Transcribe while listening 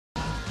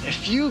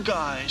If you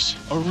guys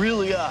are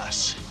really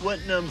us, what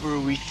number are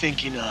we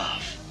thinking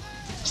of?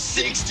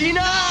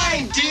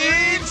 69,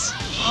 dudes!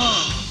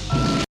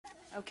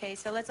 Okay,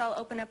 so let's all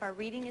open up our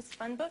Reading is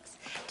Fun books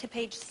to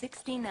page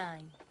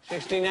 69.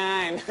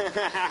 69.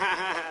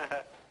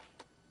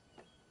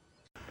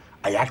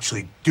 I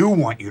actually do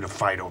want you to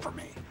fight over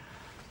me.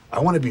 I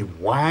want to be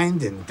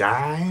wined and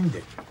dined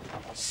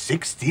at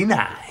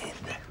 69.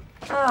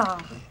 Oh.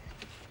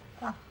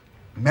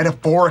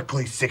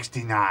 Metaphorically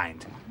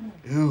 69.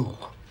 Ooh,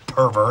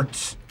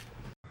 perverts.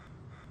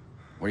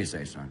 What do you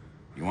say, son?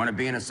 You want to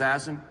be an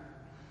assassin?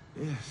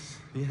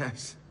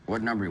 Yes.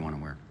 What number you want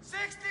to wear?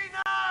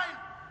 69!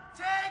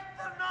 Take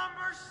the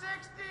number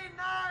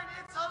 69!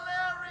 It's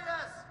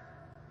hilarious!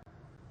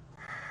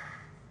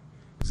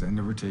 Is that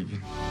number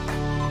taken?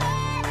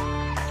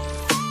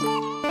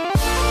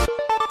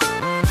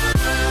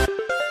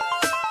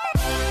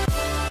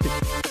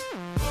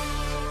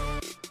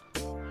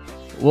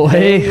 Well,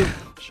 hey.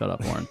 Shut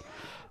up, Warren.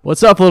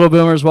 What's up, little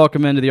boomers?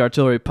 Welcome into the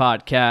Artillery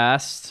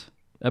Podcast,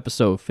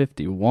 episode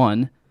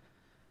 51.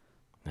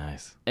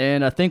 Nice.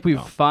 And I think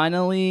we've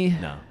finally...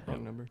 No.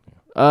 Wrong number.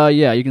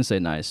 Yeah, you can say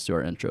nice to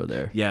our intro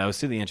there. Yeah, I was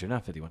to the intro,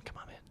 not 51. Come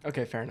on, man.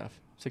 Okay, fair enough.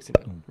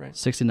 69, right?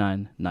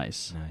 69,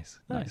 nice.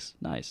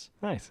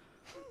 Nice.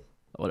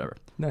 Whatever.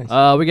 Nice.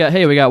 We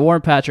got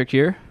Warren Patrick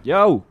here.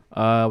 Yo!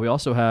 We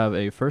also have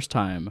a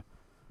first-time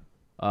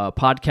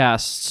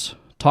podcast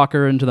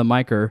talker into the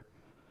micer.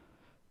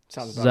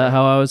 Sounds Is about that right.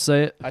 how I would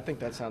say it? I think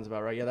that sounds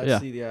about right. Yeah,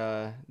 that's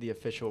the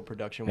official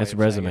production way It's of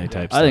saying resume it.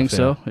 type I stuff. think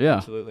so, yeah.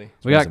 Absolutely.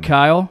 We got resume.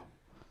 Kyle.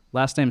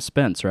 Last name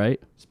Spence,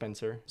 right?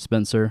 Spencer.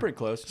 Pretty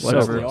close.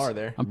 Whatever. We are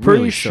there. I'm pretty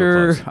Really so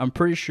sure. close. I'm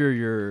pretty sure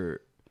your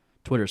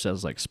Twitter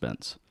says like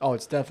Spence. Oh,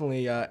 it's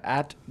definitely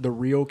at the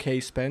real K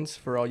Spence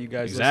for all you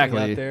guys Exactly.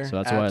 listening out there. So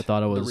that's why I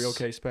thought it was the real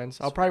K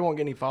Spence. I'll probably won't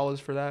get any follows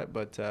for that,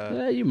 but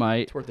Yeah, you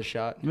might. it's worth a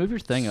shot. Move your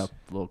thing up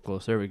a little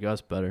closer. There we go.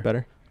 That's better.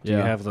 Better. Do you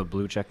have the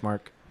blue check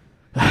mark?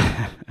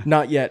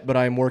 Not yet, but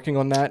I'm working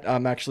on that.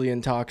 I'm actually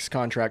in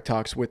contract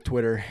talks with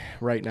Twitter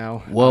right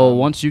now. Well,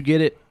 once you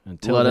get it,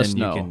 Until let then, us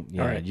know. You can,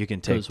 All right. you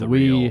can take 'Cause the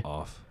we- real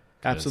off.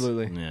 'Cause,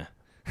 Absolutely. Yeah.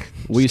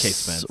 we Case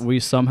Spence. we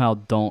somehow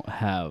don't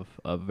have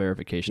a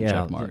verification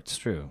check mark. It's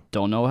true.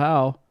 Don't know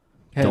how.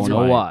 Hey, Don't it's know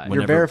fine. why. You're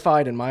Whenever-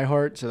 verified in my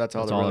heart, so that's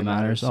all That's that all really that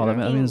matters. matters. All you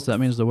know? that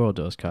means the world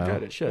does, Kyle.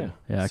 Good, it should.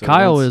 Yeah, So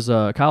Kyle once-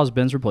 is Kyle's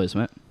Ben's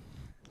replacement.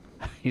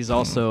 He's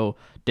also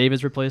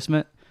David's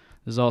replacement.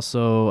 There's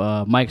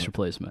also Mike's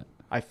replacement.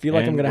 I feel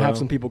like I'm And, going to have well-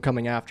 some people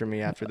coming after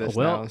me after this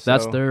Well,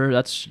 now.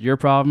 that's your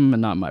problem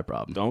and not my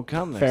problem. Don't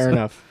come there. Fair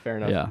enough. Fair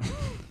enough. Yeah.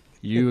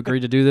 You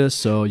agreed to do this,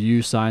 so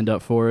you signed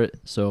up for it.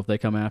 So if they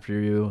come after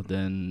you,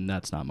 then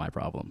that's not my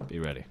problem. Be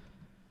ready.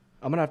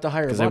 I'm going to have to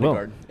hire a 'Cause they will.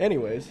 bodyguard.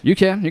 Anyways. You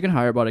can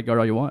hire a bodyguard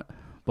all you want.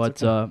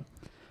 But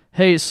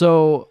hey,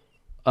 so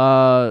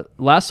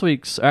last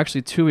week's,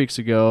 actually 2 weeks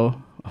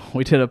ago,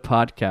 we did a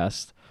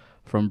podcast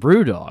from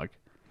Brewdog,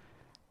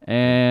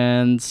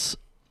 and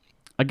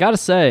I gotta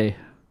say,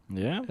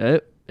 Yeah.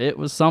 it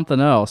was something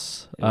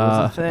else. It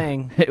was a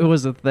thing. It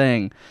was a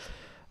thing.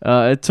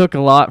 It took a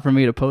lot for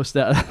me to post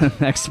that the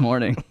next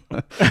morning.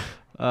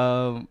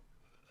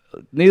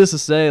 Needless to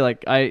say,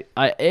 like I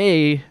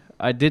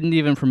didn't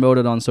even promote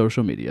it on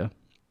social media.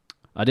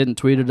 I didn't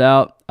tweet it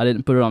out. I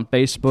didn't put it on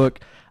Facebook.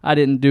 I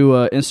didn't do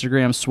a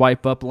Instagram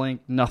swipe up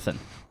link. Nothing,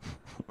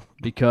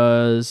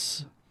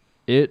 because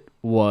it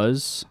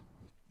was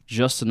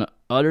just an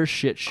utter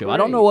shit show. I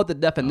don't know what the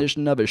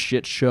definition of a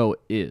shit show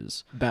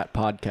is. That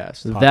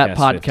podcast. That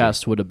Podcast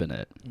podcast would have been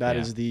it. That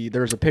is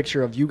there's a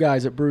picture of you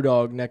guys at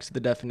Brewdog next to the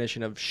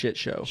definition of shit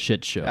show.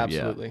 Shit show.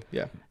 Absolutely.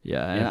 Yeah.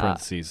 Yeah. In And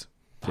parentheses,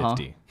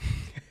 50.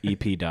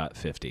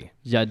 EP.50.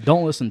 yeah.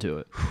 Don't listen to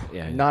it.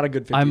 Yeah. Not a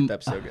good 50th I'm-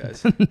 episode,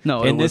 guys.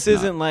 No. it And this was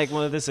not. isn't like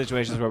one of the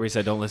situations where we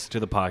said don't listen to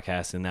the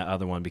podcast and that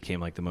other one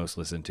became like the most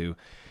listened to.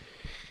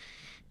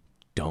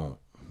 Don't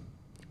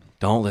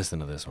listen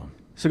to this one.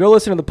 So go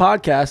listen to the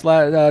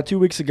podcast 2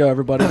 weeks ago,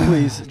 everybody,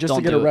 please, just to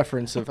Don't get do a it.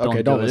 reference of. Don't Okay,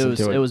 do don't it. listen It was,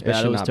 to it. It was bad.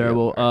 should It was not be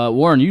terrible. up.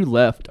 Warren, you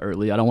left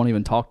early. I don't want to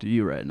even talk to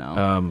you right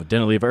now.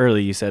 Didn't leave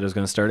early. You said it was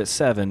going to start at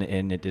 7,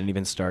 and it didn't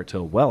even start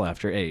till well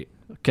after 8.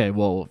 Okay,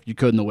 well, you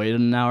couldn't have waited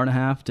an hour and a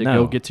half to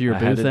No, go get to your I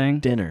booth had a thing?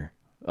 dinner.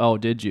 Oh,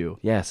 did you?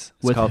 Yes.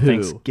 It's With called who?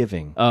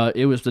 Thanksgiving.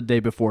 It was the day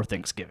before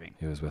Thanksgiving.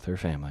 It was with her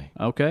family.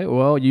 Okay,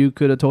 well, you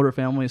could have told her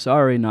family,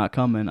 sorry, not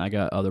coming. I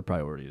got other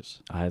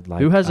priorities. I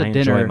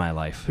Enjoy my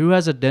life. Who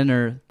has a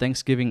dinner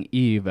Thanksgiving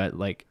Eve at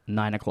like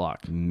 9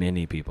 o'clock?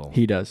 Many people.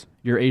 He does.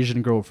 Your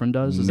Asian girlfriend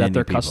does? Is that Many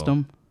their people.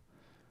 custom?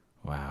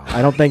 Wow.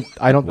 I don't think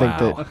Wow.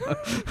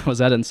 that. Was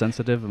that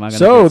insensitive? Am I gonna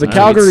So get the some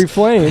Calgary tweets?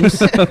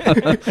 Flames.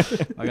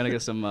 Am I gonna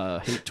get some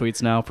hate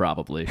tweets now?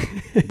 Probably.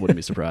 Wouldn't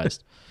be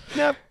surprised.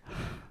 Yep.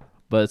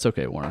 But it's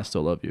okay, Warren. I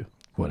still love you.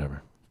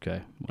 Whatever.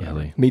 Okay. Whatever.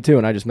 Ellie. Me too,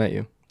 and I just met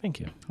you. Thank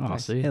you. Oh,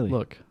 Nice. see, Ellie.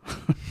 look.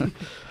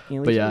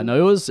 But yeah, no,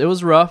 it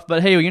was rough.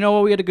 But hey, you know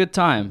what? We had a good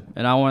time,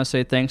 and I want to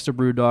say thanks to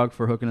Brewdog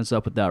for hooking us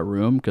up with that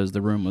room because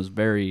the room was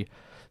very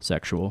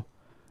sexual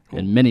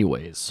in many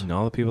ways. And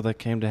all the people that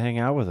came to hang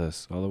out with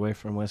us, all the way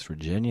from West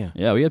Virginia.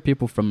 Yeah, we had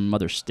people from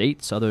other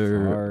states,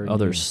 other Far,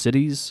 yeah.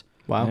 cities.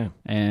 Wow. Yeah.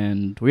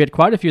 And we had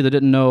quite a few that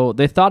didn't know.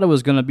 They thought it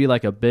was going to be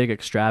like a big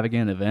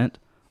extravagant event,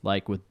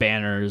 like with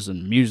banners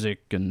and music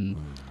and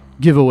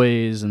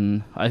giveaways.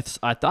 And I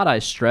thought I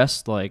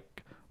stressed,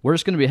 like, we're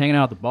just going to be hanging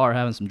out at the bar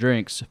having some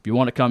drinks. If you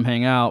want to come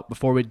hang out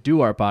before we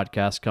do our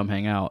podcast, come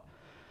hang out.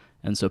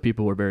 And so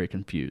people were very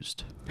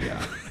confused.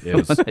 Yeah.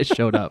 When they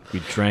showed up. We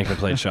drank and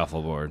played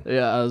shuffleboard.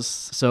 Yeah,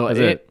 That's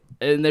it.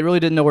 And they really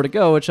didn't know where to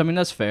go, which, I mean,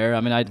 that's fair.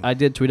 I mean, I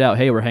did tweet out,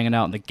 hey, we're hanging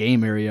out in the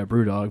game area at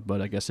Brewdog, but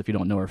I guess if you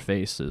don't know our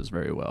faces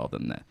very well,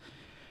 then that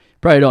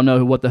probably don't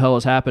know what the hell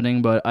is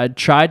happening. But I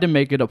tried to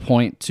make it a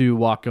point to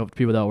walk up to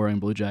people that were wearing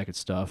Blue Jacket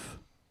stuff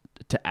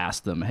to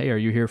ask them, hey, are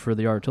you here for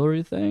the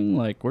artillery thing?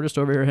 Like, we're just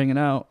over here hanging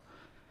out.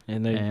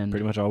 And they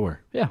pretty much all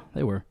were. Yeah,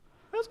 they were.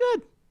 That was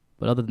good.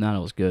 But other than that, it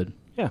was good.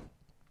 Yeah.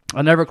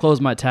 I never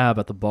closed my tab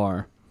at the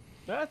bar.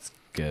 That's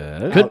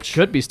good.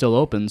 Could be still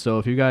open, so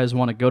if you guys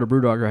want to go to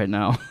Brewdog right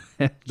now,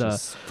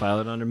 Just file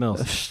it under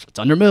Mills. it's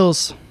under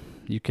Mills.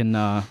 You can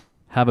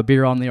have a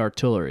beer on the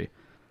artillery.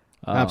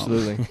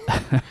 Absolutely.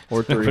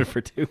 Or 3.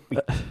 For 2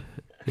 weeks.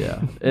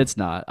 Yeah, it's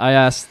not. I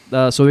asked,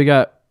 so we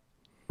got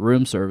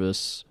room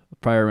service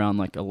probably around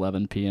like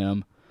 11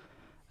 p.m.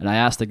 And I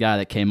asked the guy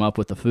that came up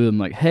with the food, I'm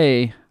like,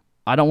 hey,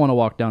 I don't want to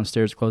walk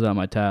downstairs to close out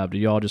my tab. Do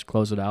you all just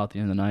close it out at the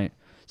end of the night?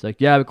 He's like,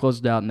 yeah, we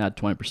closed it out and add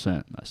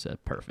 20%. I said,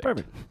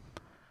 perfect.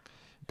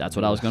 That's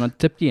what I was going to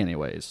tip you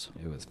anyways.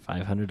 It was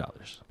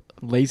 $500.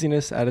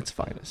 Laziness at its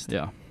finest.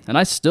 Yeah. And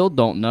I still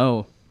don't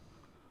know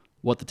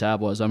what the tab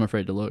was. I'm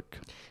afraid to look.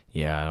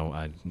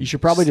 Yeah, You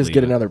should probably just leave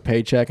get it. another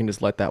paycheck and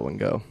just let that one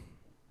go.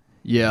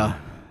 Yeah.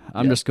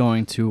 I'm just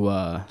going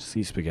to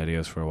See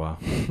SpaghettiOs for a while.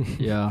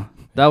 yeah.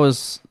 That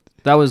was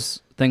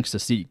thanks to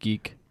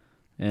SeatGeek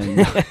and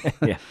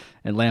Yeah.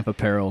 and Lamp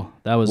Apparel.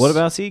 That was What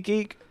about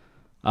SeatGeek?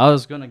 I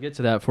was going to get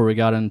to that before we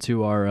got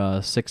into our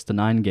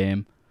 6-9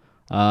 game.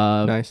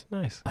 Nice.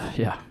 Nice.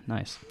 Yeah,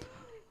 nice.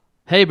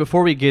 Hey,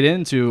 before we get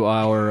into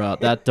our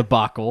that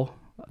debacle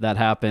that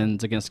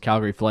happened against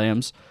Calgary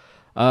Flames,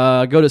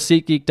 go to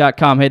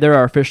SeatGeek.com. Hey, they're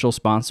our official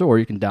sponsor, or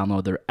you can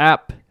download their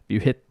app. If you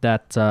hit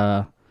that,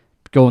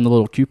 go in the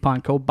little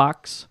coupon code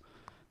box.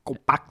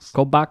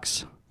 Code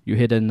box. You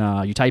hit in,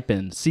 you type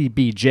in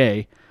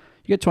CBJ.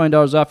 You get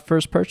 $20 off your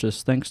first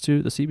purchase thanks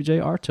to the CBJ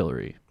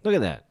Artillery. Look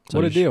at that. So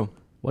What a you deal.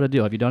 What a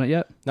deal. Have you done it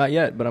yet? Not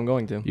yet, but I'm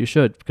going to. You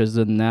should, because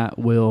then that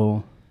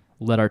will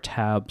let our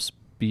tabs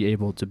be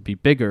able to be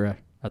bigger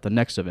at the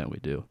next event we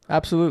do.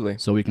 Absolutely.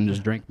 So we can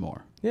just drink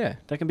more. Yeah.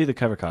 That can be the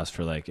cover cost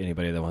for like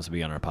anybody that wants to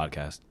be on our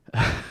podcast.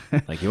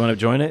 Like, you want to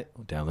join it?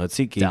 Download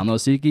SeatGeek.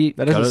 Download SeatGeek.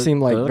 That doesn't Go to- seem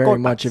like go to the very court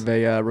much box. of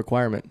a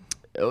requirement.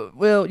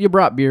 Well, you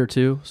brought beer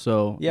too,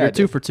 so Yeah, you're I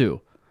 2 did. for 2.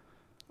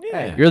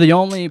 Yeah. You're the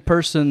only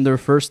person their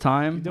first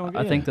time, doing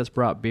good, I think, yeah. that's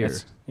brought beer.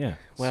 Yeah.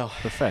 Well,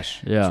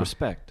 Profesh. Yeah. It's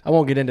respect. I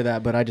won't get into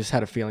that, but I just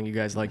had a feeling you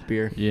guys like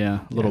beer.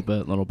 Yeah, a little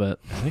bit.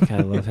 I think I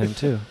love him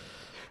too.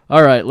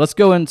 All right, let's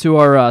go into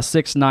our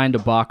 6-9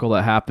 debacle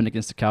that happened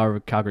against the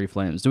Calgary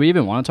Flames. Do we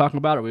even want to talk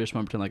about it, or we just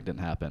want to pretend like it didn't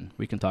happen?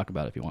 We can talk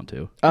about it if you want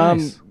to.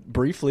 Nice.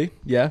 Briefly,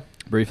 yeah.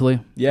 Briefly?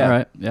 Yeah. All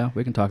right, yeah,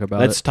 we can talk about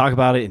Let's it. talk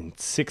about it in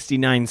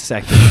 69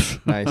 seconds.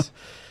 Nice.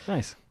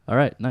 Nice. All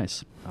right,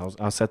 nice.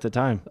 I'll set the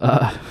time.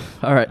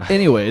 All right.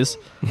 Anyways,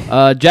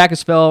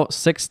 Jackets fell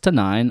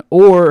 6-9,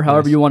 or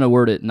however you want to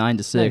word it,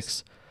 9-6.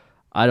 Nice.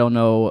 I don't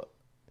know.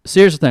 So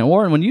here's the thing,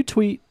 Warren. When you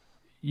tweet,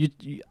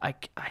 I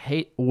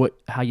hate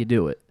how you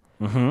do it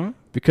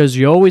because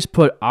you always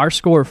put our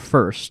score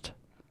first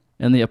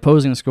and the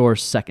opposing score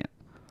second.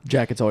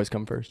 Jackets always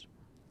come first.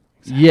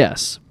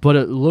 Yes, but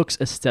it looks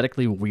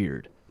aesthetically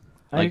weird.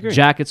 I Like agree.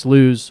 Jackets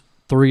lose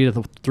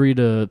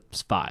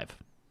 3-5.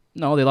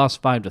 No, they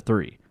lost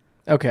 5-3.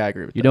 Okay, I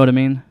agree with You that. know what I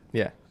mean?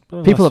 Yeah.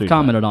 People have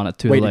commented on it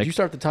too. Wait, like, did you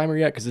start the timer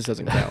yet? Because this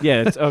doesn't count.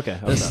 Yeah, it's okay.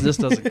 this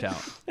doesn't count.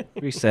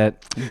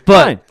 Reset.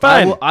 But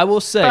Fine. I will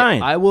say,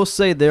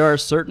 Fine. there are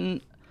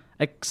certain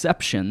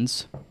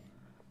exceptions.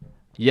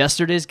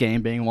 Yesterday's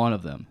game being one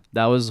of them.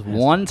 That was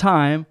one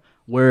time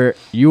where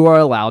you are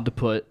allowed to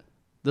put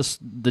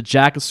the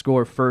Jackets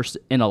score first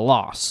in a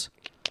loss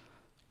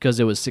because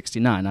it was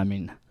 69. I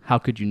mean, how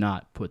could you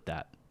not put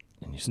that?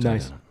 And you still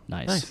Nice. got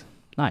it.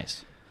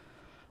 Nice.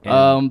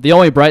 And- The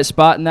only bright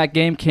spot in that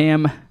game,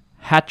 Cam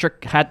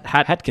Hatkinson.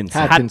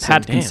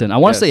 Hatkinson. I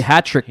want to say Yes.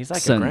 Hattrickson. He's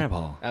like a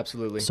grandpa.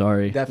 Absolutely.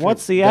 Sorry.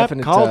 What's the app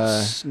called?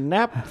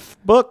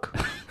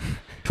 Snapbook?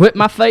 Twit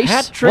my face.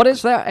 Hat-trick. What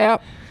is that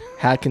app?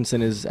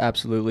 Hatkinson is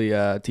absolutely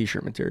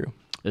t-shirt material.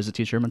 Is it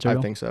t-shirt material?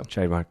 I think so.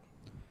 Trademark.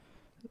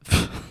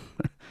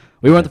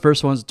 We weren't the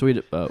first ones to tweet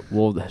it, but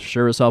we'll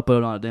sure as hell put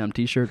it on a damn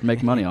t-shirt and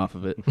make money off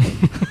of it.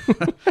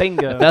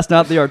 Bingo. If that's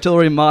not the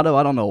artillery motto,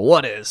 I don't know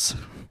what is.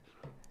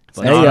 It's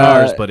not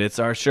ours, but it's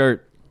our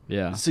shirt.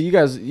 Yeah. So you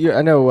guys,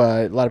 I know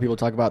a lot of people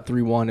talk about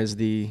 3-1 is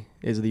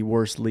the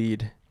worst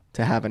lead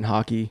to have in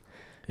hockey.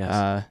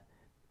 Yes.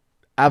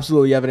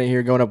 Absolutely evident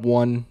here, going up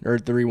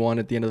 3-1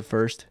 at the end of the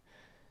first.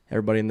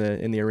 Everybody in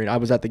the arena. I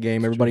was at the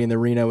game. Everybody in the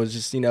arena was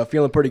just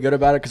feeling pretty good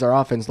about it because our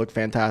offense looked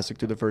fantastic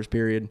through the first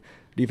period.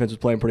 Defense was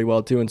playing pretty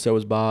well too, and so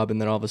was Bob.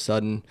 And then all of a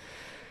sudden,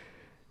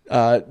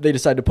 they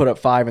decided to put up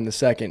 5 in the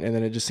second, and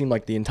then it just seemed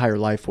like the entire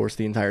life force,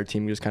 the entire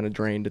team just kind of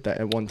drained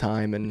at one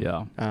time.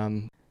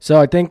 And so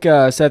I think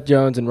Seth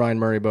Jones and Ryan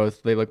Murray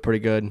they look pretty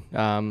good.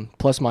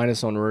 Plus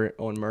minus on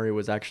Murray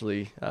was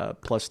actually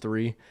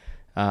 +3.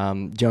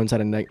 Jones had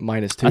a -2. I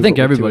think but with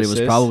 2 everybody was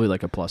assists. probably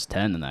like a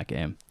 +10 in that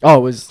game. Oh,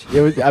 it was.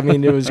 I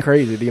mean, it was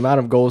crazy. The amount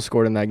of goals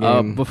scored in that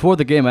game. Before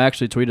the game, I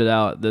actually tweeted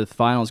out the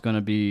final is going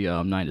to be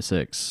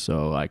 9-6,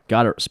 so I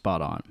got it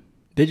spot on.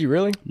 Did you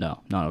really? No,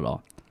 not at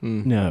all.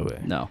 No way.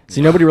 No.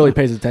 See, nobody really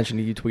pays attention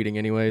to you tweeting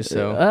anyways.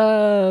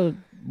 So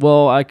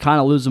Well, I kind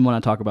of lose them when I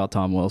talk about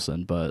Tom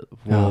Wilson, but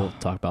we'll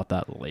talk about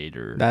that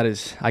later. that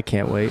is, I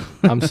can't wait.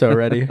 I'm so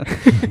ready.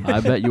 I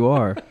bet you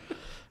are.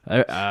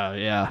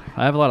 Yeah,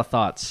 I have a lot of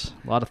thoughts.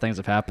 A lot of things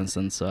have happened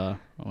since the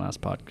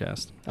last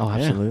podcast. Oh,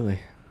 absolutely.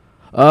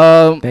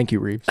 Thank you,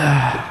 Reeves.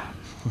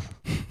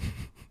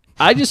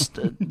 I just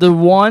the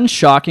one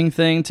shocking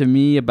thing to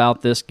me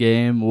about this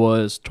game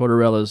was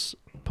Tortorella's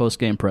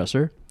post-game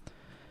presser.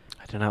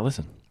 I did not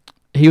listen.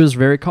 He was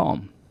very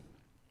calm,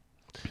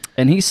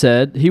 and he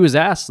said he was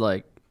asked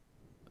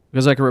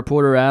because a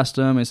reporter asked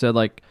him. He said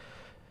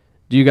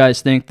do you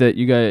guys think that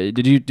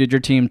did your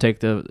team take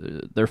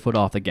their foot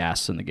off the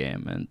gas in the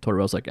game? And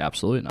Tortorella's like,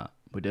 absolutely not.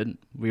 We didn't.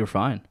 We were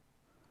fine.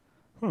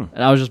 And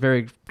I was just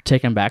very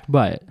taken back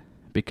by it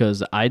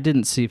because I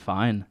didn't see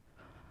fine.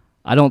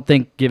 I don't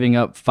think giving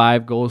up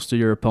 5 goals to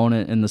your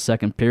opponent in the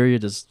second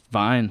period is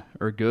fine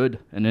or good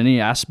in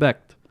any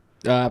aspect.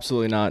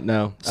 Absolutely not.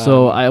 No.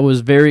 So I was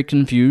very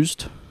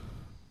confused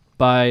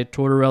by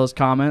Tortorella's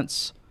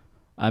comments.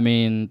 I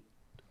mean,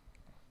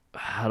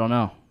 I don't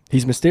know.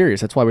 He's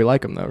mysterious. That's why we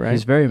like him, though, right?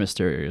 He's very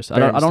mysterious.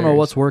 Very I don't know mysterious.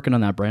 what's working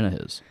on that brain of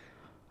his.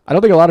 I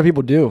don't think a lot of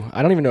people do.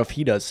 I don't even know if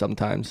he does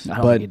sometimes. I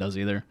don't but think he does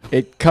either.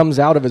 It comes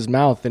out of his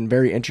mouth in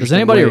very interesting Does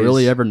anybody ways.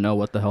 really ever know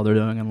what the hell they're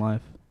doing in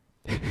life?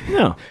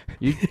 No.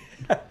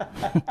 All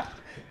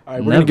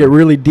right, we're going to get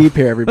really deep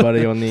here,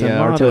 everybody, on the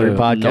Tomato. Artillery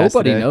Podcast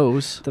Nobody today.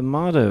 knows. The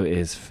motto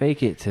is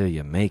fake it till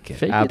you make it.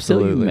 Fake it till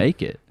Absolutely. you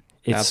make it.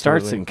 It Absolutely.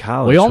 starts in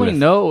college. We only with-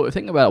 know.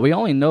 Think about it. We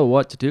only know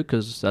what to do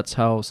because that's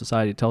how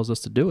society tells us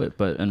to do it.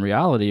 But in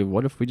reality,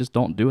 what if we just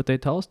don't do what they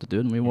tell us to do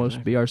and we want to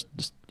be our,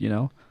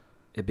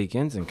 It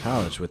begins in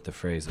college with the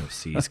phrase of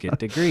C's get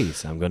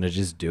degrees. I'm going to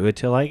just do it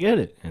till I get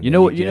it. And You then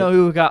know what? You get know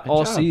who got a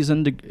all job. C's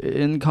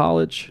in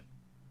college?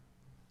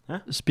 Huh?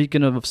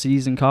 Speaking of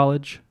C's in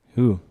college,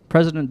 Who?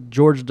 President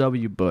George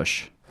W.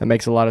 Bush. That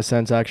makes a lot of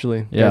sense,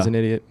 actually. Yeah. Guy's an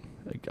idiot.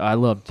 I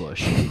love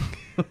Bush.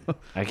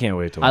 I can't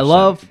wait to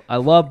watch I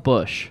love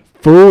Bush.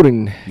 Fooled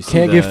and You see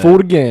can't get the-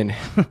 fooled again.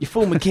 that. You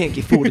fool me, can't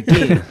get fooled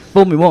again.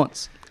 Fool me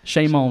once,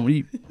 shame on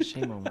you.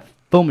 Shame on me.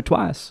 Fool me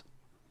twice,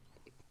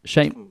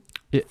 shame.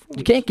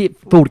 You can't get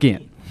fooled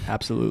again.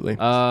 Absolutely. He's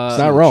He's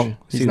not wrong.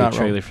 See He's the not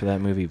trailer wrong. for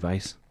that movie,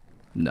 Vice?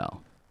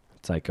 No.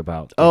 It's like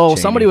about. Oh,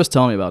 Jamie. somebody was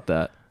telling me about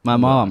that. My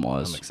mom I'm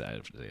was.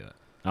 excited to see that.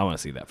 I want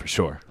to see that for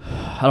sure.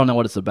 I don't know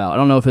what it's about. I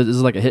don't know if is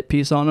it like a hit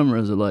piece on him or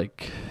is it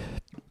like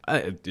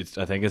I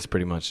think it's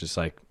pretty much just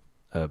like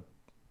a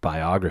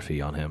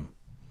biography on him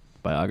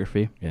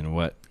biography. and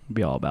what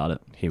Be all about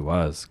it. he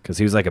was, because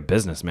he was like a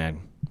businessman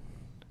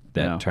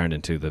that Yeah. turned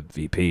into the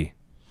VP.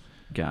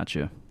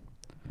 Gotcha.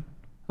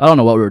 I don't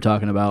know what we were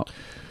talking about.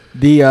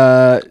 The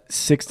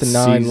 6-9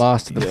 C's-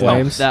 loss to the yeah.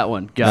 Flames. That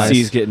one, guys.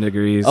 C's getting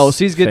degrees. Oh,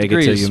 C's get Fake it till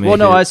degrees. you Well, make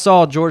no, it. I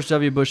saw George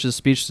W. Bush's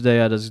speech today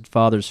at his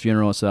father's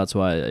funeral, so that's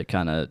why it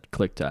kind of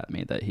clicked at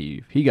me that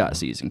he got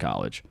C's in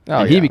college.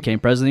 Oh, and he yeah. became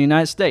president of the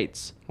United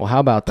States. Well, how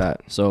about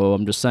that? So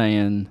I'm just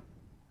saying,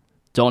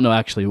 don't know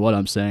actually what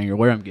I'm saying or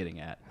where I'm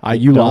getting at.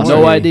 You lost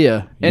No me.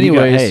 idea. You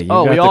Anyways, got- hey,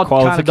 you we got the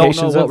all kind of don't know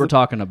qualifications what of we're the-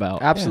 talking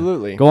about.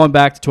 Absolutely. Going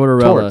back to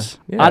Tortorella, Torts,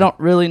 yeah. I don't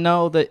really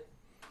know that.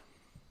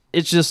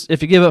 It's just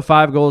if you give up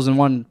 5 goals in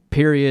one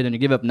period and you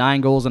give up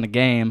 9 goals in a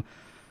game,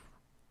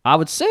 I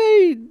would say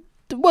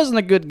it wasn't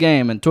a good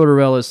game. And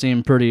Tortorella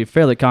seemed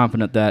fairly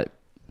confident that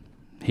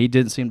he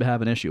didn't seem to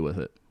have an issue with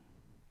it.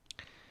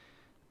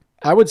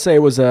 I would say it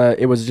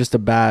was just a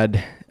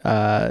bad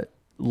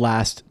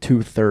last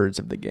 2/3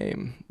 of the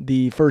game.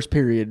 The first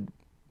period,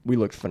 we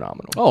looked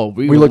phenomenal. Oh,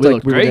 we looked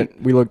looked great.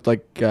 We looked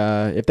like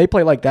if they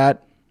play like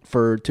that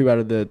for 2 out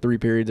of the 3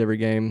 periods every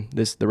game,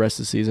 the rest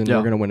of the season, Yeah.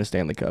 we're gonna win a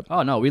Stanley Cup.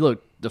 Oh no,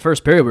 the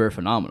first period we were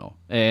phenomenal,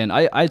 and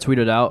I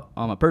tweeted out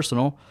on my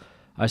personal,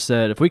 I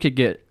said if we could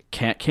get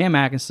Cam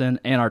Atkinson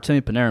and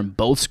Artemi Panarin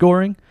both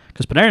scoring,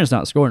 because Panarin's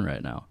not scoring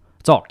right now,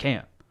 it's all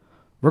Cam.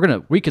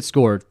 We could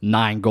score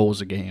 9 goals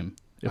a game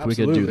if we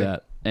could do Absolutely.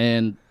 that,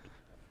 and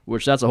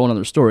which that's a whole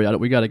other story.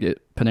 We got to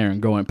get Panarin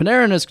going.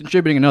 Panarin is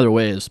contributing in other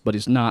ways, but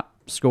he's not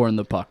scoring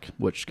the puck,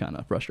 which kind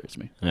of frustrates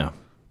me. Yeah.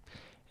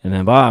 And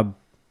then Bob,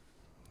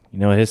 you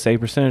know what his save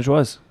percentage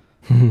was?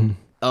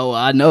 Oh,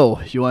 I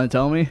know. You want to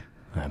tell me?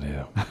 I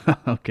do.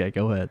 Okay,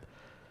 go ahead.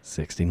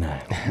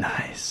 69.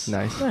 Nice.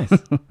 Nice.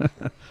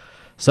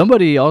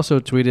 Somebody also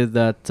tweeted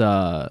that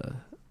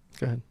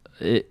Go ahead.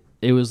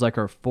 it was like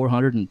our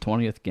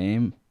 420th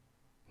game.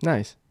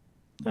 Nice.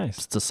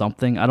 Nice. to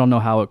something. I don't know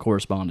how it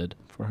corresponded.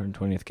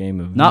 420th game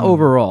of Not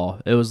overall.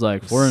 It was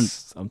like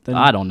something.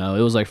 I don't know.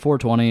 It was like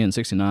 420 and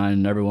 69,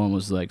 and everyone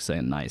was like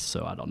saying nice.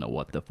 So I don't know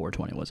what the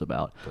 420 was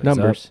about.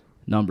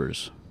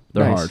 Numbers.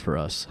 They're Nice. hard for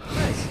us.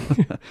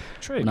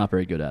 True. We're not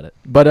very good at it.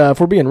 But if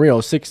we're being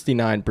real,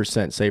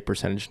 69% save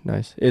percentage,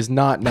 nice, is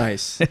not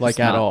nice, like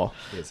at not. all.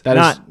 It's That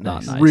is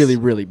not nice. really,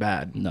 really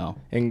bad. No.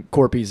 And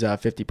Corpy's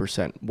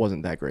 50%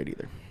 wasn't that great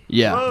either.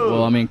 Yeah.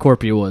 Well, I mean,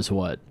 Corpy was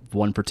what,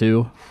 1 for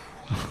 2?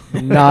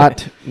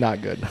 Not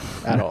good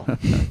at all.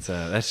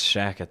 That's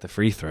Shaq at the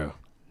free throw.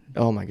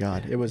 Oh my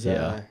God, it was.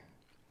 Yeah.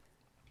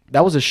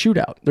 That was a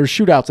shootout. There's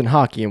shootouts in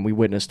hockey, and we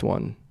witnessed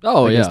one.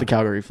 Against the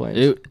Calgary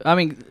Flames. I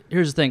mean,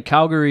 here's the thing.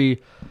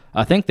 Calgary,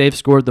 I think they've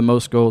scored the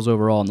most goals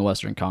overall in the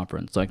Western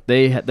Conference. Like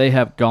they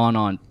have gone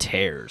on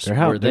tears.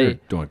 They're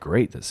doing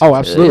great this season. Oh,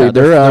 absolutely. Yeah,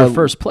 they're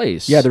first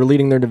place. Yeah, they're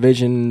leading their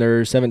division.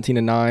 They're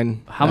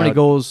 17-9. How many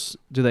goals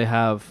do they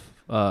have?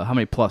 How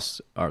many plus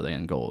are they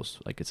in goals?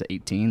 Like it's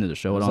 18. Does it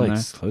show it on there?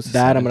 Close to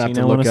That I'm gonna have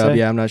to look up.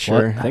 Yeah, I'm not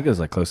sure. I think it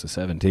was like close to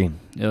 17.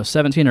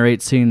 17 or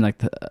 18,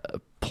 like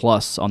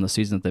plus on the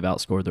season that they've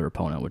outscored their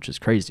opponent, which is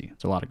crazy.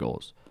 It's a lot of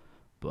goals.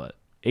 But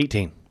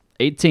 18.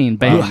 18,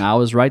 bam! I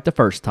was right the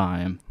first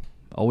time.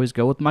 Always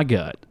go with my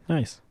gut.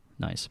 Nice.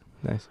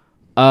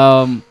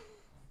 But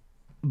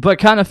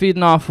kind of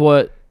feeding off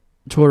what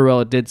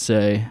Tortorella did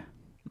say,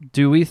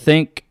 do we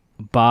think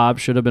Bob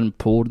should have been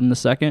pulled in the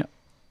second?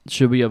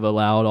 Should we have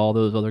allowed all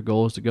those other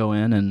goals to go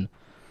in and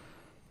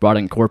brought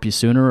in Corpy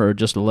sooner, or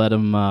just let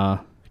him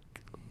out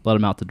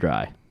to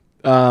dry?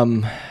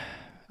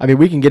 I mean,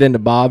 we can get into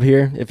Bob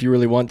here if you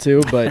really want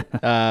to,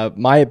 but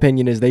my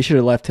opinion is they should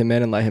have left him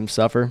in and let him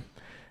suffer.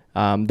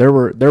 There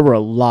were a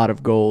lot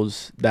of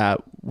goals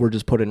that were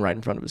just put in right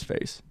in front of his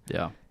face.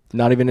 Yeah.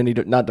 Not even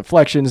not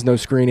deflections, no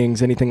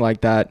screenings, anything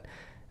like that.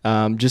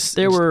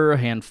 There were a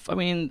handful. I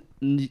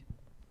mean,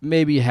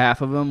 maybe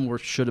half of them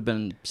should have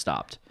been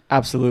stopped.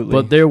 Absolutely.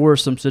 But there were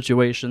some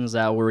situations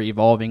that were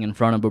evolving in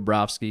front of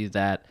Bobrovsky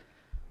that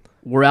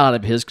were out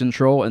of his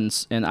control, and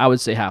I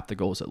would say half the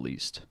goals at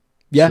least.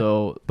 Yeah.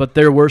 So, but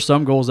there were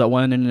some goals that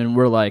went in, and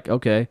we're like,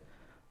 okay,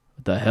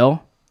 what the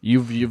hell?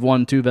 You've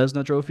won 2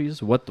 Vezina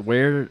trophies.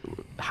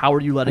 How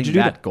are you letting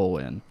that goal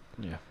in?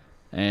 Yeah.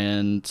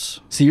 And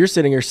see, you're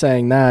sitting here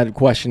saying that,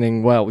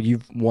 questioning. Well,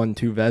 you've won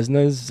 2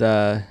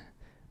 Vezinas.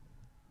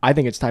 I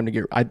think it's time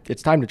to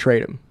it's time to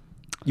trade him.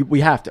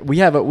 We have to. We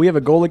have a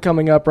goalie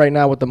coming up right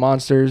now with the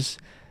Monsters,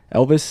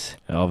 Elvis.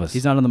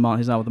 He's not with the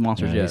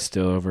Monsters yet. He's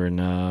still over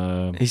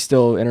in. He's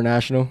still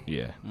international.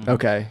 Yeah.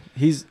 Okay.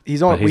 He's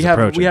on. We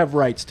have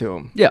rights to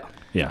him. Yeah.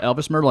 Yeah.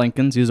 Elvis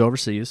Merlinkins. He's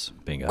overseas.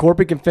 Bingo.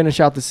 Corpy can finish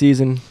out the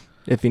season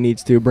if he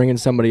needs to. Bring in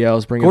somebody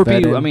else. Bring a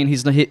vet in. I mean,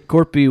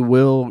 Corpy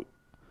will.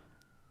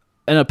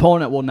 An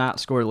opponent will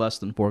not score less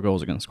than 4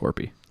 goals against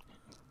Corpy.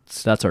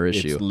 That's our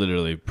issue. It's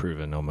literally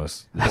proven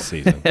almost this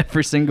season.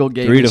 Every single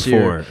game 3 to this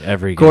year, 4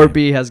 every game.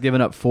 Corpy has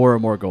given up 4 or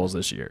more goals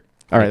this year.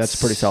 All right, that's a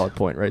pretty solid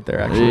point right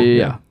there, actually.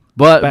 Yeah.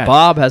 But Bad.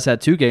 Bob has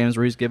had 2 games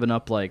where he's given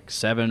up like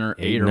 7 or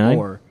 8 or 9?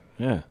 more.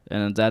 Yeah.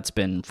 And that's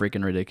been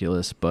freaking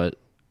ridiculous. But,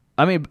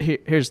 I mean,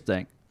 here's the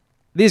thing.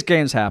 These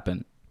games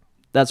happen.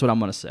 That's what I'm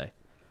going to say.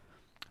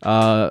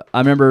 I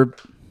remember,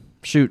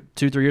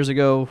 2-3 years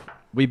ago,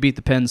 we beat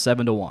the Pens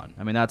 7-1.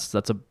 I mean, that's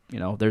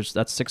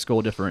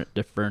 6-goal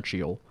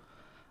differential.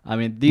 I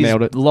mean, these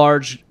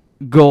large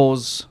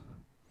goals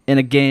in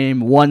a game,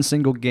 one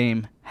single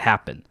game,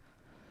 happen.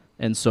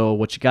 And so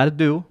what you got to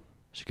do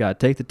is you got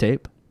to take the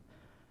tape.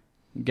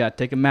 You got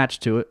to take a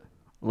match to it,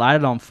 light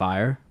it on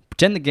fire,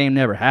 pretend the game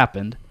never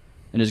happened,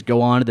 and just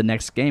go on to the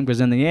next game, because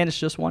in the end, it's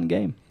just one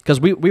game.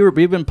 Because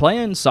we've been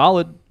playing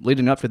solid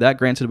leading up to that.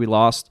 Granted, we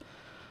lost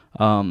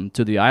to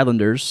the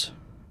Islanders.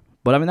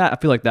 But, I mean, I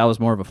feel like that was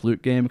more of a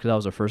fluke game because that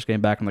was their first game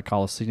back in the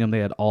Coliseum. They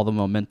had all the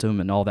momentum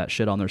and all that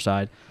shit on their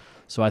side.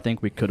 So I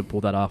think we could have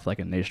pulled that off like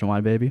a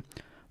nationwide baby.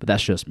 But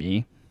that's just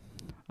me.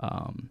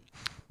 But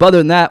other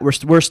than that,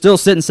 we're still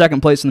sitting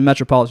second place in the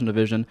Metropolitan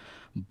Division.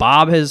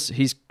 Bob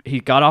he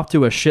got off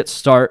to a shit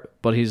start,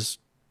 but he's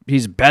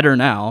better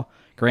now.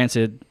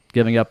 Granted,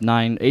 giving up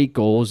 8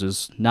 goals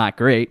is not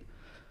great.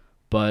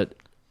 But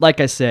like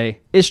I say,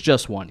 it's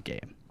just one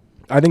game.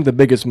 I think the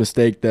biggest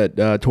mistake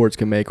that Torts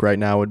can make right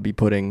now would be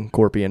putting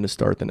Corpy in to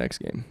start the next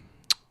game.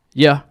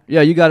 Yeah,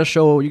 you got to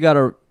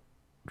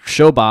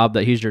show Bob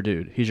that he's your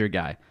dude, he's your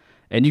guy,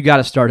 and you got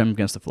to start him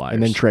against the Flyers,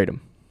 and then trade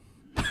him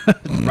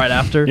right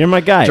after. You're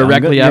my guy.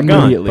 Directly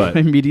after,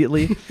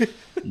 immediately.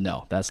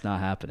 No, that's not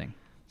happening.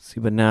 See,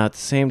 but now at the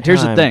same time,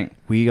 here's the thing: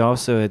 we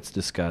also had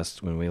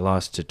discussed when we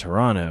lost to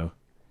Toronto,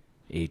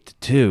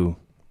 8-2,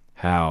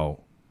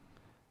 how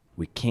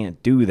we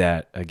can't do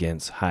that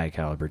against high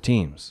caliber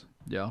teams.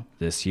 Yeah.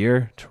 This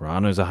year,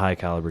 Toronto's a high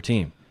caliber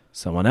team.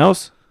 Someone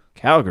else,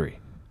 Calgary.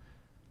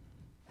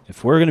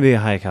 If we're going to be a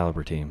high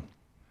caliber team,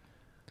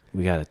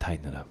 we got to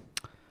tighten it up.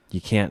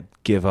 You can't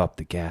give up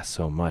the gas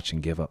so much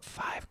and give up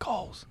 5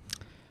 goals.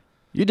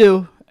 You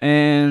do,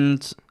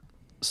 and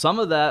some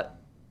of that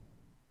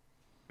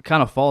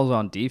kind of falls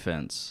on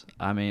defense.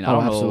 I mean, I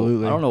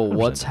don't know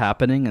what's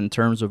happening in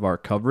terms of our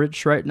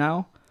coverage right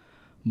now,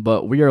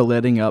 but we are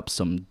letting up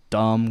some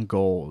dumb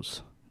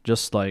goals.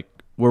 Just like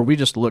where we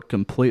just look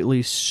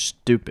completely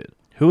stupid.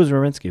 Who was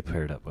Rowinski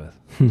paired up with?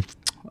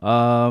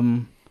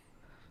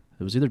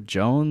 It was either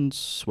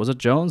Jones. Was it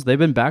Jones? They've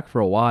been back for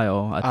a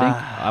while. I think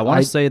I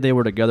want to say they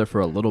were together for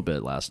a little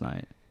bit last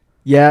night.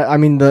 Yeah, I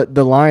mean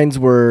the lines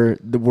were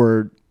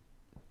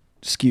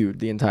skewed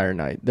the entire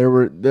night.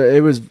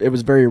 It was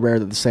very rare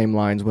that the same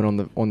lines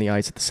went on the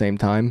ice at the same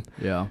time.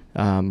 Yeah.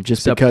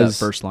 Just Except because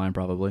that first line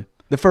probably.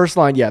 The first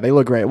line, yeah, they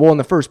look great. Well, in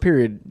the first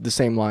period, the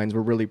same lines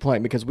were really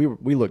playing because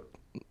we looked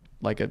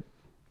like a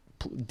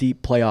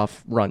deep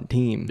playoff run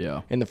team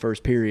in the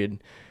first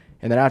period.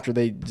 And then after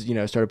they,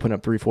 started putting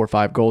up 3, 4,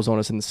 5 goals on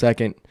us in the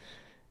second,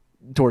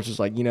 Torch was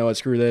like, what,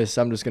 screw this.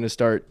 I'm just going to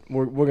start.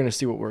 We're going to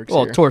see what works.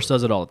 Well, here. Torch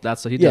does it all.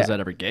 He does that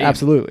every game.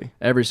 Absolutely.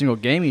 Every single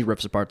game he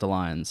rips apart the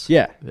lines.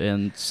 Yeah.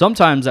 And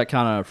sometimes that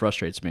kind of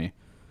frustrates me.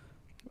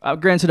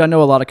 Granted, I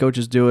know a lot of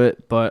coaches do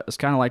it, but it's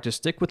kind of like just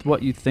stick with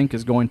what you think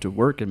is going to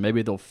work, and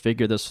maybe they'll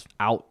figure this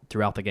out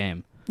throughout the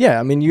game. Yeah,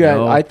 I mean,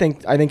 I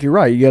think you're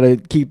right. You got to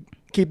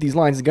keep these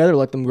lines together,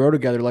 let them grow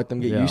together, let them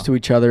get used to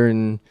each other,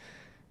 and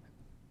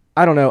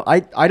I don't know.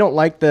 I don't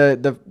like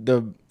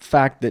the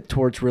fact that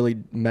Torch really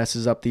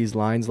messes up these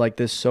lines like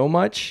this so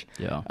much.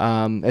 Yeah.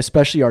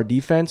 Especially our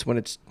defense when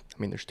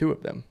there's 2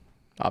 of them,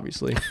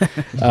 obviously.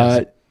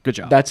 Good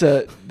job. That's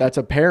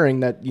a pairing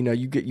that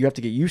you have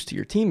to get used to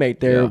your teammate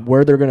there,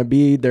 where they're going to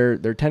be,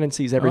 their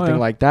tendencies, everything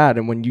like that.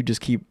 And when you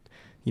just keep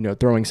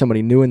throwing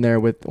somebody new in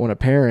there on a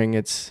pairing,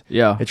 it's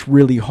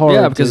really hard.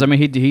 Yeah, because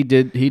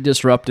he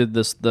disrupted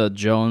the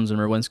Jones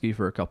and Rowinski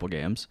for a couple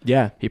games.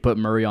 Yeah, he put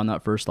Murray on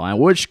that first line,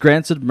 which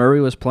granted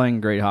Murray was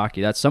playing great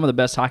hockey. That's some of the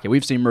best hockey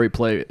we've seen Murray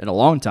play in a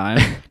long time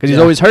because he's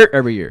always hurt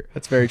every year.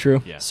 That's very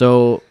true. Yeah.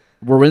 So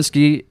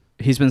Rowinski,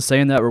 he's been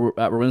saying that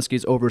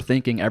Rowinski's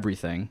overthinking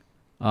everything.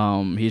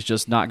 He's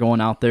just not going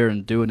out there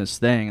and doing his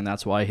thing, and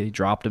that's why he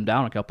dropped him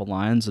down a couple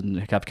lines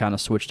and kept kind of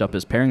switched up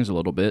his pairings a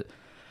little bit.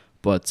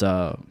 But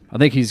I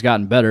think he's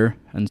gotten better,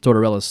 and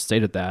Tortorella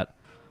stated that.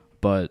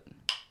 But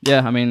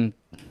yeah, I mean,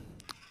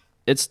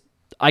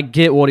 I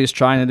get what he's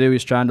trying to do.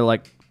 He's trying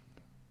to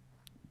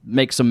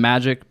make some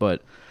magic,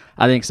 but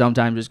I think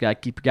sometimes you just gotta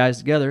keep your guys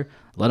together,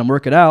 let them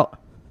work it out.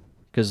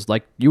 Because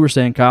like you were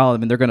saying, Kyle,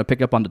 they're going to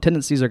pick up on the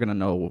tendencies. They're going to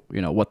know,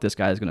 what this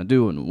guy is going to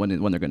do and when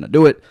they're going to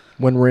do it.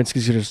 When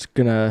Rowinski's just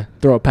going to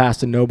throw a pass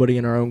to nobody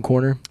in our own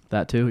corner.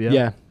 That too, yeah.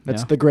 Yeah,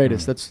 that's the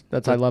greatest.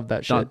 That's I love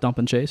that shit. Dump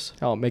and chase.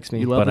 Oh, it makes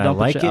me. You love the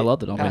dump and chase? I love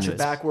the dump and pass chase. It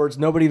backwards.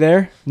 Nobody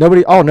there.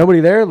 Nobody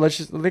there.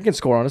 They can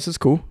score on us. It's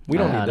cool. We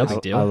don't need no that.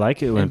 big deal. I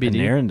like it when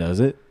Panarin does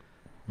it.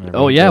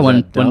 Oh yeah,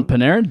 when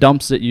Panarin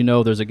dumps it,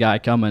 there's a guy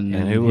coming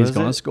and he's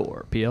going to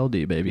score.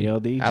 PLD, baby.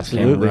 PLD,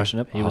 absolutely. Rushing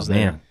up. He was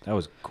there. That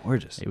was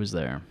gorgeous. He was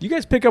there. You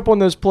guys pick up on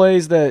those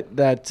plays that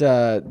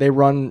they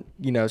run,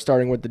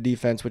 starting with the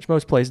defense, which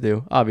most plays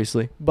do,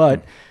 obviously.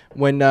 But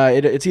when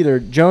it's either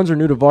Jones or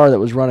Nudevar that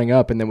was running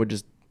up and then would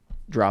just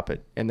drop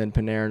it, and then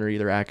Panarin or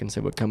either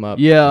Atkinson would come up.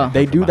 Yeah,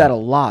 they do that a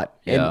lot,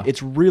 Yeah. and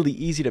it's really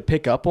easy to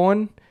pick up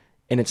on.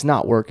 And it's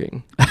not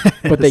working,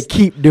 but they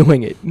keep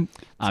doing it.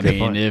 I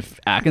mean, if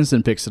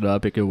Atkinson picks it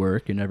up, it could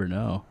work. You never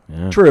know.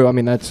 Yeah. True. I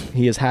mean,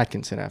 he is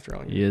Hatkinson after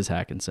all. He is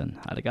Atkinson.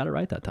 I got it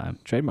right that time.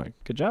 Trademark.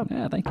 Good job.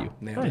 Yeah, thank you.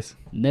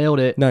 Nailed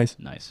it. Nice.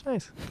 Nice.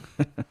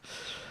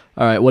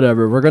 All right,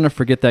 whatever. We're going to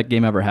forget that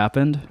game ever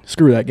happened.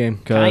 Screw that game.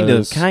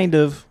 Kind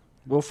of.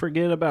 We'll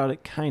forget about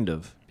it, kind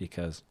of,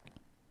 because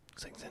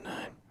 69.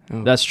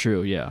 Oh. That's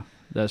true, yeah.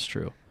 That's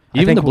true.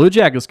 Even the Blue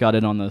Jackets got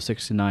in on the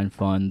 69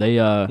 fun. They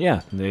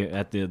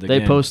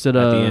they posted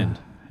at the end.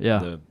 Yeah.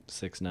 The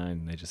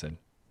 6-9, they just said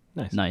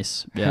nice.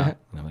 Nice. Yeah.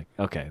 And I'm like,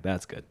 okay,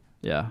 that's good.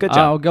 Yeah. Good job.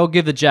 I'll go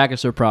give the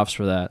Jackets their props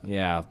for that.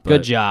 Yeah.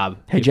 Good job.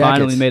 Hey, you Jackets.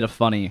 finally made a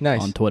funny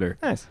Nice. on Twitter.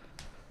 Nice.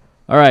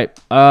 All right.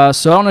 So I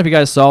don't know if you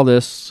guys saw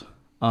this.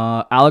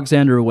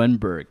 Alexander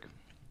Wenberg.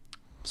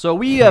 So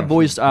we have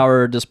voiced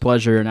our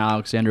displeasure in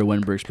Alexander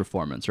Wenberg's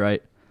performance,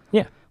 right?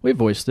 Yeah. We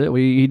voiced it.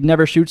 He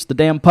never shoots the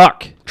damn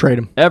puck. Trade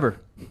him. Ever.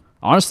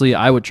 Honestly,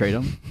 I would trade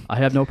him. I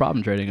have no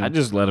problem trading him. I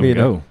just let him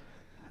go.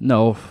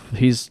 No,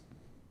 that's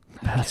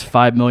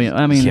 $5 million.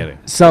 I mean, kidding.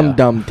 Some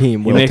dumb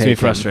team will He makes take me him.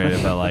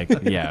 frustrated,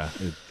 but yeah.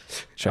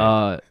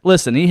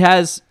 Listen,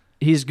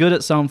 he's good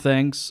at some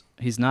things.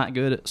 He's not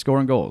good at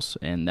scoring goals,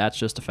 and that's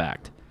just a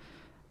fact.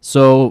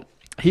 So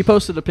he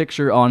posted a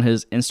picture on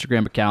his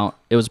Instagram account.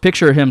 It was a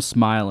picture of him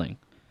smiling,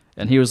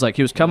 and he was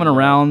coming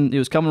around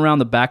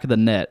the back of the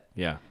net.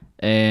 Yeah.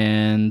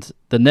 And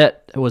the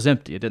net was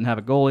empty. It didn't have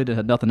a goalie. It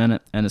had nothing in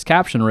it. And his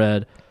caption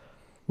read,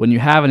 "When you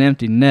have an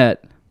empty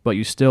net, but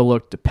you still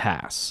look to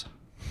pass."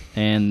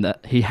 And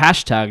he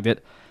hashtagged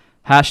it,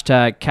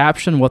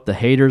 #caption what the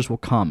haters will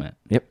comment.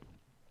 Yep.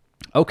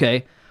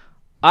 Okay.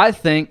 I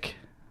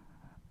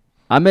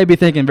may be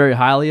thinking very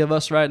highly of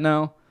us right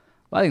now,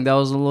 but I think that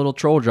was a little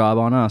troll job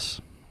on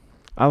us.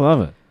 I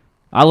love it.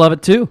 I love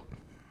it too.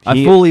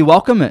 I fully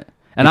welcome it.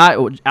 And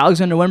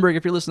Alexander Wenberg,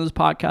 if you're listening to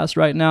this podcast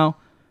right now,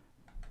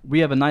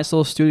 we have a nice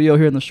little studio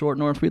here in the Short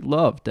North. We'd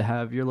love to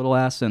have your little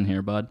ass in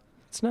here, bud.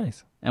 It's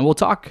nice. And we'll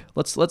talk.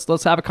 Let's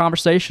have a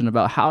conversation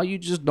about how you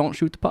just don't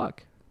shoot the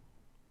puck.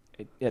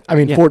 I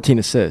mean, Yeah. 14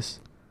 assists.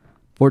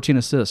 14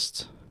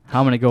 assists.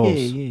 How many goals?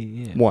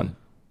 Yeah. One.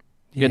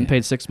 Getting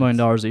paid $6 million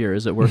a year.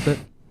 Is it worth it?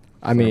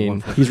 I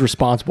mean, he's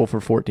responsible for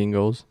 14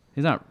 goals.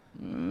 He's not.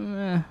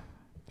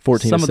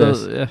 14 Some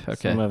assists. of those.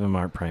 Okay. Some of them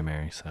aren't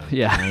primary, so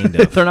Yeah. kind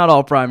of. They're not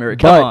all primary.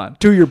 Come But on.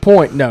 to your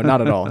point, no, not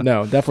at all.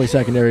 No, definitely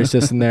secondary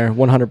assists in there,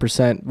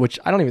 100%, which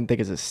I don't even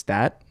think is a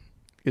stat.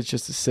 It's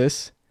just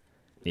assists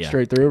Yeah.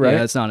 straight through, right?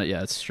 Yeah, it's not.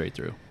 Yeah, it's straight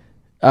through.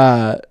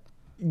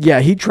 Yeah,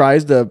 he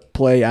tries to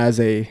play as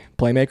a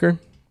playmaker,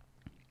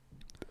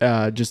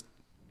 just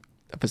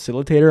a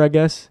facilitator, I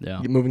guess.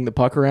 Yeah. Moving the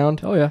puck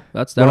around. Oh yeah,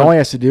 that's When that. all he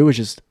has to do is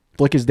just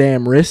flick his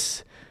damn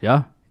wrists,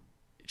 Yeah.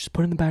 just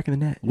put it in the back of the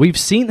net. We've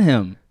seen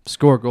him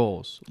score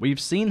goals. We've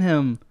seen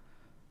him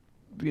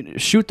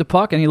shoot the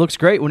puck, and he looks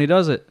great when he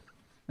does it.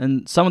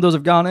 And some of those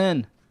have gone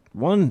in.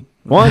 One.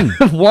 one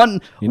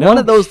You know? one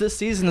of those this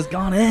season has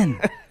gone in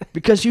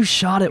because you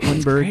shot it,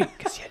 Winberg.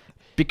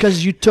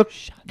 Because you took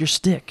your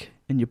stick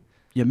and you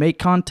made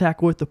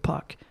contact with the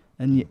puck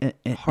and you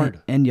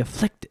and you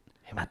flicked it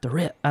at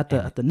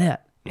the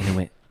net. And it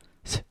went.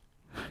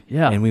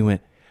 Yeah. And we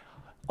went.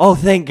 Oh,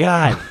 thank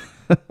God.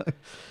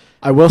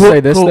 I will say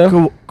this,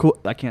 though.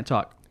 I can't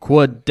talk.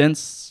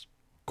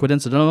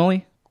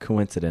 Coincidentally.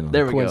 Coincidentally.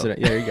 There we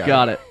Coincident. go. Yeah, you got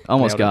Got it.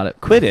 Almost got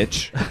it.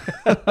 Quidditch.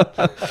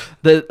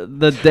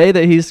 The day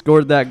that he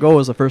scored that goal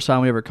was the first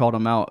time we ever called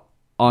him out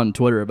on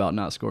Twitter about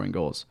not scoring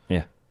goals.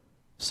 Yeah.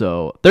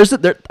 So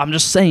I'm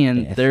just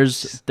saying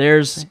there's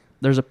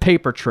a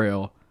paper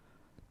trail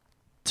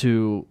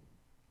to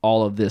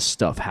all of this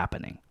stuff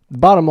happening. The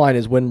bottom line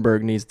is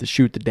Winberg needs to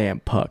shoot the damn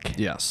puck.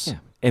 Yes. Yeah.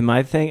 And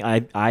my thing,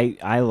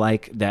 I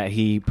like that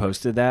he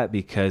posted that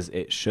because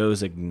it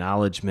shows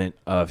acknowledgement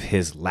of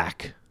his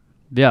lack.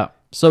 Yeah.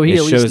 So he It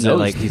at least shows that knows.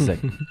 like he's like,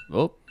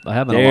 oh, I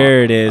have an there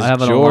alarm. it is. I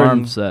have an Jordan,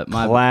 alarm set.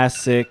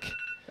 classic.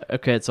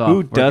 Okay, it's off. Who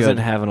We're doesn't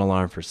good. have an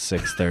alarm for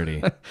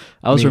 6:30?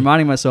 I was Me.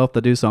 reminding myself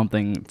to do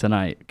something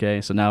tonight.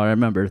 Okay, so now I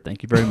remember.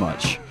 Thank you very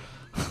much.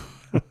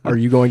 Are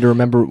you going to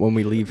remember when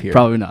we leave here?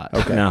 Probably not.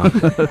 Okay. No.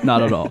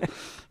 Not at all.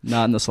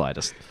 Not in the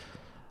slightest.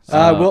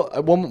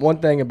 One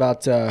thing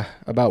about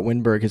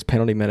Winberg, his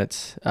penalty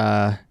minutes,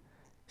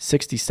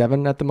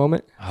 67 at the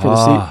moment for the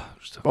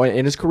season. Oh,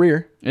 in his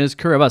career. In his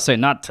career, I was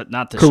about to say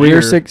not this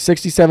Career year.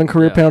 67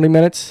 career Yeah. penalty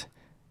minutes.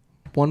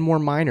 One more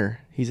minor.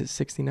 He's at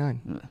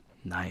 69.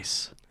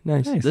 Nice.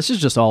 Nice. This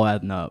is just all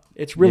adding up.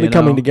 It's really You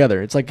coming know?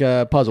 together. It's like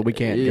a puzzle. We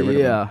can't get rid of it.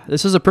 Yeah,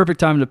 this is a perfect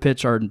time to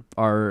pitch our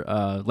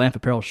Lamp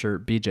Apparel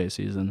shirt BJ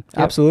season.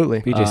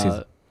 Absolutely. BJ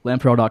season.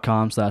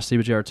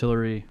 Lampapparel.com/CBJ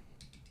Artillery.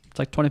 It's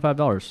like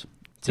 $25.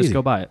 Just easy.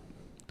 go buy it.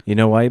 You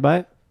know why you buy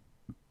it?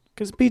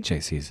 Because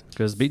BJ season.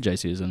 Because BJ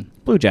season,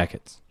 Blue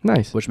Jackets.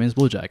 Nice. which means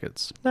Blue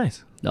Jackets.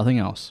 Nice. Nothing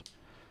else.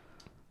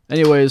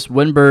 Anyways,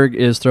 Winberg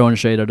is throwing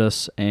shade at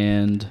us,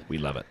 and We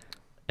love it.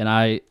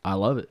 I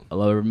love it. I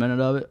love every minute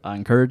of it. I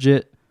encourage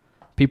it.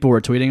 People were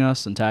tweeting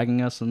us and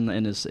tagging us in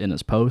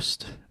his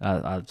post.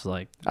 I was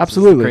like, this is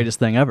Absolutely. the greatest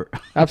thing ever.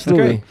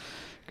 Absolutely.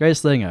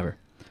 Greatest thing ever.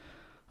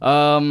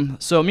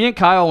 So me and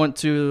Kyle went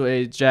to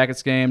a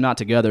Jackets game, not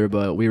together,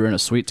 but we were in a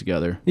suite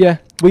together. Yeah.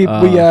 We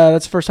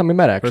that's the first time we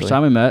met, actually. First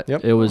time we met.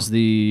 Yep. It was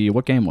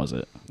what game was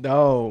it?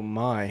 Oh,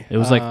 my. It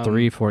was like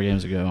 3-4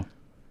 games ago.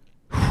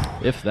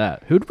 If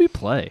that. Who did we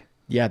play?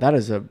 Yeah, that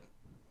is a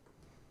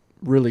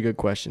really good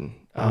question.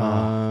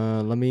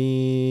 Let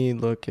me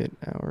look at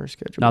our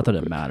schedule. Not that real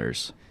it quick.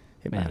 matters.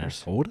 It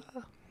matters. Minnesota?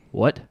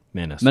 What?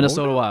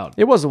 Minnesota. Wild.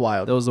 It was a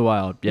wild. That was the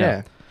Wild.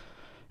 yeah.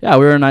 Yeah,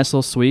 we were in a nice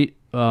little suite.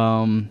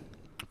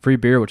 Free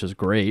beer, which is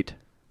great.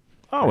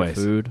 Always.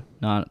 Free food.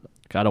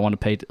 I don't want to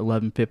pay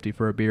 $11.50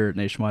 for a beer at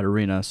Nationwide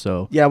Arena.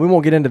 So Yeah, we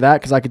won't get into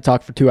that because I could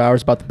talk for 2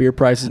 hours about the beer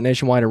prices at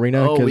Nationwide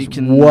Arena. Oh, we 'cause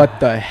can- What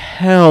the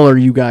hell are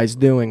you guys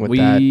doing with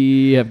that?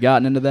 we have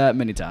gotten into that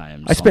many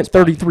times. I spent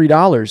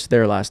 $33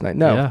 there last night.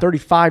 No, Yeah.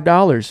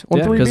 $35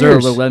 on 3 because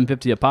beers. they're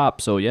 $11.50 a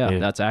pop. So yeah,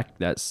 Yeah.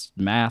 that's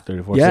math.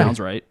 34 Yeah. Sounds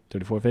right.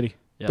 34.50.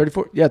 Yeah.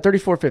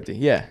 34.50.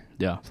 Yeah,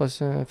 Yeah. plus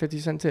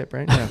 50-cent tip,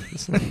 right? Yeah,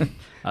 Nice.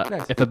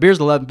 If a beer's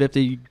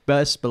 $11.50, you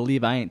best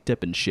believe I ain't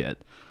tipping shit.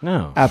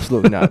 No.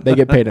 absolutely not. They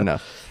get paid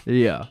enough.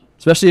 Yeah.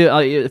 Especially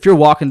if you're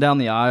walking down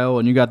the aisle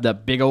and you got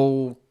that big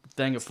old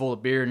thing full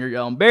of beer and you're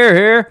yelling, "Beer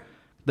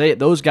here!"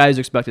 Those guys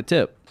expect a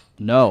tip.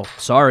 No,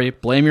 sorry.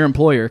 Blame your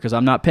employer because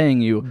I'm not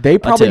paying you. They a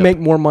probably tip. make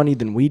more money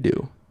than we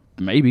do.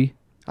 Maybe.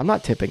 I'm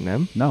not tipping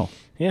them. No.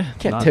 Yeah.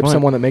 Can't Not tip a point.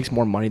 someone that makes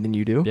more money than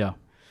you do. Yeah.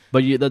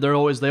 But they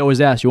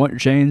always ask, "You want your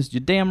change?"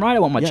 You're damn right. I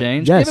want my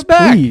change. Yes, Give it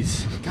back.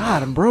 please.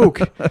 God, I'm broke.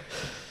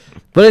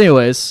 But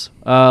anyways,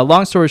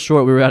 long story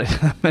short, we were at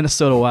a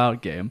Minnesota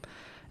Wild game,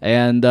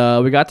 and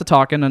we got to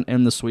talking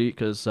in the suite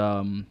because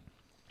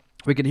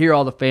we could hear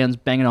all the fans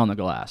banging on the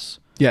glass.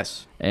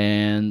 Yes.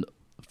 And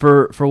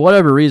for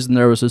whatever reason,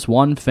 there was this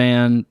one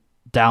fan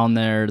down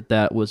there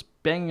that was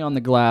banging on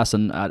the glass,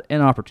 and at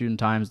inopportune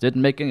times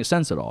didn't make any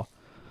sense at all.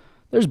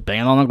 They're just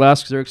banging on the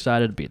glass because they're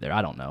excited to be there.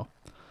 I don't know.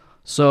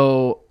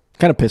 So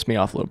Kind of pissed me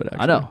off a little bit,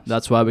 actually. I know.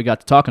 That's why we got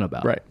to talking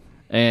about it. Right.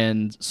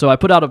 And so I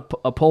put out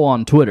a poll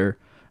on Twitter.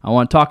 I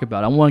want to talk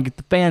about it. I want to get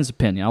the fans'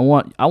 opinion. I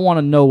want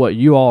to know what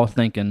you all are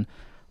thinking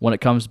when it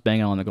comes to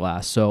banging on the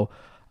glass. So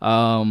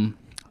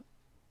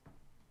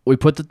we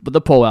put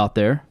the poll out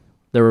there.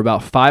 There were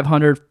about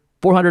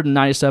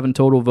 497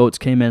 total votes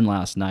came in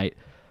last night.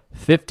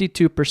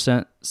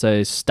 52%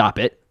 say stop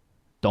it,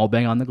 don't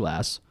bang on the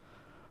glass.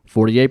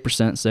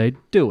 48% say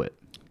do it.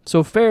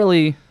 So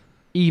fairly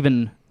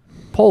even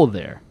poll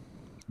there.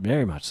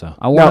 Very much so.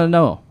 I want to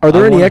know. Are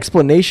there any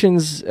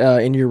explanations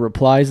in your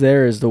replies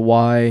there as to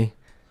why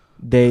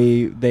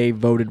they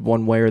voted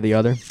one way or the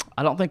other?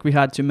 I don't think we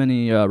had too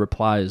many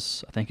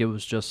replies. I think it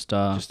was just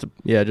the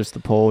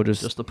poll,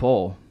 just the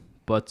poll.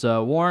 But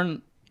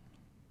Warren,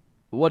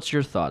 what's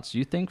your thoughts? Do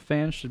you think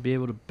fans should be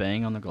able to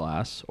bang on the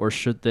glass, or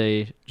should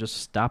they just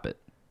stop it?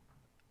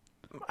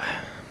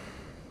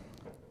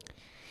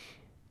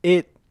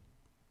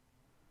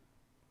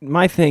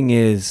 My thing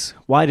is,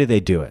 why do they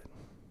do it?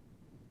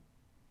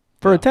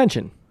 For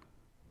attention.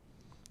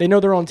 They know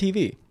they're on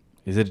TV.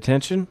 Is it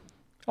attention?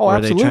 Oh, or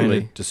absolutely. Are they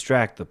trying to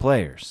distract the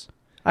players?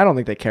 I don't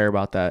think they care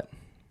about that.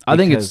 I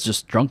think it's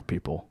just drunk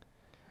people.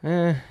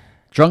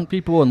 Drunk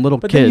people and little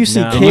but kids. Then you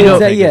see No. kids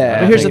that,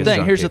 yeah. But here's the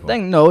thing. Here's the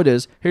thing. No, it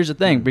is. Here's the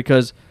thing.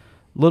 Because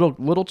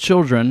little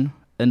children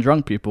and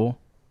drunk people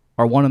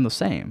are one and the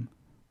same.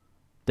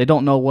 They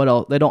don't know what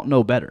else. They don't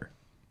know better.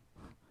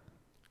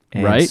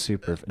 And right?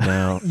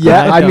 No.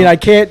 Yeah, I mean, I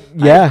can't.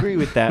 Yeah, I agree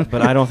with that,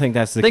 but I don't think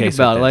that's the case. Think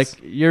about it. with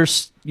Like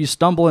you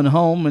stumbling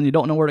home and you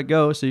don't know where to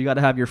go, so you got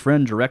to have your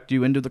friend direct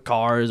you into the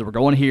cars. We're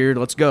going here.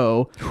 Let's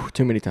go.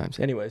 Too many times.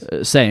 Anyways,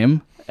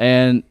 same.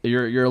 And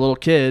you're a little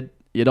kid.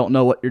 You don't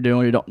know what you're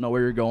doing. You don't know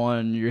where you're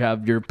going. You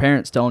have your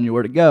parents telling you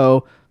where to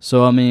go.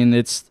 So I mean,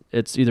 it's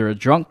either a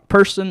drunk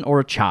person or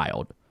a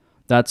child.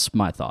 That's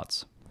my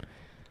thoughts.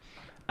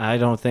 I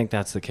don't think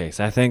that's the case.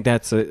 I think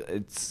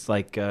it's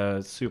like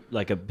a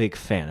big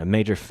fan, a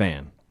major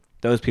fan.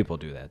 Those people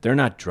do that. They're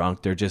not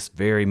drunk. They're just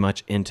very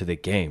much into the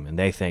game, and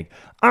they think,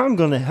 I'm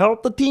going to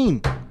help the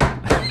team.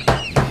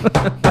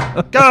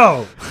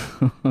 Go!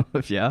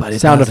 Yeah. But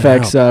sound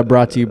effects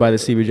brought to you by the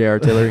CBJ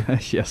Artillery.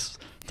 Yes.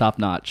 Top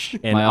notch.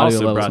 And my audio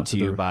also levels brought to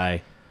you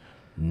by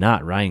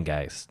not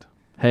Rheingeist.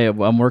 Hey,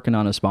 I'm working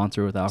on a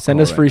sponsor with alcohol.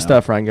 Send us free now.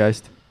 stuff,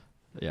 Rheingeist.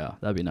 Yeah,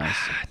 that'd be nice.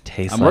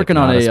 Tastes I'm like working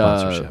not on a a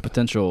sponsorship.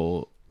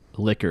 potential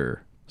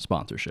liquor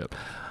sponsorship.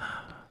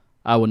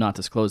 I would not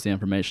disclose the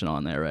information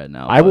on there right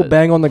now. I will but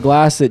bang on the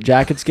glass at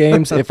Jackets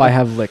games if I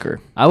have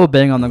liquor. I will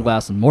bang on the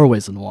glass in more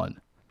ways than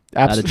one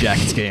at a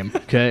Jackets game.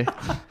 Okay,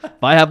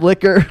 if I have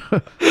liquor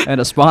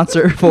and a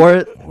sponsor for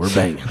it, we're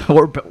banging.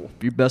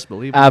 You best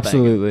believe.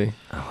 Absolutely.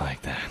 I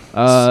like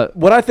that.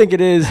 What I think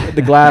it is,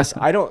 the glass.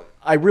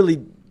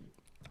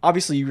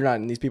 Obviously, you're not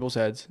in these people's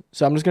heads,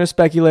 so I'm just going to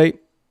speculate.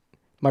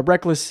 My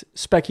reckless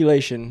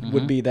speculation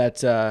would be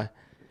that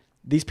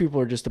these people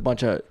are just a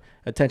bunch of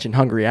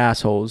attention-hungry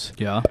assholes.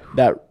 Yeah.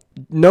 That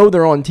know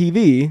they're on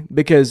TV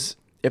because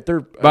if they're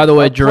by the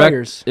way,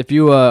 players, if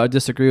you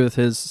disagree with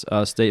his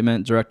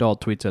statement, direct all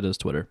tweets at his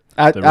Twitter.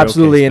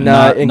 Absolutely, and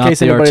in not case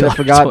the anybody that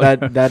Artillery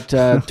forgot,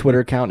 that Twitter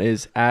account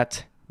is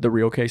at the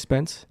Real K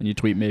Spence, and you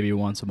tweet maybe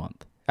once a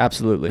month.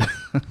 Absolutely.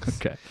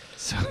 Okay.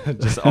 So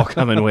just all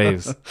come in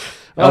waves.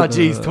 Oh,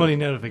 geez, 20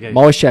 notifications. I'm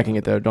always checking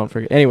it though. Don't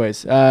forget.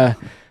 Anyways, they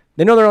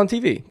know they're on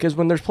TV because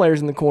when there's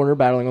players in the corner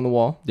battling on the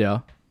wall, yeah,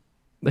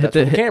 that's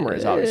where the camera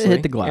is obviously.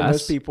 Hit the glass. And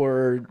those people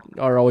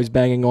are always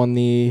banging on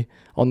the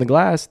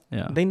glass.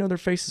 Yeah. They know their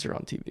faces are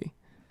on TV.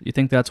 You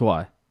think that's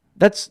why?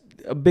 That's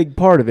a big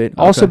part of it.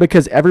 Okay. Also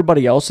because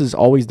everybody else has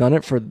always done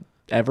it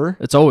forever.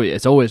 It's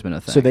always been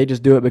a thing. So they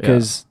just do it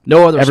because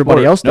no other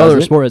everybody sport, else does no other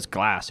it. sport is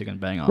glass you can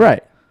bang on.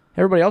 Right.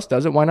 Everybody else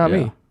does it. Why not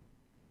me?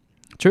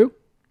 True.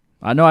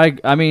 I know.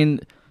 I mean,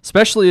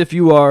 especially if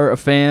you are a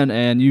fan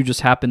and you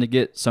just happen to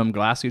get some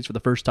glass seats for the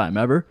first time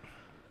ever,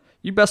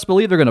 you best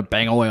believe they're gonna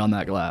bang away on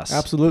that glass.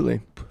 Absolutely.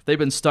 They've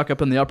been stuck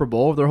up in the upper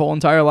bowl their whole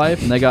entire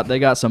life, and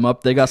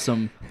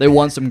they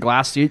won some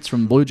glass seats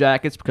from Blue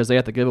Jackets because they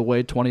have to give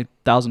away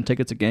 20,000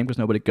 tickets a game because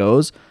nobody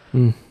goes.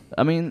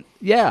 I mean,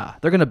 yeah,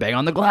 they're gonna bang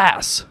on the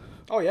glass.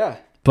 Oh yeah.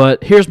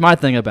 But here's my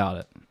thing about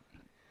it.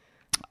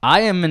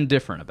 I am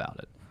indifferent about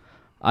it.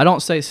 I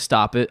don't say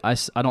stop it. I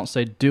don't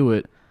say do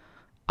it.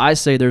 I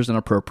say there's an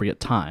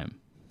appropriate time.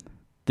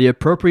 The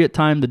appropriate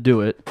time to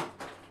do it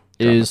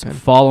is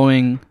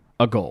following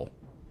a goal.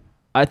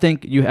 I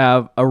think you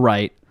have a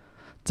right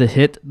to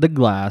hit the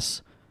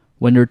glass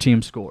when your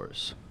team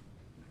scores.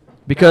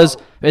 Because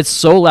it's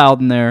so loud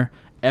in there.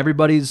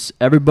 Everybody's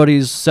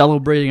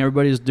celebrating.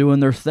 Everybody's doing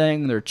their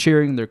thing. They're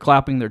cheering. They're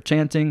clapping. They're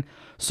chanting.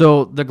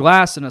 So the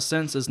glass, in a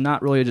sense, is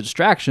not really a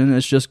distraction.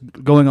 It's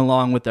just going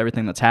along with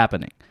everything that's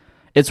happening.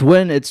 It's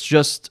when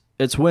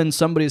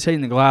somebody's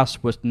hitting the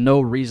glass with no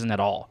reason at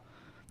all.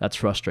 That's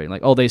frustrating.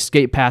 Like, oh, they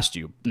skate past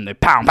you and they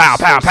pow, pow,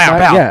 pow, pow,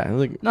 pow. Yeah.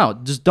 Like, no,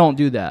 just don't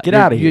do that. Get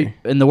out of here.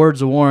 In the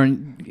words of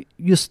Warren,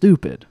 you're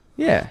stupid.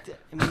 Yeah.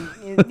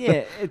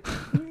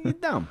 You're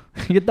dumb.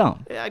 You're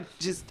dumb.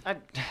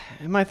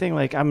 My thing,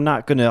 like, I'm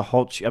not gonna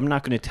halt you. I'm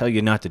not gonna tell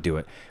you not to do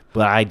it,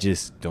 but I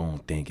just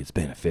don't think it's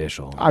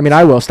beneficial. I mean,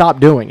 I will stop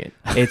doing it.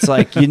 It's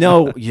like you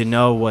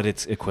know what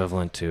it's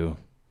equivalent to.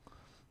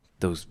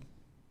 Those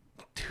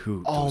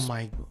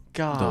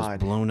God. Those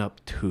blown up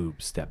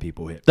tubes that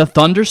people hit. The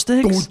Thunder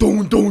Sticks?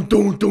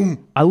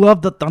 I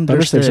love the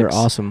Thunder Sticks. Are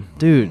awesome.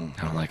 Dude.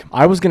 I don't like them.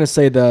 I was going to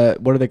say the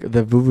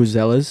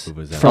Vuvuzelas.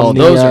 Vuvuzelas.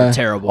 Those are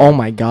terrible. Oh,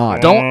 my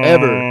God. Don't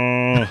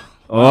ever.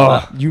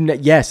 Oh,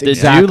 Yes, Did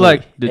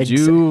exactly.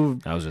 you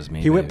that was just me.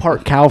 He went baby.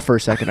 part cow for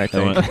a second, I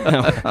think.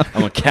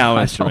 I'm a cow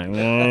instrument.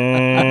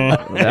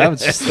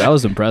 that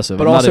was impressive.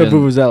 But I'm not also even-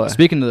 Vuvuzela.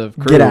 Speaking of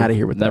Crew, Get outta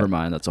here with never that.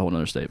 mind. That's a whole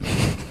other statement.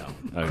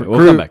 Okay,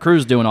 we'll come back.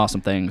 Crew's doing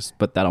awesome things,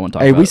 but I don't want to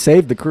talk Hey, about we it.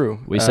 saved the crew.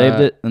 We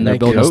saved it, and they're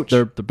thank you. building.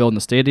 They're building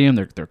the stadium.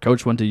 Their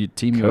coach went to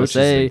Team Coach is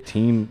USA. the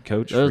team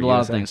coach. There's for a lot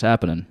USA. of things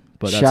happening.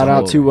 But that's Shout a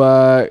out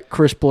whole- to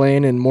Chris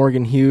Blaine and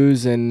Morgan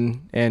Hughes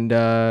and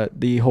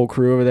the whole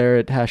crew over there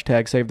at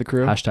 #Save the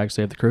Crew. hashtag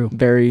Save the Crew.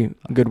 Very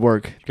good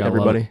work, Gotta love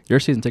everybody. it. You're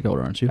a season ticket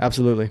holder, aren't you?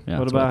 Absolutely. Yeah,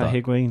 What that's I about thought.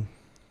 Higuain?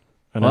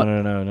 Oh, What?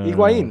 no.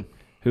 Higuain.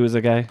 Who was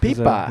the guy?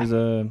 Pipa. Who's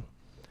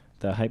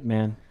the hype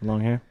man,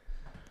 long hair?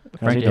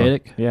 How's he Frankie doing?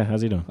 Hayek? Yeah,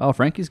 how's he doing? Oh,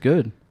 Frankie's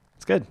good.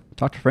 It's good.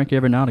 Talk to Frankie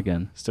every now and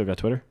again. Still got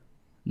Twitter?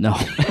 No,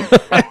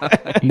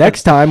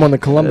 Next time on the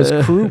Columbus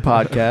Crew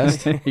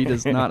podcast. he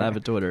does not have a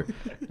Twitter,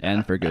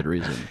 and for good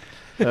reason.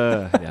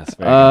 Yes.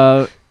 Very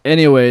good.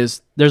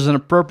 Anyways, there's an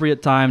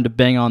appropriate time to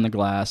bang on the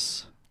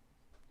glass,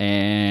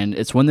 and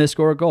it's when they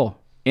score a goal.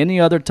 Any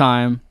other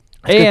time,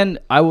 and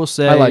I will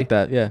say, I like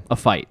that, yeah. a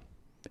fight.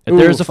 If Ooh,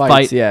 there's a fights,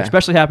 fight, yeah.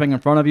 especially happening in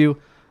front of you,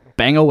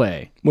 bang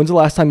away. When's the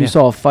last time you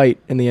saw a fight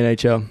in the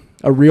NHL?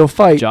 A real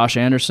fight? Josh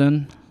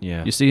Anderson,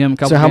 Yeah. you see him a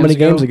couple. So how many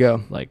games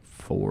ago? Like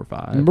 4 or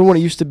 5. Remember when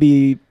it used to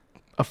be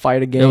a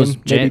fight a game? It was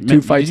maybe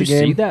 2 fights Did a you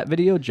game? see that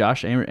video?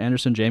 Josh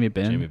Anderson, Jamie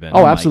Benn. Jamie Benn.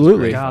 Oh, my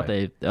absolutely. God,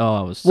 it was.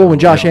 Well, when somewhere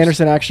Josh else.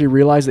 Anderson actually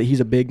realized that he's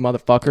a big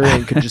motherfucker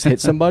and could just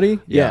hit somebody.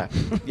 Yeah.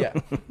 Yeah.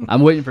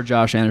 I'm waiting for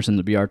Josh Anderson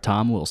to be our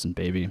Tom Wilson,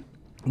 baby.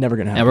 Never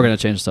going to happen. And we're gonna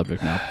change the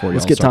subject now. Before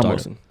Let's y'all get start Tom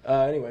talking.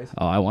 Wilson. Anyways.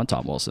 Oh, I want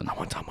Tom Wilson. I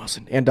want Tom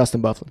Wilson. And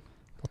Dustin Bufflin.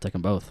 I'll take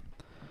them both.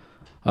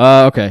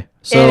 Okay.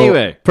 So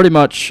Anyway. pretty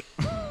much,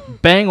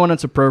 bang when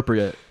it's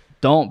appropriate.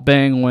 Don't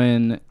bang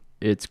when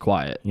it's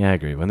quiet. Yeah, I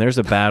agree. When there's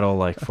a battle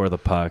like for the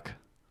puck,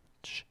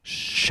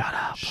 Shut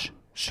up.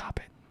 stop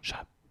it.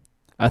 Shut.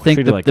 I think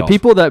Treat it like the golf.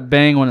 people that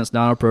bang when it's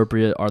not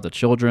appropriate are the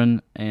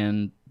children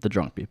and the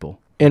drunk people.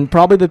 And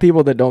probably the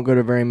people that don't go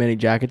to very many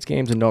Jackets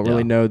games and don't really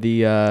Yeah. know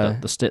the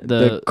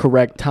The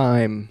correct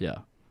time. yeah.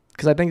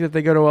 Because I think if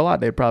they go to a lot,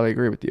 they'd probably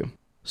agree with you.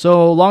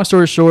 So long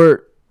story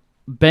short,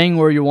 bang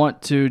where you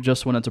want to,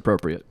 just when it's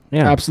appropriate.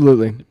 Yeah.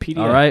 Absolutely. PDA.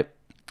 All right.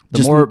 The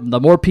Just-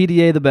 more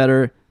PDA, the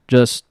better.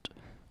 Just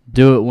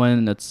do it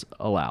when it's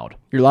allowed.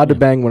 You're allowed to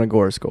bang when a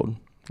gore is scold.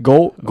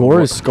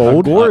 Gore is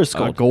scold? Gore is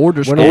scold. Gourd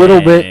or Went a scold.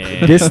 little bit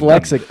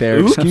dyslexic there.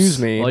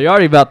 Excuse me. Well, you're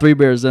already about 3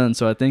 beers in,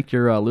 so I think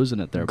you're losing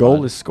it there. Goal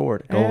bud. is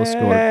scored. Goal is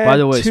scored. By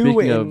the way, 2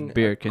 speaking in- of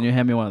beer, can you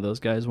hand me one of those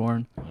guys,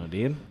 Warren? Oh,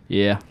 dude.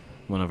 Yeah.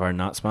 One of our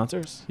not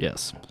sponsors?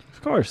 Yes.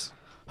 Of course.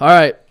 All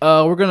right.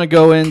 We're gonna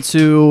go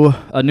into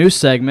a new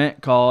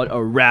segment called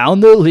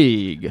Around the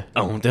League.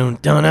 Oh,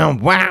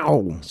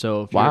 wow.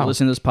 So if Wow. you're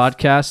listening to this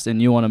podcast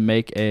and you want to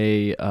make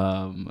a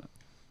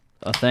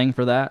thing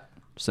for that,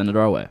 send it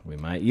our way. We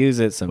might use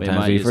it. Sometimes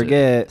might we use it.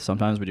 forget.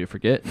 Sometimes we do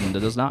forget, and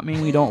that does not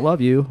mean we don't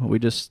love you. We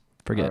just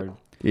forget.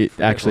 It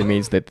actually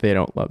means that they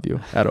don't love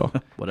you at all.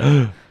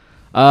 Whatever.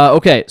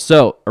 Okay,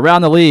 so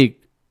around the league,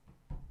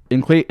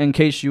 in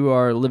case you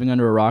are living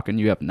under a rock and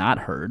you have not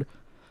heard,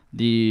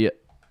 the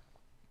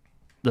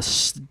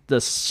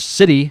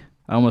city,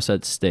 I almost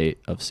said state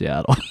of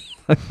Seattle.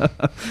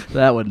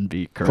 That wouldn't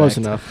be correct. Close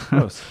enough.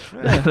 Close.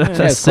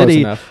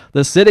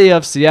 The city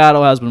of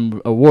Seattle has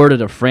been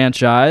awarded a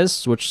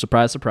franchise, which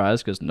surprise,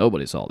 surprise, because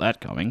nobody saw that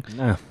coming.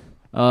 No.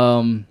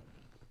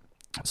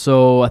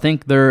 So I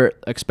think they're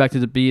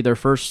expected to be their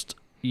first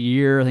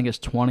year. I think it's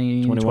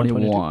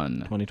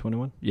 2021.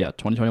 2021? Yeah,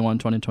 2021,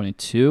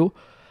 2022.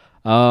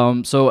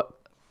 So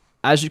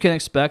as you can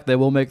expect, they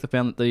will make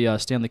the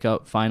Stanley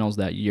Cup Finals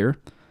that year.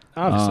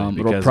 Obviously, It'll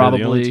because they're the only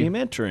probably- team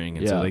entering,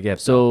 and so Yeah. they get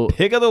So- the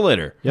pick of the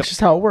litter. That's just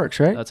how it works,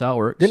 right? That's how it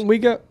works. Didn't we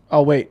go?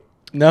 Oh, wait.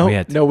 No. We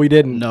had to- No, we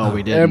didn't. No,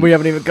 we didn't. And we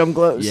haven't even come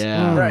close.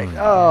 Yeah. Right.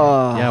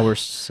 Oh. Yeah, we're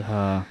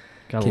gotta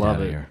Get love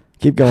out of it. here.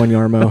 Keep going,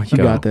 Yarmo. You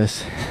Go. got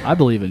this. I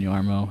believe in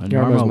Yarmo, and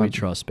Yarmo's Yarmo my- we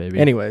trust, baby.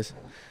 Anyways,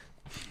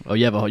 Oh,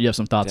 you have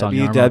some thoughts on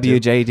Yarmo too?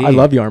 WWJD. I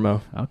love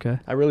Yarmo. Okay.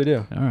 I really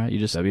do. All right. You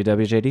just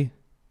WWJD.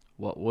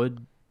 what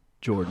would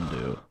Jordan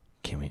do?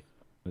 Can we?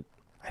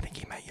 I think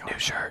he meant Yarmo. New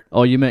shirt.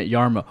 Oh, you meant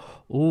Yarmo.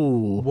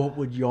 Ooh. What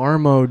would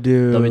Yarmo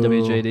do?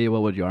 WWJD.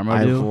 What would Yarmo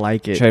I do?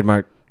 like it.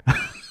 Trademark.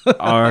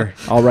 R.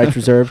 All rights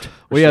reserved.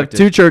 We have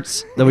 2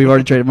 shirts that we've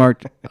already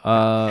trademarked.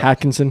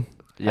 Hatkinson.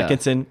 Yeah.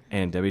 Atkinson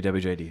and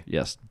WWJD.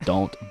 Yes,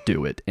 don't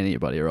do it,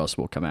 anybody, or else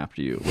we'll come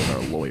after you with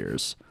our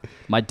lawyers.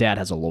 My dad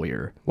has a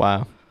lawyer.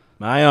 Wow.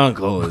 My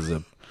uncle is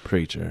a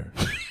preacher.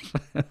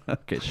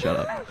 Okay, shut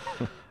up.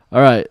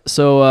 All right,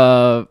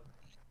 so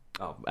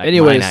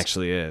anyways. Mine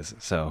actually is.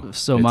 So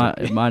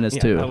mine is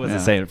Yeah, too. I wasn't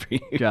Yeah. saying it for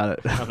you. Got it.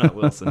 I'm not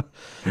Wilson.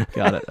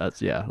 Got it.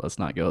 Let's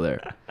not go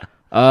there.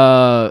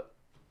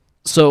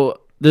 So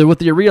with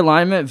the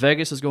realignment,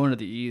 Vegas is going to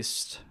the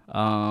East.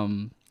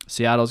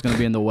 Seattle's going to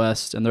be in the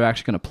West, and they're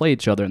actually going to play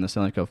each other in the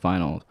Stanley Cup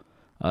Final.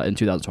 in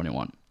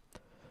 2021.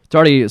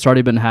 It's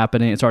already been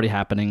happening. It's already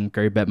happening.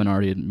 Gary Bettman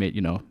already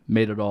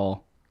made it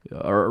all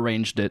or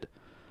arranged it.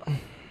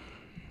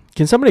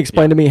 Can somebody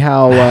explain to me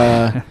how?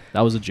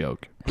 That was a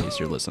joke. In case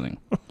you're listening.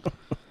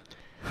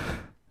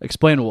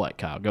 Explain what,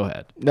 Kyle? Go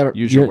ahead.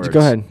 Use your words. Go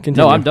ahead. Continue.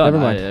 No, I'm done.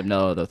 Never mind. I have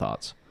no other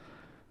thoughts.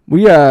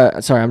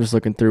 Sorry, I'm just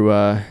looking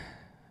through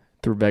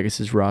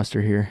Vegas's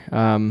roster here.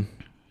 You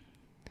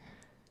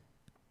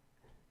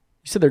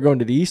said they're going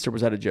to the East, or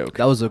was that a joke?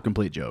 That was a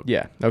complete joke.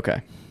 Yeah.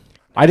 Okay.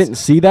 I didn't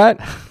see that.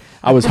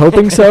 I was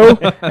hoping so,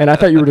 and I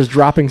thought you were just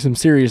dropping some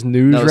serious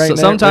news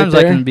Sometimes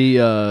right I can be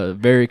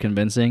very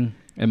convincing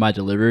in my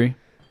delivery.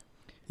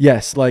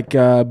 Yes, like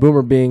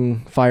Boomer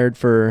being fired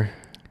for.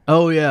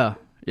 Oh yeah.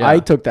 Yeah. I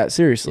took that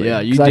seriously. Yeah,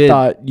 you did. I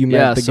thought you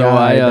meant the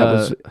guy that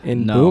was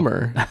in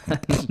Boomer.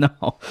 No.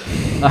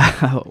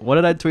 What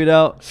did I tweet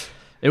out?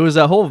 It was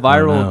that whole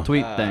viral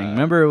tweet thing.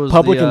 Remember, it was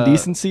Public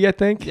Indecency, I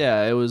think.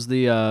 Yeah, it was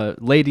the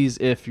ladies.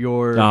 If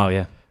you're. Oh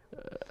yeah.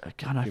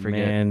 God, I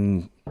forget.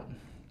 Man,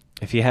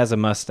 if he has a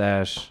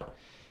mustache,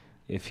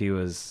 if he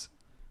was.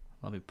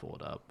 Let me pull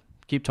it up.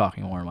 Keep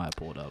talking, or am I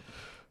pull it up?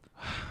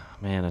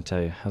 Man, I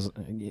tell you, how's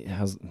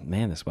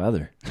this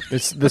weather?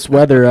 It's this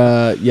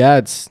weather.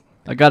 It's.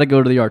 I got to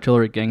go to the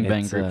Artillery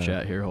Gangbang group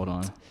chat here. Hold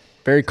on.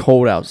 Very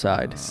cold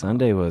outside.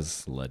 Sunday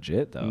was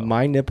legit though.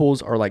 My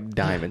nipples are like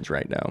diamonds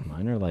right now.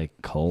 Mine are like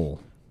coal.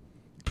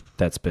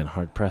 That's been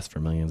hard pressed for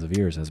millions of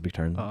years as we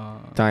turn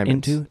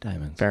diamonds into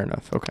diamonds. Fair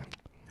enough. Okay.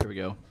 Here we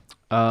go.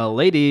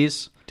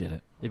 Ladies, did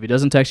it. If he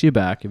doesn't text you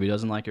back, if he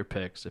doesn't like your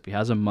pics, if he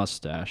has a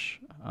mustache,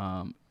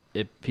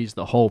 if he's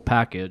the whole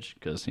package,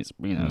 because he's a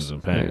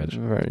package,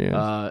 right?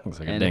 Yeah.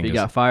 And if he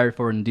got fired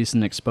for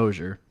indecent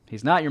exposure,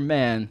 he's not your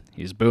man.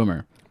 He's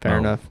Boomer. Fair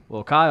enough.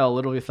 Well, Kyle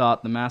literally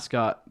thought the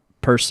mascot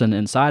person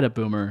inside of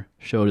Boomer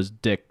showed his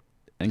dick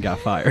and got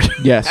fired.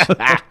 Yes.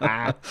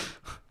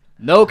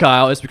 No,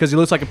 Kyle, it's because he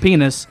looks like a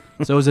penis,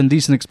 so it's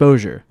indecent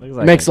exposure.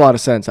 Makes a lot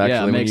of sense,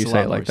 actually, when makes you a say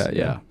lot it like more that. sense,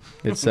 Yeah.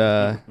 It's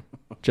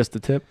just the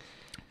tip.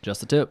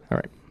 Just the tip. All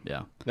right.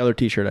 Yeah. Another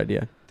T-shirt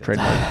idea.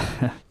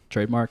 Trademark.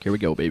 Trademark. Here we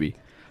go, baby.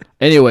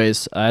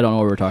 Anyways, I don't know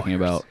what we're talking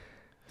about.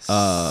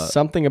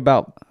 Something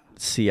about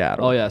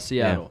Seattle. Oh, yeah,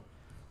 Seattle. Yeah.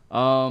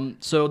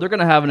 So they're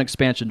going to have an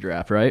expansion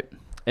draft, right?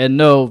 And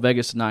no,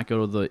 Vegas did not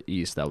go to the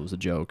East. That was a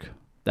joke.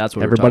 That's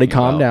what Everybody we're talking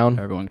calm about. down.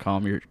 Everyone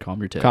calm your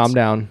tits. Calm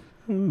down.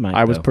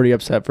 I was pretty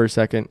upset for a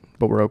second,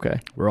 but we're okay.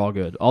 We're all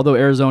good. Although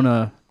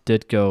Arizona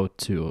did go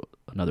to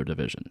another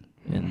division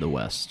in the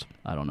West.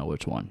 I don't know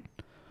which one.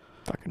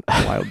 Fucking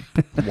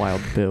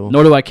wild Bill.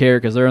 Nor do I care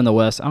because they're in the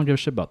West. I don't give a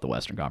shit about the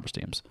Western Conference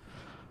teams.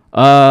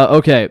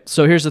 Okay,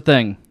 so here's the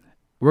thing.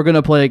 We're going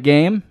to play a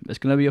game. It's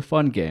going to be a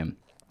fun game.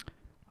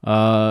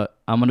 I'm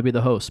going to be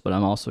the host, but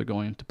I'm also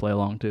going to play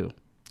along too.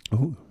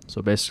 Ooh.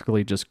 So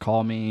basically just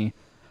call me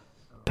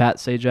Pat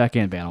Sajak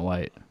and Vanna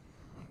White.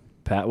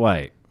 Pat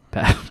White.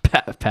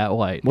 Pat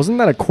White. Wasn't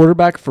that a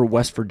quarterback for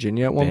West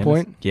Virginia at one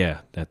point? Yeah,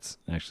 that's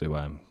actually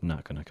why I'm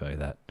not going to call you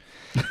that.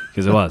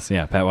 Because it was,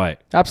 yeah, Pat White.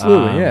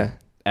 Absolutely, yeah.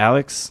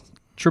 Alex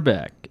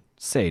Trebek.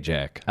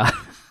 Sajak.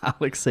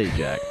 Alex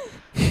Sajak.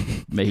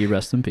 May he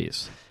rest in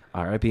peace.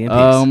 R.I.P. in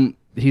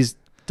peace. He's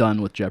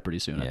done with Jeopardy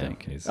soon, I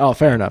think. Oh,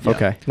 fair enough. Yeah.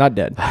 Okay. Not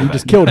dead. You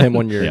just killed him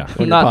when you're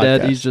not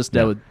dead. He's just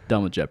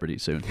done with Jeopardy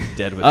soon.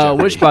 Dead with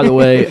Jeopardy. Which, by the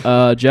way,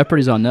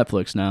 Jeopardy's on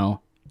Netflix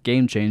now.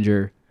 Game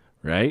changer.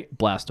 Right?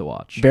 Blast to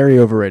watch. Very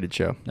overrated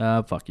show.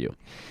 Fuck you.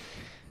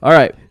 All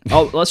right.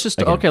 Let's just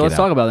let's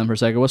talk about them for a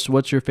second.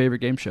 What's your favorite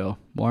game show,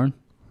 Warren?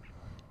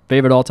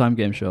 Favorite all-time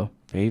game show?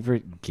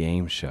 Favorite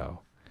game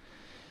show?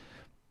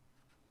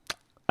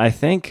 I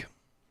think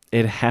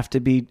it'd have to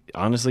be,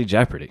 honestly,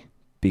 Jeopardy.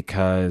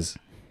 Because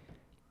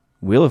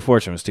Wheel of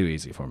Fortune was too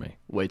easy for me.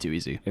 Way too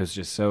easy. It was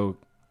just so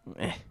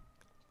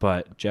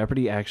But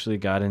Jeopardy actually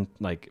got in,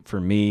 like, for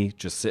me,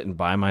 just sitting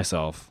by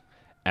myself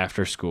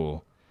after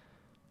school,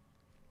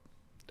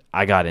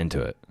 I got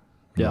into it.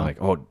 Yeah. I'm like,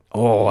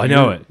 oh, I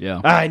know it.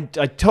 Yeah. I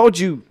told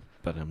you.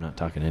 But I'm not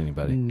talking to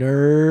anybody.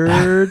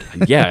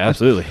 Nerd. Yeah,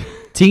 absolutely.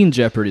 Teen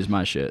Jeopardy is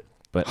my shit.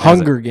 But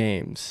Hunger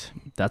Games.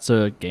 That's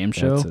a game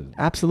show?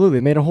 Absolutely.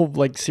 They made a whole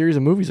series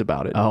of movies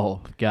about it.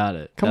 Oh, got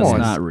it. Come That's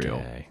on. not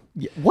real.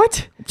 Yeah,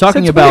 what?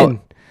 Talking about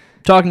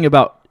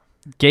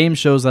game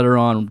shows that are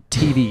on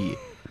TV.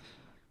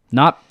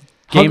 Not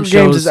game Hunger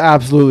shows. Games is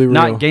absolutely real.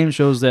 Not game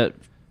shows that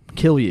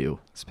kill you.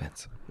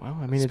 Spence. Well,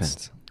 I mean,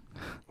 Spence.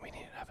 We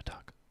need to have a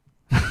talk.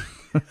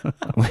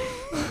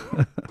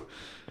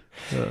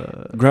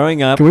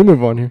 Growing up. Can we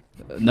move on here?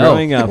 No.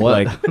 Growing up,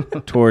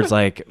 like towards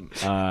like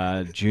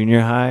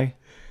junior high,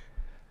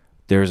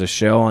 there was a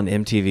show on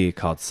MTV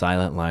called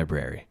Silent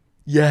Library.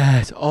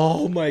 Yes.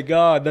 Oh my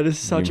God, that is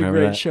such a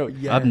great show.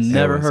 Yes. I've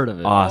never heard of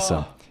it.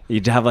 Awesome.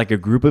 You'd have like a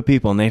group of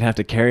people, and they'd have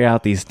to carry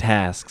out these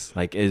tasks.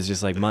 Like it's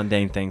just like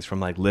mundane things, from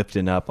like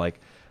lifting up like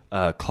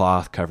a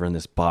cloth covering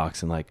this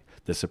box, and like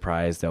the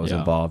surprise that was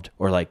involved,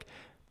 or like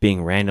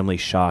being randomly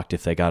shocked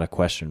if they got a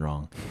question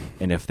wrong,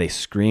 and if they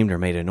screamed or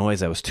made a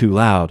noise that was too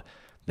loud,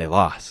 they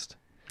lost.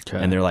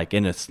 Okay. And they're like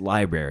in this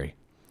library,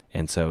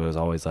 and so it was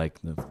always like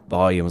the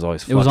volume was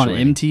always It was on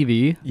fluctuating.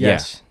 MTV?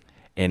 Yes. Yeah.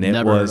 and it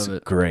Never heard was of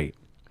it. great.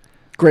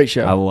 Great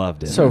show. I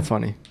loved it. So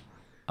funny.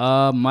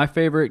 My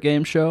favorite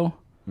game show,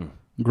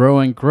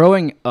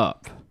 growing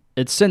up,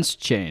 it's since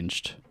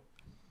changed,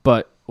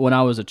 but when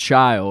I was a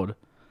child,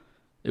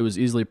 it was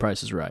easily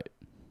Price is Right.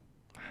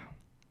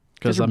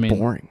 Because I mean,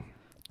 boring.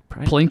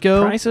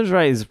 Plinko. Price is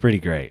Right is pretty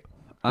great.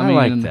 I mean,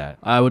 like that.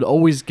 I would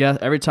always guess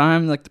every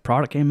time like the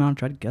product came out, I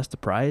tried to guess the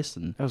price,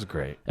 and That was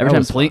great. every That time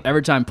was fun.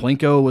 every time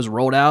Plinko was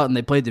rolled out and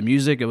they played the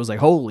music, it was like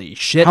holy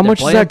shit. How they're much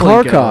does playing that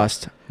car Plinko.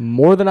 cost?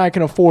 More than I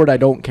can afford. I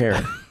don't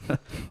care.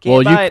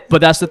 Well, buy it.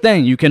 but that's the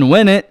thing, you can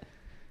win it,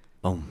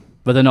 Boom.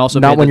 but then also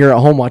Not pay when the- you're at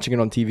home watching it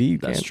on TV. You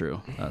That's can't.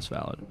 true. That's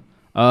valid.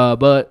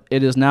 But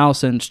it is now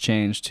since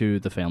changed to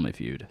the Family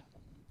Feud.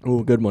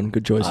 Ooh, good one.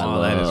 Good choice.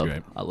 Oh, that is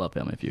great. I love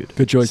Family Feud.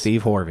 Good choice.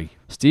 Steve Harvey.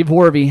 Steve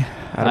Harvey.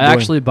 I Attaboy.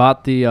 actually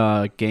bought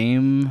the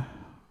game,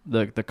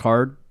 the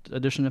card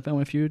edition of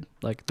Family Feud,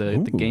 like the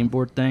game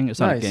board thing. It's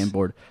not a Nice. game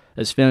board.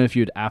 It's Family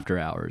Feud After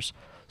Hours.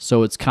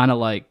 So it's kind of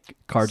like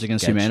Cards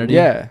Against Sketch. Humanity.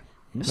 Yeah.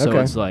 So Okay.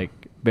 it's like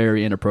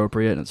very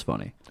inappropriate and it's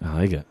funny. I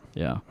like it.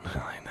 Yeah.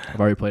 I've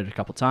already played it a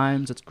couple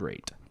times. It's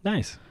great.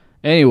 Nice.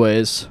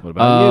 Anyways, What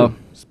about you?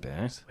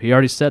 Spaz? he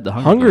already said the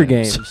Hunger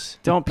Games.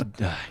 Don't be.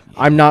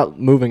 I'm not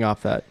moving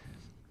off that.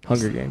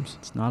 Hunger Games.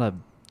 It's not a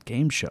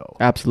game show.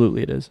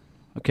 Absolutely, it is.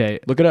 Okay,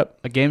 Look it up.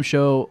 a game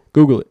show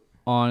Google it.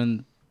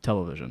 on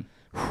television.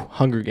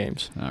 Hunger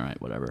Games. All right,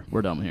 whatever.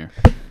 We're done here.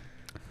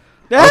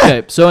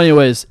 Okay, so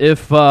anyways,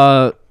 if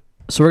so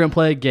we're gonna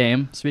play a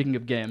game. Speaking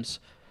of games,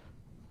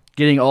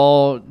 saying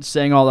all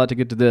that to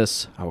get to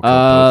this. I will kill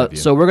both of you.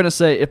 So we're gonna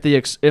say if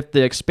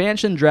the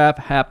expansion draft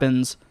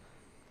happens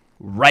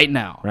right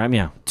now, Right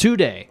meow.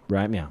 today.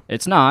 Right meow.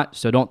 It's not,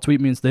 so don't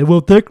tweet me and say,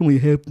 well, technically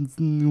it happens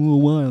in a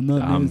little while. I'm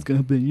not saying it's gonna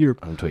happen in Europe.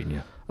 I'm tweeting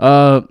you.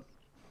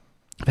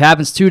 If it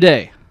happens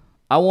today,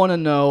 I want to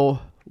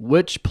know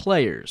which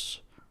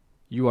players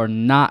you are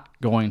not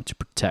going to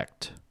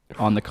protect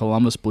on the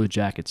Columbus Blue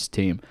Jackets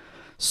team.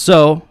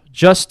 So,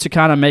 just to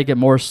kind of make it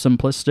more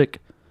simplistic,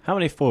 How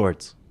many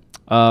forwards?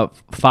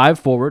 5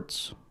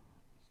 forwards,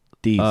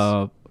 These.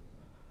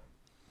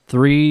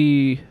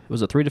 3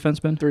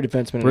 defensemen? 3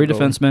 defensemen. 3 and a goalie.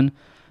 defensemen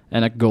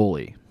and a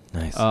goalie.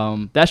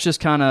 Nice. That's just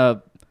kind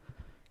of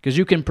because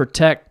you can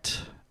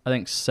protect, I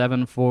think,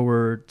 7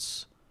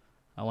 forwards.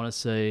 I want to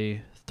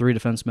say 3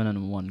 defensemen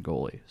and 1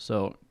 goalie.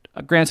 So,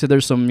 granted,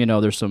 there's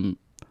some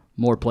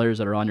more players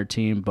that are on your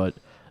team, but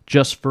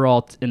just for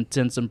all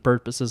intents and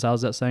purposes,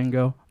 how's that saying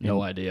go?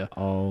 No idea.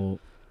 Oh,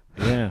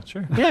 yeah,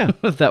 sure. Yeah.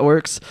 If that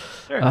works.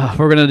 Sure.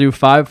 We're gonna do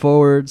 5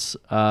 forwards,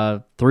 3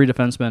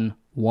 defensemen,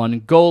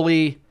 1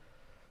 goalie.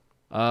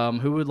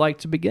 Who would like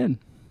to begin?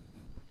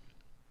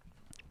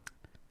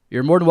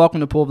 You're more than welcome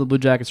to pull up the Blue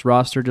Jackets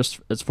roster. Just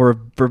it's for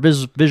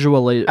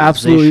visualization.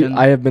 Absolutely.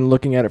 I have been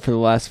looking at it for the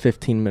last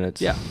 15 minutes.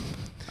 Yeah.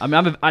 I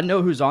mean, I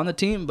know who's on the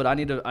team, but I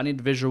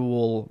need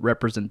visual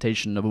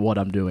representation of what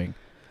I'm doing.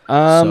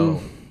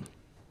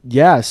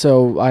 Yeah,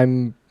 so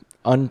I'm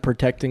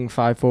unprotecting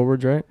 5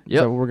 forwards, right? Is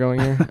Yep. that what we're going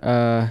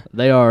here?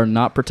 They are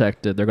not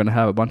protected. They're going to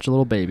have a bunch of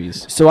little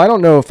babies. So I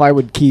don't know if I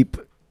would keep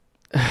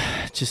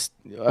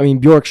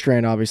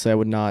Bjorkstrand, obviously I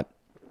would not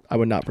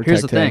protect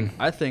Here's the him. thing.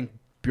 I think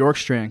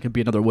Bjorkstrand could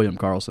be another William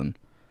Karlsson.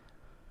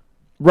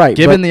 Right.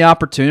 Given the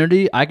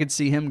opportunity, I could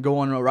see him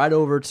going right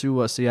over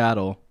to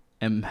Seattle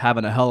and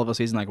having a hell of a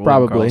season like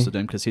William Probably. Karlsson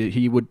did, because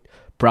he would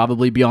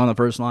probably be on the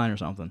first line or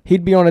something.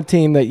 he'd be on a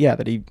team that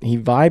he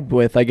vibed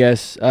with, I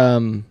guess.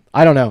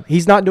 I don't know.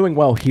 He's not doing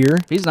well here.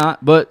 He's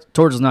not, but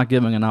Torch is not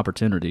giving an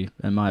opportunity,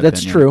 in my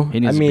That's opinion. true. He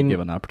needs I to mean, be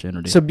given an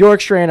opportunity. So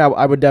Bjorkstrand,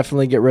 I would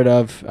definitely get rid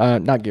of.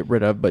 Not get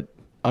rid of, but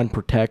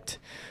unprotect.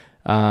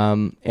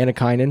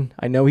 Annikainen,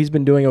 I know he's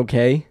been doing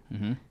okay,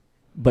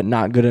 but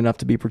not good enough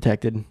to be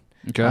protected.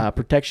 Okay.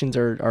 Protections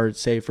are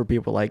safe for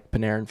people like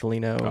Panarin,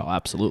 Foligno, Oh,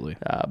 absolutely.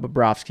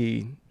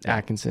 Bobrovsky,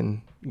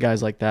 Atkinson,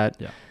 guys like that.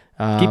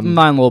 Yeah. Keep in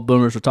mind, little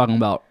boomers, we're talking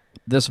about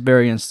this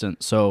very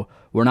instant, so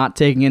we're not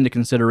taking into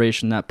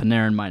consideration that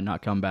Panarin might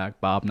not come back,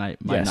 Bob Knight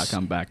might Yes. not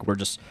come back. We're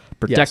just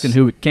protecting Yes.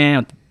 who we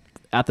can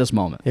at this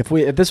moment. If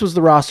this was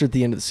the roster at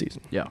the end of the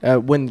season, Yeah.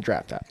 when the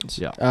draft happens,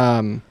 Yeah.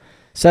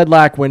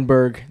 Sedlak,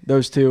 Winberg,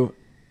 those two.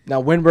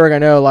 Now Winberg, I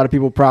know a lot of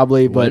people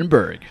probably, but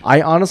Winberg.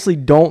 I honestly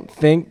don't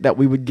think that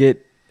we would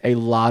get a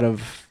lot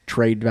of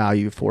trade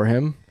value for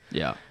him.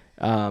 Yeah.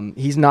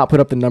 He's not put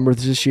up the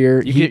numbers this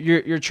year.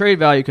 Your trade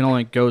value can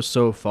only go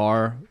so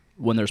far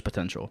when there's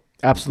potential.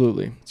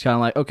 Absolutely. It's kind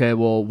of like, okay,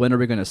 well, when are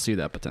we going to see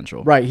that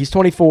potential? Right. He's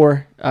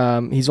 24.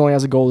 He's only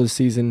has a goal this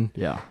season.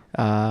 Yeah.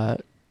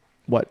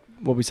 What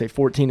we say,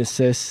 14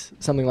 assists,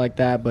 something like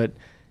that. But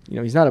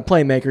he's not a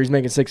playmaker. He's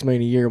making $6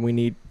 million a year, and we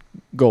need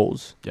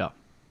goals. Yeah.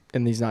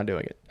 And he's not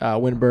doing it.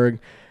 Winberg.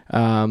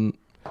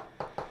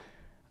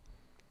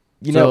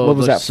 So what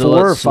was that? so 4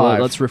 or let's- 5?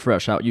 Let's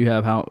refresh. Who do you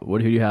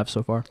have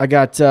so far? I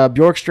got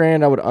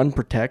Bjorkstrand. I would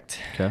unprotect.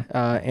 Okay.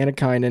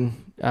 Annikainen.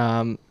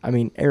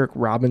 Eric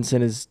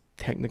Robinson is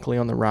technically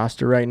on the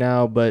roster right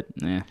now, but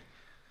Yeah.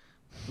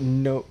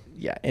 no.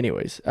 Yeah.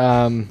 Anyways,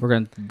 We're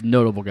going to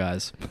notable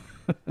guys.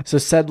 so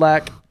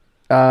Sedlak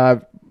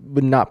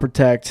would not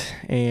protect,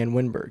 and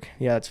Winberg.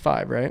 Yeah, that's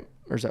 5, right?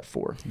 Or is that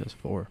 4? That's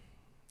 4.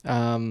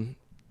 This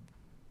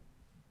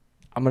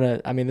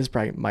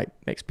probably might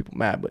makes people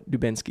mad, but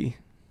Dubinsky.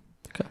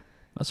 Okay,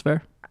 that's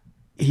fair.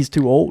 He's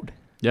too old.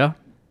 Yeah.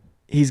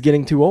 He's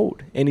getting too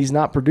old, and he's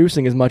not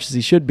producing as much as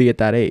he should be at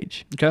that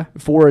age. Okay.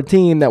 For a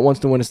team that wants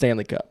to win a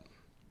Stanley Cup.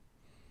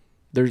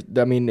 If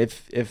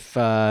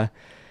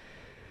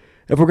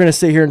we're going to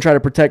sit here and try to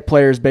protect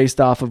players based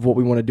off of what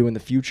we want to do in the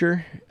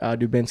future,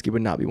 Dubinsky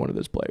would not be one of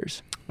those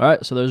players. All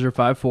right, so those are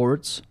 5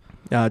 forwards.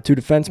 2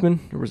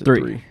 defensemen, or was it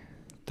 3?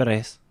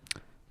 3.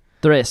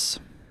 3 defensemen.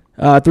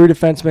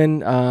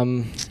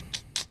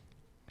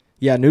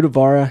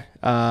 Nudavara,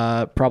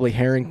 probably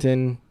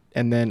Harrington,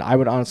 and then I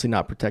would honestly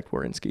not protect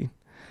Werenski.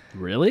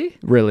 Really?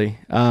 Really.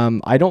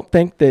 I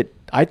think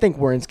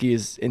Werenski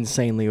is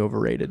insanely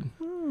overrated.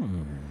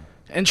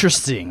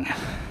 Interesting.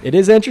 It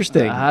is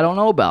interesting. I don't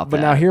know about that.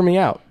 But now hear me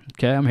out.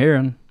 Okay, I'm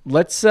hearing.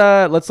 Let's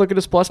look at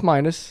his plus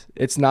minus.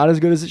 It's not as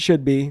good as it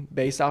should be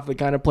based off the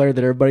kind of player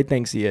that everybody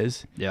thinks he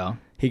is. Yeah.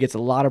 He gets a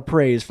lot of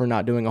praise for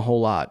not doing a whole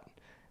lot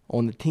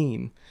on the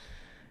team.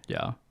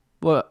 Yeah.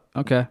 Well,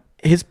 okay.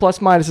 His plus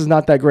minus is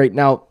not that great.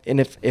 Now, and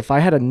if I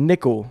had a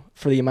nickel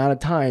for the amount of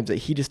times that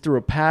he just threw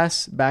a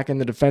pass back in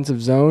the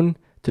defensive zone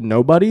to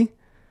nobody,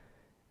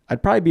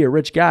 I'd probably be a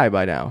rich guy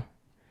by now.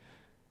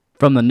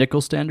 From the nickel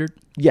standard?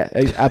 Yeah,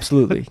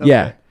 absolutely. Okay.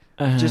 Yeah.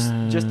 Just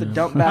a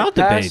dump back I'll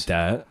pass. debate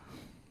that.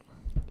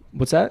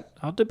 What's that?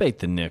 I'll debate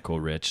the nickel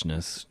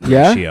richness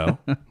Yeah? ratio.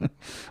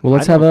 Well,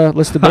 let's debate I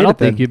don't it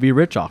then. think you'd be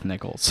rich off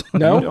nickels.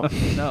 No?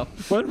 No.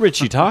 What rich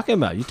you talking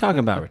about? You talking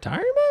about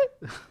retirement?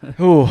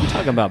 Ooh. You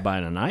talking about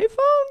buying an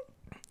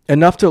iPhone?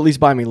 Enough to at least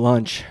buy me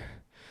lunch.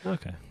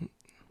 Okay.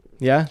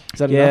 Yeah? Is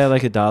that Yeah, enough?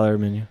 like $1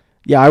 menu.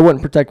 Yeah, I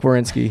wouldn't protect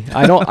Werenski.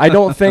 I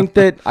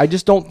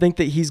just don't think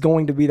that he's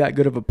going to be that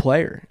good of a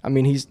player. I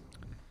mean, he's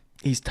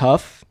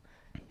tough,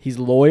 he's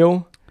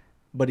loyal,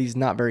 but he's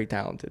not very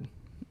talented.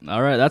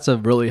 All right, that's a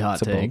really hot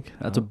That's a take. bold-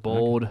 That's a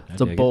bold. okay. I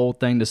It's a dig it. bold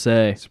thing to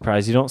say.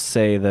 Surprised you don't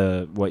say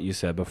what you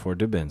said before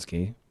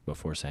Dubinsky,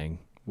 before saying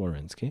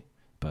Werenski.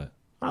 But,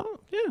 yeah.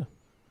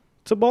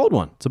 It's a bold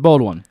one. It's a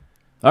bold one.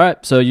 All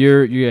right, so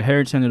you're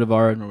Harrington,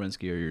 Nudavara, and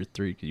Werenski are your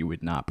 3 you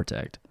would not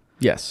protect.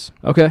 Yes.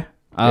 Okay.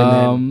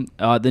 And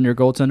Then your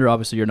goaltender,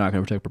 obviously you're not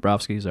going to protect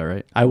Bobrovsky, is that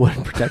right? I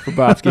wouldn't protect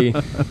Bobrovsky.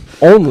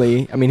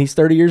 He's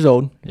 30 years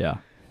old. Yeah.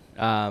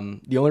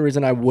 The only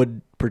reason I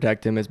would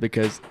protect him is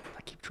because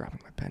I keep dropping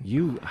my pen.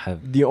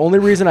 The only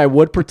reason I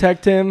would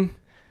protect him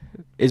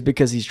is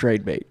because he's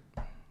trade bait.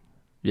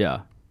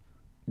 Yeah.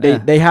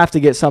 They have to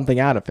get something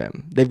out of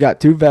him. They've got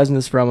 2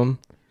 Vezinas from him.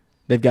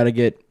 They've got to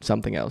get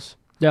something else.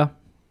 Yeah.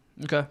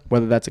 Okay.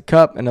 Whether that's a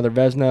cup, another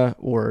Vezina,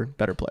 or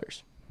better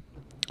players.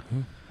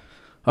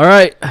 All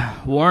right.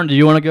 Warren, do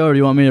you want to go or do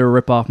you want me to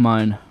rip off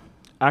mine?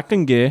 I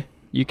can get.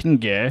 You can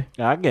go.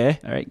 I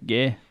get. All right,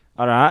 go.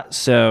 All right.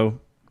 So,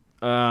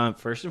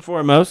 first and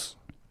foremost,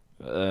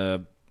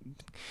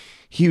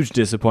 huge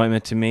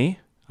disappointment to me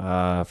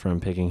from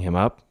picking him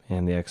up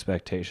and the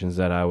expectations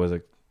that I was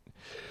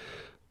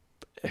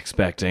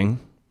expecting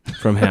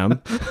from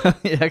him.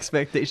 The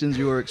expectations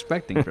you were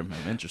expecting from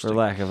him. Interesting. For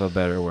lack of a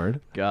better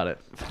word. Got it.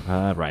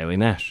 Riley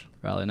Nash.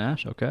 Riley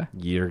Nash, okay.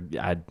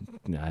 I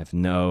have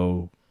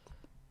no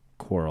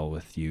quarrel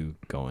with you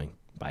going.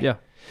 Bye. Yeah.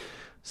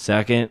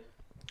 Second,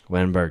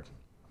 Wenberg.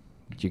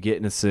 You get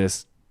an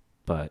assist,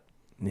 but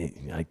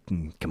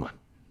come on.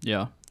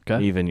 Yeah.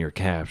 Okay. Even your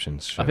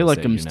captions. I feel like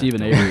say I'm you're not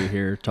Stephen doing Avery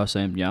here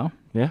tossing. Yeah.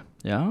 Yeah.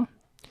 Yeah.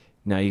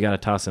 Now you got to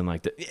toss in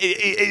like the.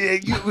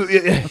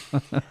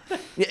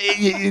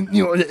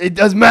 It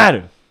doesn't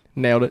matter.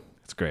 Nailed it.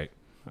 It's great.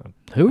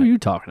 Who are you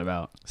talking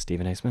about?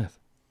 Stephen A. Smith.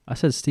 I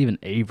said Stephen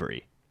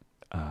Avery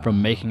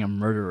from Making a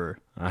Murderer.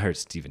 I heard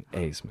Stephen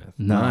A. Smith.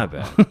 No. My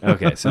bad.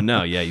 Okay, so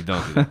no, yeah, you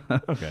don't do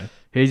that. Okay.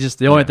 He's just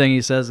the only thing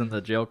he says in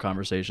the jail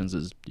conversations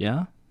is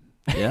yeah,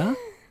 yeah,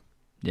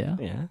 yeah,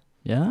 Yeah.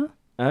 yeah.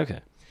 Okay.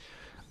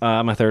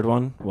 My third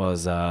one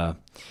was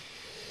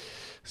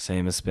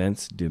same as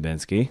Spence,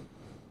 Dubinsky.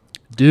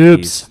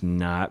 Dupes. He's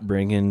not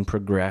bringing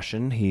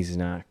progression. He's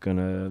not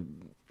gonna.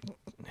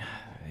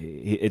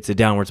 It's a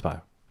downward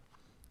spiral.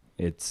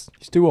 He's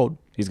too old.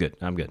 He's good.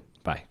 I'm good.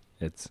 Bye.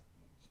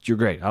 You're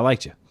great. I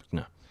liked you.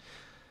 No.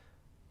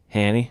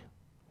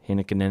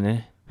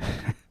 Hanneken.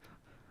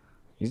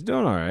 He's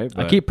doing all right.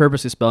 I keep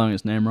purposely spelling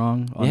his name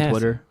wrong on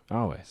Twitter.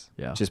 Always.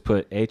 Yeah. Just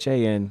put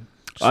HAN.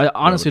 I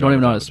honestly don't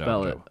even know how to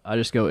spell it. I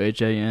just go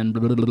HAN.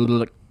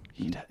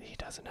 He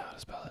doesn't know how to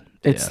spell it.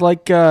 It's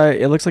like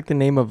it looks like the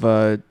name of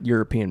a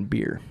European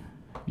beer.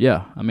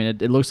 Yeah, I mean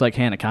it looks like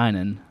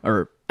Hannakainen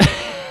or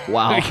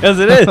wow Because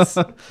it is.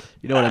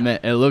 You know what I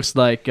meant? It looks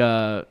like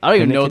I don't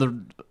even know the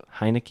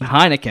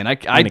Heineken.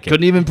 I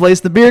couldn't even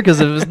place the beer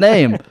because of his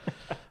name.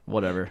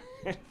 Whatever.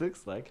 It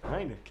looks like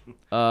Heineken.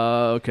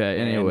 Okay.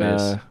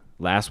 Anyways, And,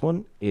 last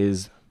one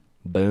is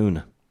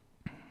Boone.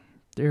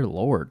 Dear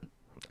Lord,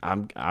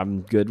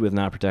 I'm good with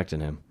not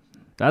protecting him.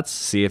 that's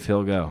See if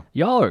he'll go.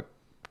 y'all are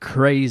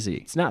crazy.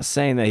 It's not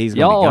saying that he's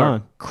gonna Y'all be are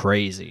gone.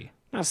 crazy.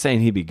 Not saying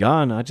he'd be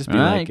gone. I'd just be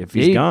Alright, like, if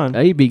he's gone,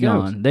 he'd be he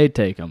goes. gone. They'd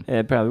take him. Yeah,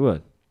 it probably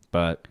would.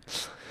 But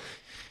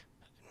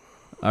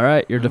All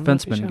right, your I don't know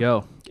if he defenseman, shall.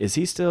 go. Is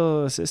he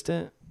still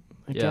assistant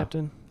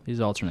captain? He's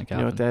alternate You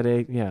know what captain.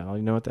 that A? Yeah,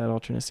 you know what that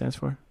alternate stands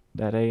for?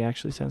 That A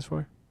actually stands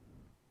for?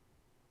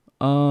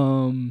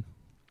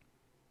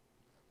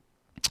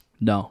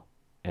 No.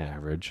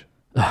 Average.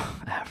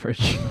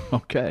 Average.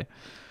 Okay.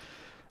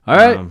 All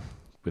right.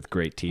 With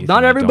great teeth. Not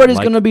and I don't everybody's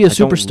like- going to be a I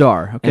don't-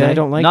 superstar, okay? and I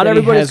don't like Not that he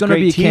everybody's has going to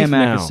great be teeth Cam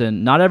now.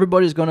 Atkinson. Not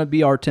everybody's going to be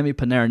Artemi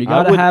Panarin. You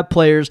got to would- have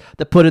players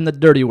that put in the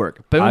dirty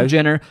work. Boone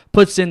Jenner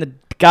puts in the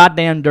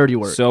goddamn dirty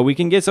work. So we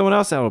can get someone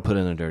else that will put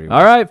in the dirty work.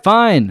 All right,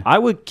 fine. I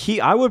would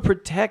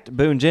protect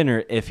Boone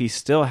Jenner if he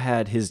still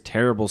had his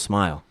terrible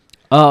smile.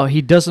 Oh,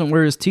 he doesn't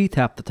wear his teeth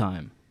half the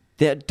time.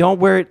 Don't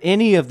wear it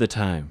any of the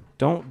time.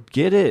 Don't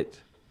get it.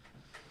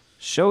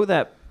 Show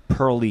that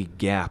pearly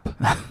gap.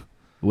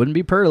 Wouldn't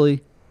be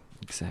Pearly.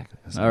 Exactly.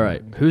 All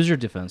right, who's your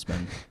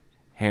defenseman?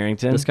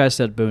 Harrington. This guy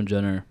said Boone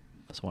Jenner.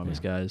 That's one of his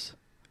guys.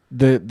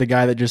 The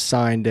guy that just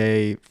signed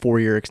a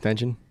 4-year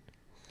extension.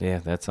 Yeah,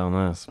 that's on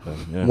us. But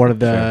yeah, One of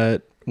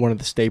sure.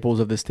 the staples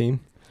of this team.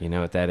 You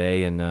know what that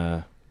A in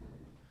on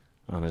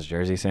his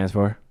jersey stands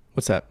for?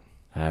 What's that?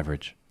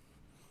 Average.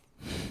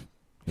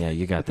 Yeah,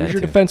 you got that Who's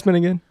your too. defenseman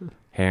again?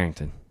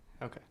 Harrington.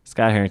 Okay.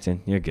 Scott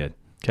Harrington, you're good.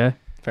 Okay.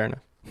 Fair enough.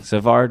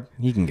 Savard,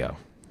 he can go.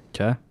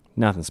 Okay.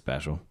 Nothing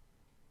special.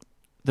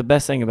 The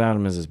best thing about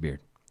him is his beard.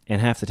 And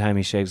half the time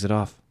he shaves it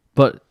off.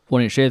 But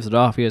when he shaves it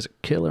off, he has a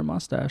killer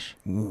mustache.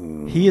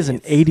 He is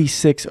an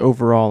 86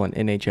 overall in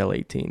NHL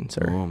 18,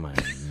 sir. Oh my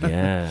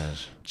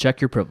gosh. Check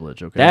your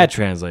privilege, okay? That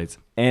translates.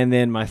 And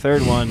then my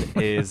third one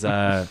is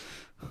Kukan.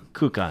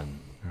 Kukan,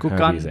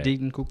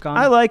 Deaton Kukan.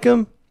 I like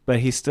him, but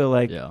he's still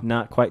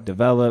not quite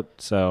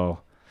developed, so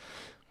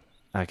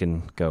I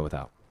can go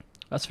without.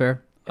 That's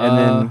fair. And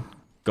then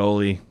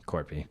goalie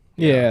Corpy.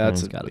 Yeah,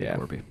 that's got to be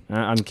Corby.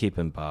 I'm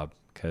keeping Bob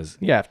because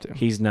You have to.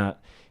 he's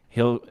not.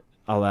 He'll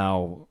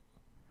allow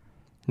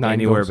 9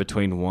 anywhere goals.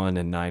 between 1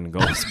 and 9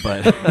 goals,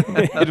 but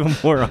it'll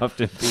more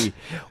often be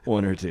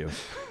 1 or 2.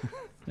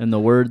 In the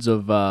words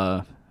of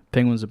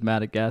Penguins of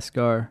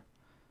Madagascar,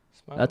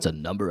 that's a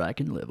number I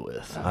can live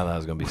with. I thought I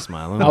was gonna be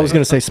smiling. I was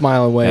going to say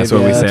smile and wave. That's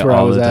what we say that's where I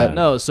all was the at. time.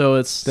 No, so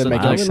it's Didn't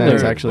make like any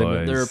sense, their-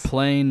 actually. Their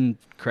plane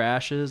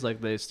crashes,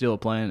 like they steal a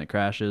plane and it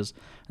crashes,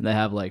 and they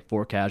have like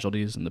 4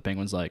 casualties, and the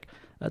Penguins like,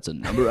 that's a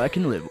number I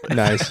can live with.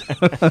 Nice.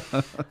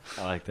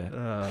 I like that.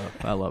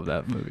 I love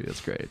that movie.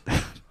 It's great.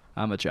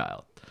 I'm a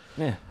child.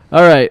 Yeah.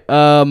 All right.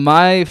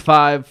 My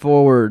 5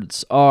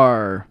 forwards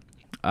are,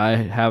 I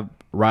have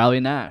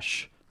Riley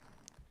Nash.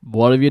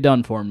 What have you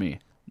done for me?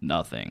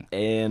 Nothing.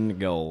 And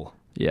goal.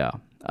 Yeah.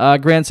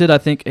 Granted, I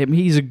think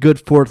he's a good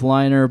 4th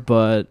liner,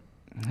 but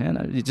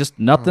just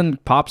nothing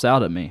pops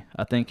out at me.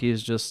 I think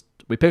he's just,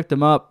 we picked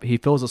him up. He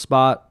fills a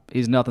spot.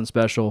 He's nothing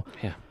special.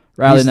 Yeah.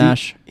 Riley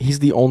Nash. He's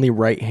the only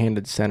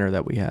right-handed center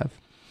that we have.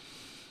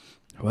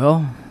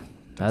 Well,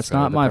 that's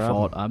kind not of the my problem.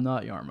 fault. I'm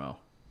not Yarmo.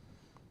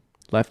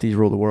 Lefties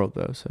rule the world,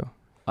 though. So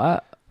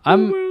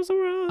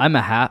I'm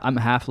a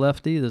half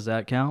lefty. Does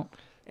that count?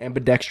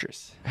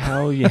 ambidextrous.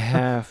 How you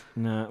have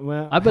not?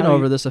 Well, I've been how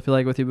over you- this. I feel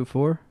like with you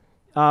before.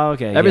 Oh,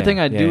 okay. Everything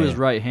yeah, I do yeah, is yeah.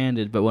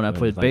 right-handed, but when I When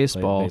played you,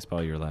 baseball,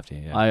 baseball, you're lefty.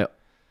 Yeah. I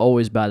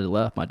always batted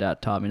left. My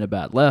dad taught me to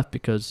bat left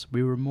because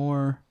we'd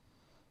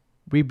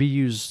be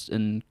used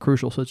in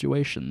crucial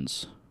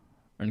situations,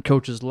 and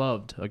coaches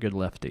loved a good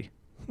lefty.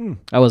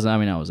 I was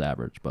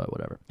average, but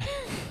whatever.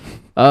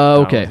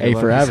 Okay. A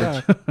for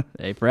average.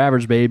 A for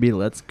average, baby.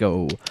 Let's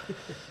go.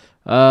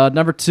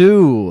 Number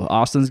 2,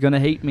 Austin's gonna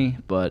hate me,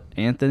 but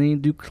Anthony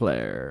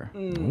Duclair.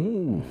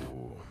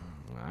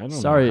 I don't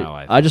Sorry, know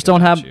how I just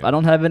don't about have. you. I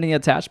don't have any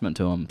attachment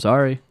to him.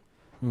 Sorry.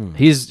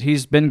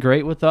 He's been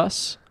great with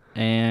us,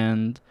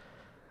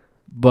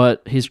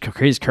 but he's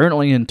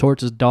currently in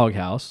Torch's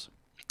doghouse.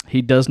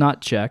 He does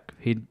not check.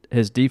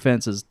 His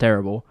defense is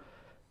terrible.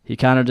 He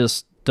kind of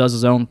just does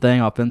his own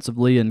thing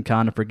offensively and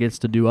kind of forgets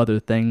to do other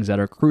things that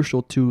are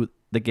crucial to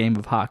the game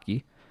of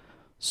hockey.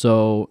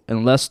 So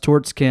unless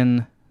Torts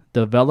can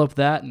develop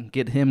that and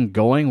get him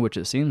going, which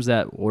it seems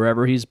that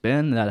wherever he's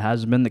been, that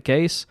hasn't been the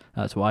case.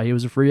 That's why he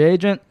was a free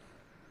agent.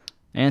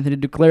 Anthony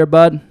Duclair,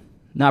 bud,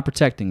 not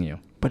protecting you.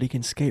 But he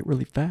can skate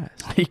really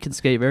fast. He can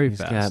skate very He's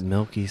fast. got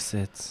milky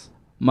sits.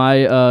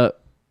 My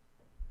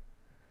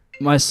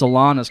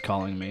salon is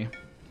calling me.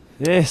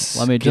 This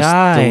Let me just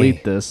guy.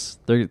 delete this.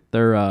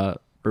 They're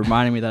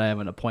reminding me that I have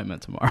an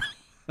appointment tomorrow.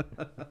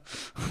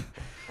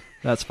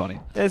 That's funny.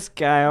 This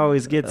guy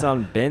always gets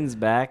on Ben's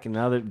back and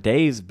other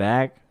Dave's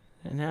back,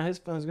 and now his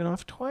phone's going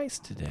off twice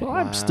today. Well,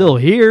 I'm still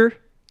here.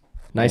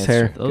 Nice Yeah,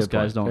 hair. that's Those Good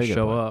guys point. don't Very good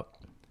show point. up.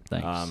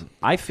 Thanks.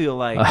 I feel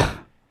like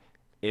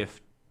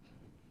if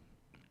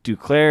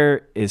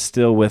Duclair is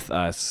still with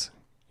us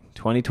in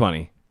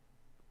 2020,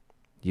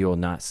 you will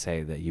not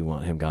say that you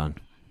want him gone.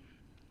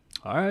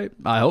 All right.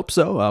 I hope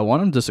so. I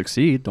want him to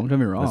succeed. Don't get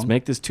me wrong. Let's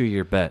make this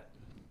 2-year bet.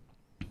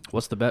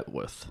 What's the bet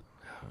with?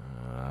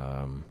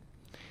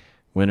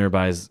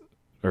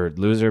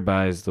 Loser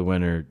buys the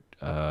winner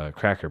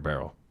Cracker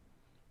Barrel.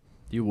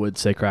 You would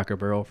say Cracker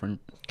Barrel from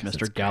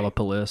Mr.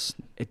 Gallipolis.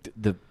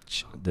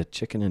 The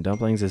chicken and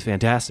dumplings is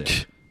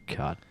fantastic.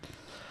 God.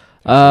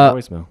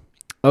 Voicemail.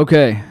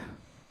 Okay.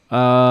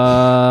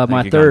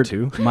 My you got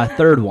two?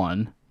 third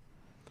one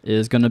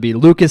is going to be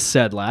Lucas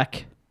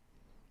Sedlak.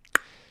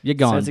 You're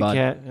gone, Sassy bud.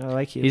 cat. I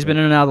like you. He's been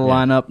in and out of the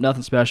lineup.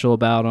 Nothing special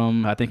about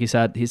him. I think he's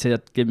had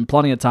given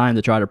plenty of time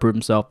to try to prove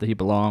himself that he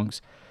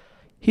belongs.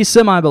 He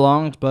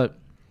semi-belongs, but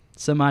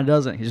semi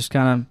doesn't. He's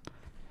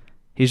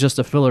just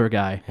a filler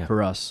guy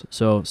for us.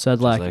 So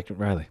Sedlak, like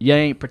Riley. you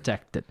ain't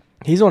protected.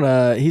 He's on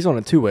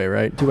a two-way,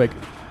 right? Two-way.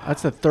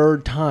 That's the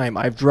third time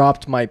I've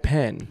dropped my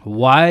pen.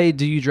 Why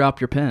do you drop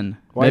your pen?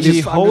 Why I'm do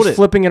you just hold it?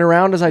 flipping it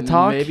around as I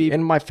talk Maybe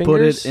in my put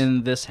fingers. it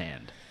in this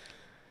hand.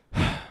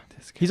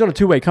 He's on a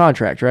two-way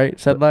contract, right?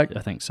 Sedlak?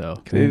 I think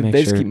so. Can we They make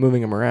just sure- keep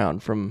moving him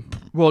around from.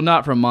 Well,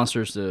 not from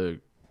Monsters to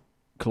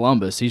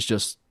Columbus. He's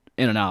just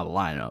in and out of the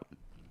lineup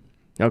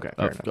Okay,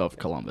 fair enough. of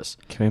Columbus.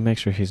 Can we make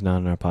sure he's not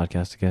on our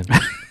podcast again?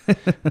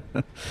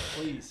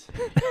 Please.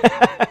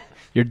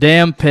 Your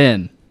damn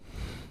pen.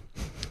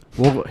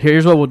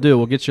 Here's what we'll do.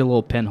 We'll get you a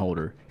little pen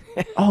holder.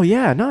 Oh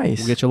yeah, nice.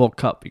 We'll get you a little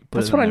cup. You can put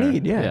That's it in what I there.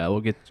 need, yeah. Yeah,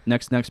 we'll get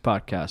next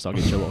podcast. I'll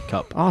get you a little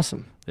cup.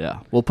 Awesome. Yeah,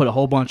 we'll put a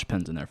whole bunch of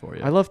pens in there for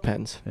you. I love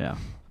pens. Yeah.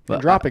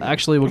 dropping.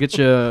 Actually, we'll get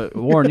you,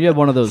 Warren. You have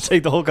one of those.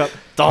 Take the whole cup.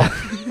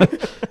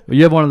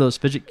 You have one of those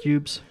fidget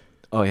cubes.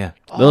 Oh yeah.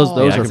 Those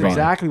Oh, are that's fun.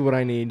 exactly what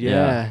I need.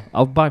 Yeah.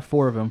 I'll buy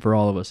 4 of them for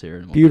all of us here.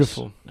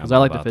 Beautiful. Because I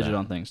like to about fidget that.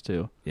 on things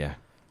too. Yeah.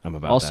 I'm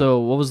about Also,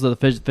 what was the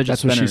fidget That's what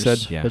spinners? she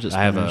said. Yeah. Fidget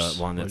I have spinners.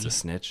 one that's What a is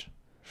snitch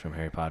from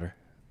Harry Potter.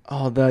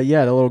 Oh, the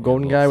little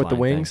golden Little guy with the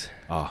flying thing. wings.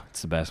 Oh,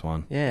 it's the best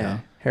one. Yeah.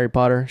 Harry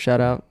Potter. Shout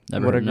out.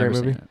 Never, what a never great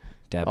seen movie. it.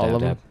 Dab, All dab,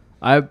 of them? dab.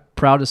 I'm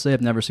proud to say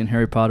I've never seen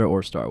Harry Potter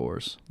or Star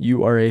Wars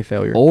You are a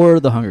failure. or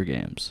The Hunger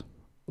Games.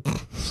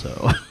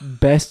 So,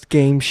 Best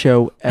game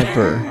show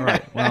ever. all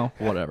right, well,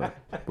 whatever.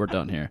 We're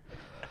done here.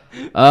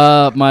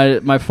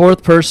 My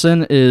fourth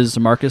person is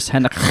Marcus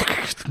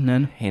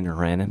Henriksen. Hannah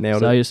Rannon. Is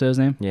Nailed that how it. you say his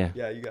name? Yeah.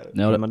 Yeah, you got it.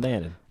 Nailed My it.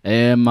 dad.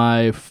 And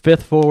my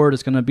fifth forward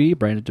is going to be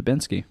Brandon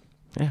Dubinsky.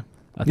 Yeah.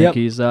 I think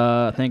Yep.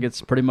 I think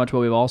it's pretty much what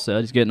we've all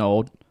said. He's getting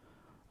old.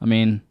 I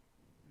mean,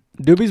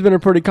 Doobie's been a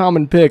pretty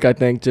common pick, I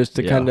think, just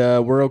to Yeah. kind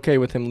of, we're okay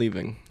with him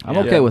leaving. I'm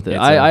Yeah. okay with it. It's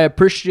I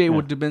appreciate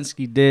what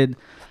Dubinsky did.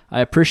 I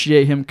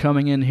appreciate him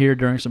coming in here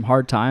during some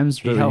hard times.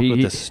 He helped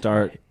with the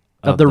start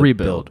of the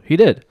rebuild. He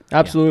did.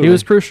 Absolutely. He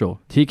was crucial.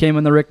 He came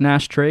in the Rick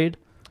Nash trade.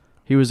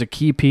 He was a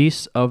key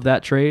piece of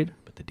that trade.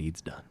 But the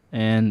deed's done.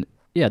 And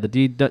yeah, the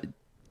deed done.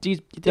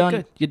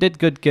 good. You did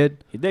good,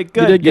 kid. You did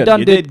good. You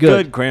done did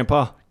good.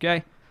 Grandpa.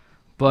 Okay.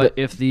 But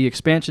if the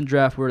expansion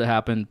draft were to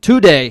happen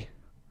today,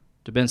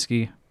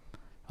 Dubinsky,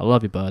 I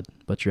love you, bud,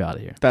 but you're out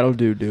of here. That'll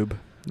do, Doob.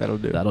 That'll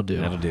do. That'll do.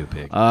 That'll do,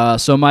 pig.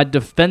 So my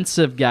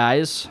defensive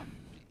guys,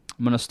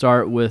 I'm gonna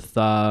start with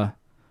as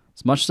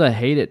much as I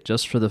hate it,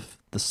 just for the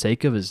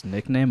sake of his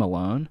nickname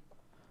alone,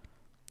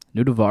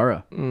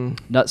 Nudavara,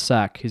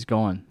 Nutsack. He's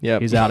going.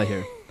 Yep. He's out of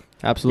here.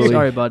 Absolutely.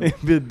 Sorry, bud.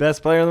 He'd be the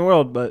best player in the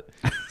world, but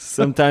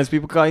sometimes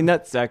people call you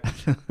nutsack.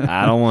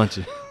 I don't want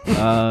you.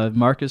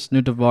 Marcus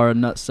Nutavara,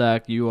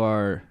 Nutsack.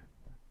 You're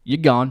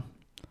gone.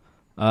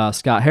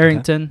 Scott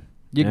Harrington,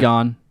 you're Yeah.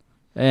 gone,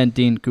 and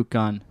Dean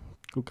Kukan,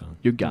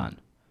 you're gone.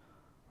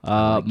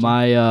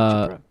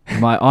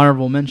 My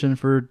honorable mention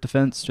for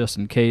defense, just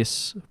in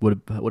case, would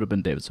have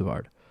been David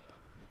Savard,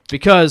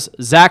 because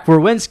Zach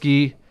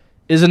Werenski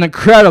is an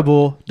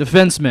incredible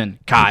defenseman.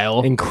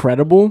 Kyle,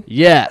 Incredible?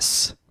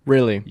 yes,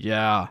 Really?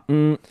 yeah.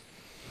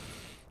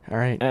 All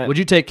right. Would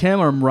you take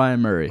him or Ryan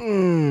Murray?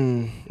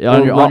 Yeah,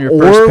 Or on your Ro-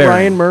 first or pairing.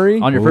 Ryan Murray?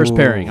 On your first Ooh.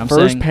 pairing. I'm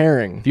First saying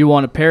pairing. if you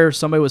want to pair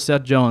somebody with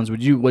Seth Jones,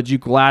 would you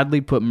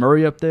gladly put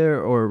Murray up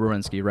there or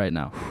Werenski right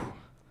now?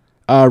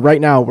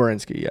 Right now,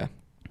 Werenski, yeah.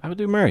 I would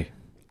do Murray.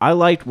 I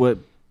liked what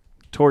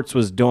Torts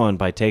was doing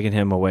by taking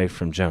him away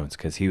from Jones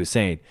because he was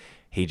saying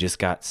he just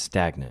got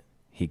stagnant.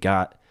 He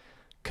got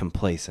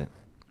complacent,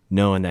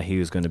 knowing that he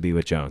was going to be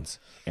with Jones,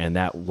 and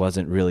that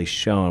wasn't really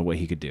showing what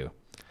he could do.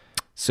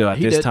 So at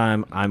He this did.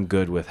 time, I'm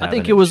good with having I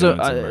think it was Jones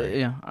and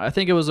Murray. I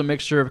think it was a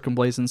mixture of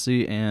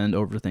complacency and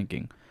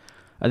overthinking.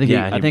 I think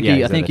Yeah, I think he- he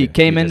yeah, I think he he did.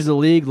 came He into just- the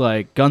league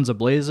like guns a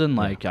blazing,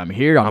 like I'm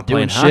here, I'm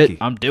doing playing shit, hockey.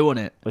 I'm doing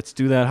it. Let's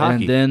do that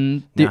hockey. And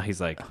then now he's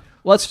like,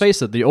 let's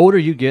face it, the older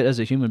you get as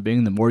a human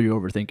being, the more you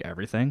overthink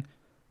everything.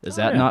 Is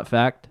that yeah. not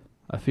fact?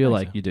 I feel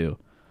like you do.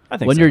 I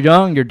think When so. you're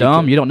young, you're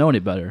dumb, you don't know any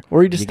better.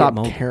 Or you just You get stop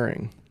molded.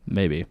 caring.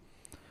 Maybe.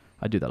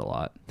 I do that a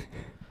lot.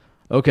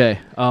 Okay,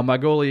 my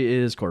goalie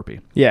is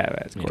Corpy. Yeah,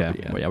 that's Okay,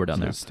 Corby, well, yeah, we're done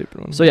So there.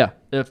 Stupid one. So yeah,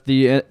 if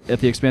the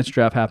expansion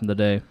draft happened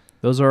today,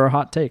 those are our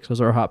hot takes.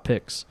 Those are our hot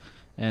picks.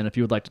 And if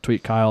you would like to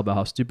tweet Kyle about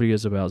how stupid he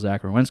is about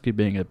Zach Werenski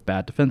being a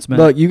bad defenseman,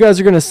 Look, you guys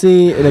are going to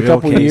see in a Real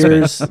couple Kings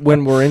years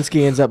when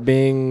Werenski ends up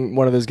being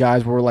one of those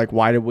guys where we're like,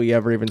 why did we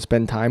ever even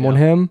spend time on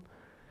him?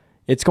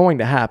 It's going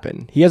to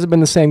happen. He hasn't been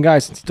the same guy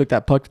since he took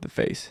that puck to the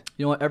face.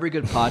 you know what? Every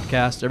good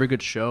podcast, every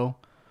good show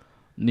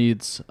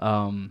needs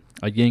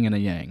a yin and a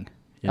yang.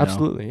 You know?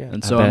 Absolutely, yeah.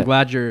 And I so I'm bet.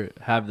 glad you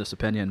have this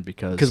opinion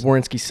because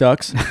Werenski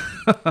sucks.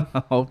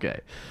 okay.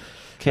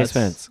 K. That's-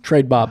 Spence.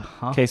 Trade Bob.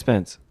 K.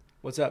 Spence.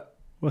 What's up?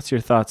 What's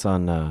your thoughts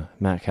on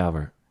Matt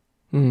Calvert?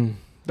 Don't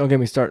get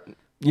me started.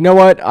 You know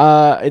what?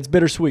 It's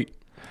bittersweet.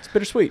 It's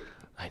bittersweet.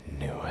 I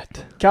knew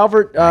it.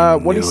 Calvert,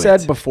 what he knew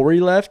said it. before he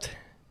left,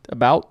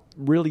 about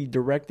really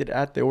directed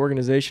at the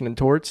organization and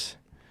Torts.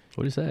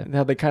 What do you say?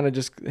 How they kind of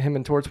just, him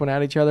and Torts went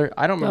at each other.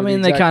 I don't remember. I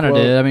mean, they kind of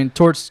did. I mean,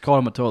 Torts called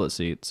him a toilet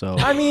seat. So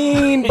I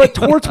mean, but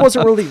Torts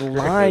wasn't really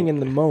lying in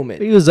the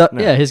moment. he was up.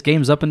 No. Yeah, his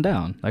game's up and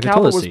down like Calvert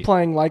a toilet was seat.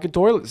 playing like a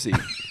toilet seat.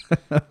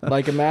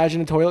 Like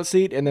imagine a toilet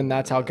seat, and then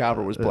that's how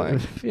Calvert was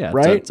playing. Yeah,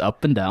 right. It's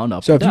up and down,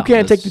 up. So and if down. you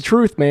can't take the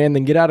truth, man,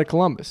 then get out of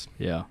Columbus.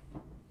 Yeah.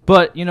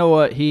 But you know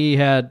what? He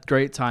had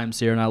great times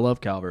here, and I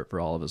love Calvert for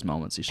all of his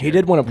moments. He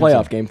did win a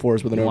playoff game for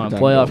us with an overtime.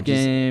 Won a playoff goal,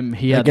 game.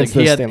 He got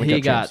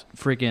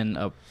freaking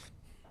a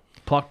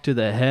puck to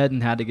the head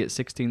and had to get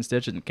 16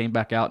 stitches and came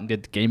back out and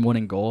did the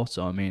game-winning goal.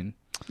 So I mean,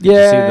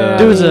 yeah,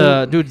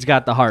 dude's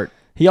got the heart.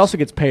 He also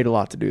gets paid a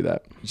lot to do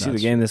that. You see the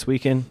game this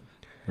weekend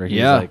where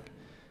he's like,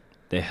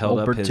 they held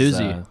up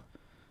Bertuzzi.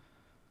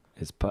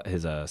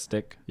 his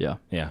stick. Yeah.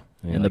 And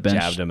the like bench.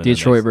 jabbed him in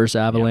Detroit versus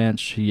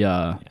Avalanche.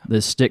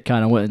 The stick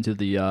kind of went into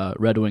the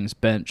Red Wings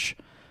bench.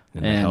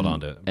 And they held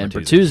on to it. And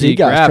Bertuzzi he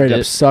got grabbed straight it.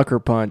 up sucker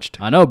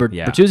punched. I know,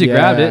 Bertuzzi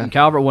grabbed it, and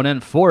Calvert went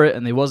in for it,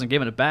 and they wasn't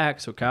giving it back,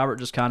 so Calvert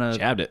just kind of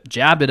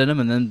jabbed it at him,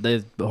 and then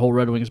the whole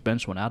Red Wings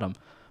bench went at him,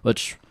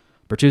 which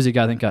Bertuzzi,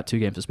 I think, got 2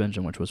 game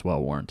suspension, which was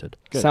well warranted.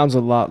 Good. Sounds a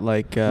lot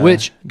like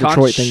which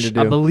Detroit thing to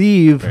do. I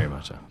believe very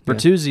much so.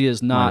 Bertuzzi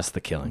is not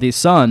the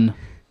son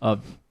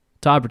of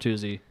Todd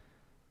Bertuzzi.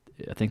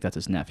 I think that's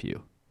his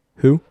nephew.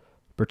 Who?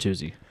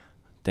 Bertuzzi.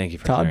 Thank you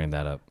for clearing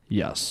that up.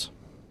 Yes.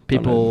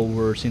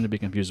 People seem to be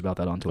confused about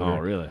that on Twitter. Oh,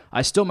 really?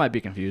 I still might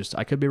be confused.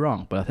 I could be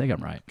wrong, but I think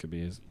I'm right. Could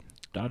be his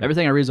daughter.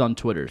 Everything I read is on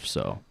Twitter,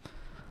 so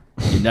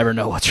you never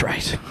know what's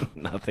right.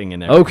 Nothing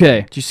in everything.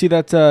 Okay. Did you see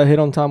that hit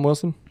on Tom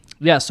Wilson?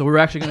 Yeah, so we're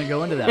actually going to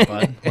go into that,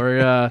 bud.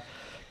 We're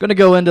going to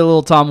go into a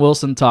little Tom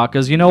Wilson talk,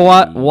 because you know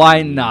what?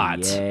 Why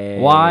not? Yay.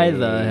 Why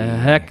the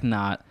heck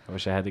not? I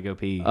wish I had to go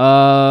pee.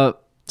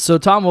 So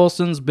Tom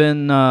Wilson's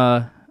been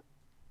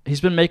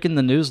he's been making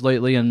the news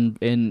lately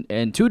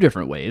in 2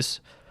 different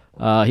ways.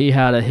 He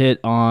had a hit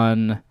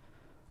on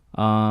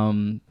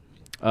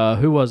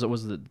who was it?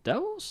 Was it the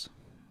Devils?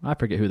 I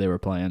forget who they were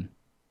playing.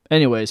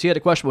 Anyways, he had a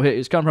questionable hit.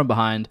 He's come from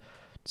behind.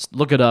 Just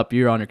look it up.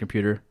 You're on your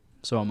computer.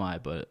 So am I,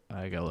 but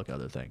I gotta look at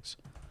other things.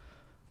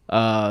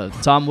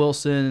 Tom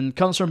Wilson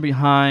comes from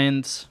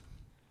behind.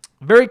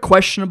 Very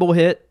questionable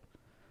hit.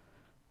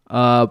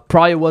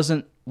 Probably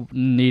wasn't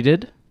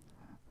needed,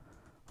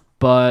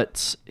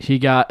 but he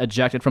got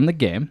ejected from the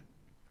game.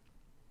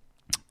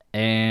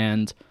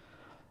 And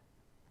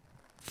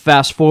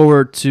fast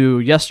forward to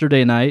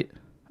yesterday night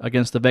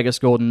against the Vegas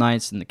Golden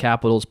Knights and the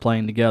Capitals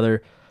playing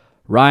together.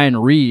 Ryan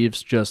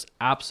Reeves just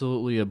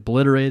absolutely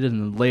obliterated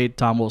and laid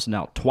Tom Wilson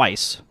out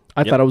twice.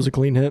 I thought it was a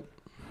clean hit.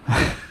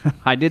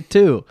 I did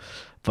too.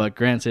 But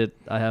granted,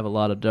 I have a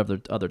lot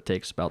of other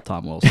takes about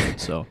Tom Wilson.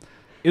 So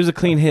it was a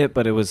clean hit,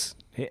 but it was,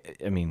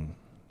 I mean,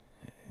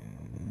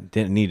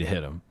 didn't need to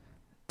hit him.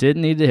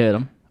 Didn't need to hit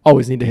him.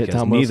 Always need to hit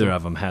Tom Wilson. Neither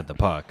of them had the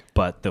puck.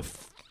 But the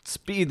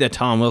speed that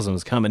Tom Wilson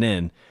was coming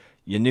in,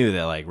 you knew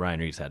that like Ryan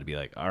Reeves had to be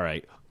like, all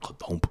right.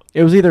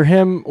 It was either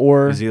him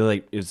or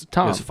it was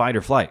Tom. It was fight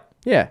or flight.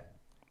 Yeah.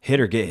 Hit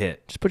or get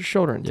hit. Just put your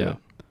shoulder into it.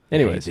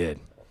 Anyways. Yeah, he did.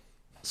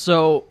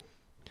 So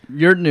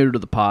you're new to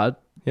the pod.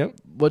 Yep.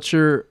 What's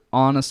your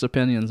honest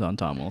opinions on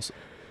Tom Wilson?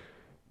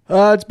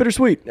 It's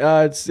bittersweet.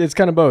 It's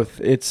kind of both.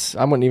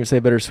 I wouldn't even say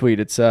bittersweet.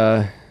 It's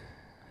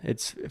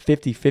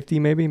 50-50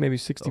 maybe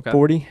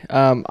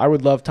 60-40. I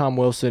would love Tom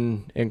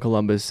Wilson in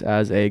Columbus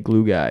as a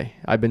glue guy.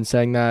 I've been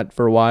saying that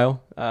for a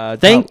while.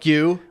 Thank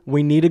you.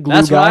 We need a glue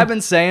That's guy. what I've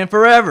been saying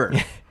forever.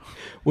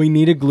 We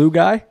need a glue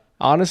guy.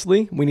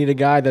 Honestly, we need a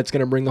guy that's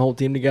going to bring the whole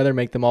team together,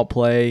 make them all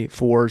play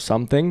for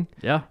something.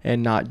 Yeah.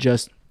 And not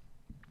just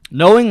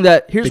knowing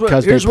that here's they what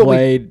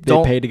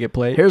paid to get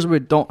played. Here's what we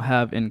don't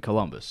have in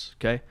Columbus,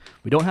 okay?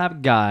 We don't have a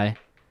guy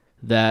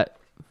that,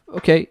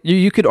 okay,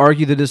 you could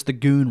argue that it's the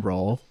goon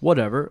role,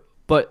 whatever,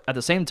 but at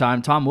the same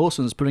time, Tom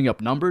Wilson is putting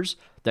up numbers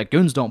that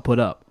goons don't put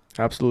up.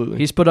 Absolutely.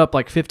 He's put up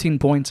like 15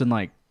 points in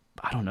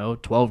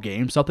 12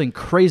 games, something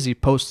crazy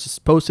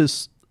post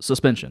his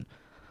suspension.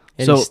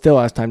 And so he still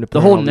has time to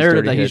play. The whole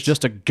narrative that he's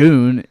just a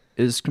goon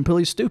is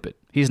completely stupid.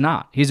 He's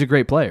not. He's a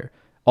great player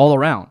all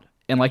around.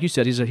 And like you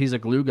said, he's a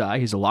glue guy.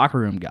 He's a locker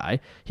room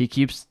guy. He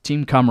keeps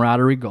team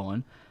camaraderie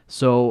going.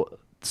 So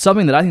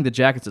something that I think the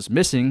Jackets is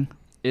missing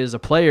is a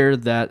player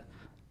that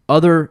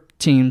other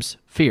teams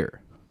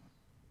fear.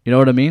 You know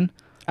what I mean?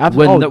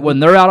 Absolutely. When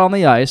they're out on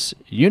the ice,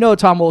 you know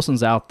Tom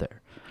Wilson's out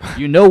there.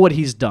 You know what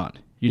he's done.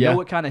 You know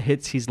what kind of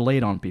hits he's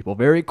laid on people.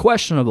 Very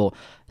questionable.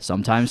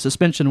 Sometimes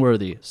suspension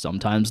worthy.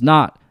 Sometimes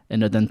not.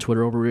 And then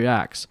Twitter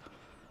overreacts.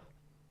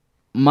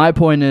 My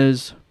point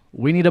is,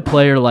 we need a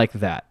player like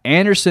that.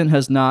 Anderson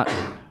has not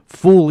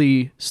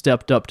fully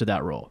stepped up to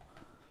that role.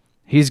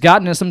 He's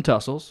gotten in some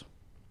tussles,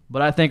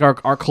 but I think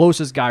our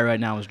closest guy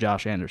right now is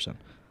Josh Anderson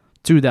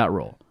to that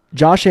role.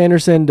 Josh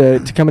Anderson,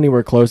 to come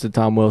anywhere close to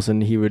Tom Wilson,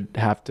 he would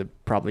have to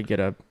probably get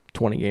a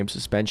 20-game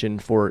suspension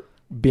for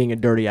being a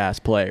dirty-ass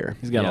player.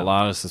 He's got a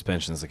lot of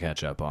suspensions to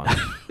catch up on.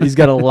 He's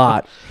got a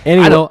lot.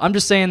 Anyway, I'm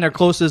just saying their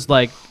closest,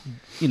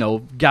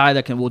 guy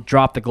that will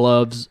drop the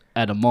gloves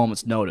at a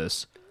moment's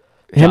notice.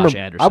 Josh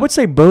Anderson. I would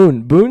say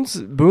Boone.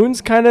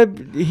 Boone's kind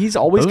of he's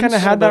always kind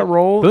of had that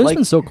role. Boone's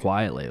been so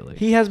quiet lately.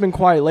 He has been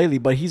quiet lately,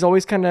 but he's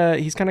always kind of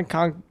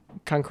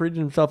concreted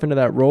himself into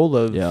that role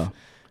of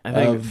I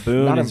think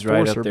Boone is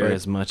right up there but-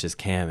 as much as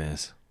Cam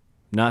is.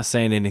 Not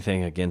saying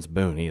anything against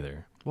Boone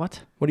either.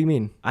 What? What do you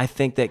mean? I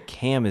think that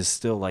Cam is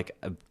still like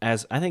I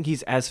think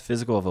he's as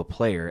physical of a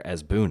player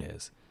as Boone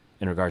is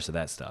in regards to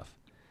that stuff.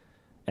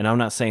 And I'm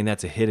not saying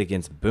that's a hit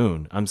against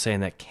Boone. I'm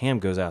saying that Cam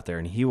goes out there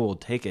and he will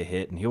take a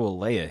hit and he will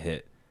lay a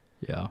hit.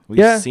 Yeah.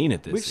 We've seen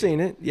it this We've year. seen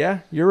it. Yeah,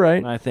 you're right.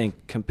 And I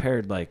think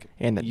compared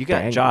And the you got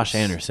bangers. Josh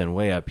Anderson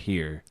way up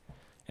here,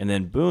 and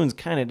then Boone's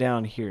kind of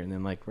down here, and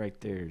then like right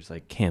there is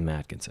like Cam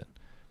Atkinson.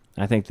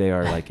 I think they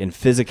are like in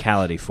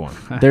physicality form.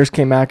 There's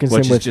Cam Atkinson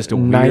Which is with just a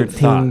weird 19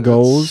 thought.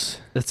 gold.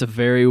 It's a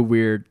very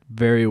weird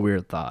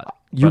thought.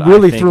 You But I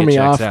really think threw it me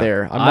checks off out.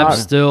 there. I'm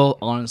still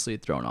honestly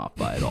thrown off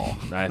by it all.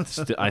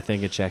 I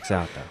think it checks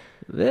out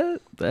though.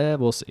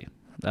 We'll see.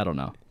 I don't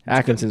know.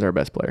 Atkinson's our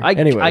best player. I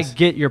Anyways,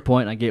 get your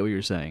point. I get what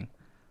you're saying.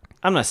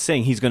 I'm not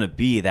saying he's going to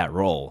be that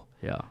role.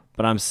 Yeah.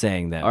 But I'm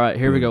saying that. All right,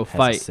 here we go. Boone has the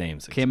Fight. same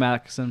success. Cam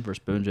Atkinson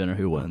versus Boone Jenner.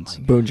 Who wins?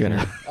 Boone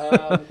Jenner.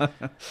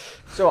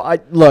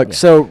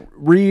 So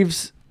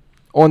Reeves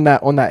on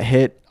that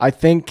hit, I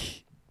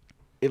think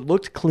it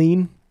looked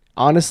clean.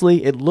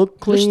 Honestly, it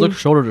looked clean. Just look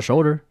shoulder to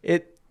shoulder.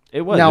 It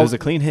was a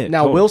clean hit.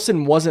 Now Totally.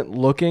 Wilson wasn't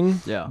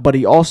looking, Yeah. but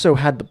he also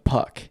had the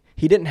puck.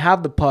 He didn't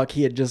have the puck.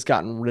 He had just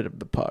gotten rid of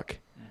the puck.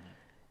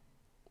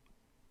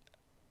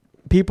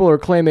 People are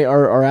claiming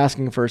are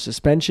asking for a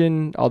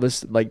suspension. All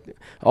this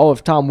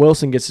if Tom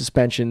Wilson gets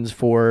suspensions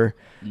for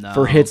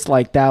hits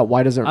like that,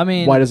 why doesn't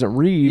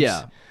Reeves?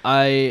 Yeah,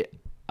 I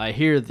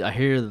hear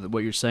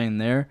what you're saying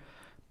there,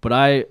 but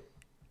I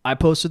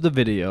posted the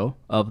video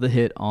of the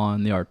hit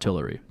on the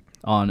artillery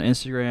on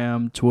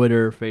Instagram,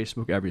 Twitter,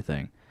 Facebook,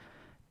 everything,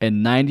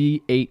 and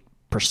 98%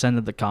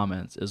 of the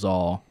comments is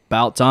all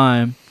about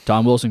time.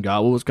 Tom Wilson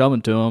got what was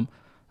coming to him.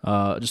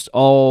 Just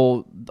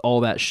all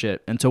that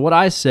shit. And so what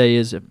I say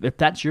is, if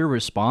that's your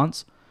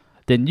response,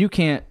 then you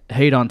can't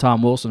hate on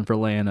Tom Wilson for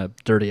laying a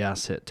dirty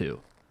ass hit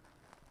too.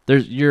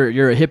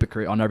 You're a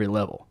hypocrite on every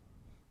level.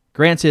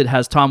 Granted,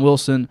 has Tom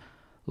Wilson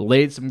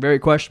laid some very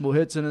questionable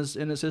hits in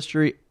his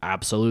history?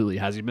 Absolutely.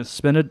 Has he been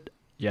suspended?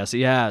 Yes,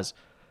 he has.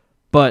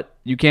 But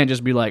you can't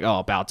just be like, oh,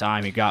 about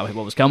time he got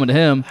what was coming to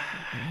him.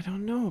 I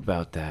don't know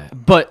about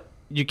that. But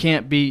you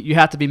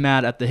have to be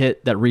mad at the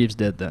hit that Reeves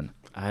did then.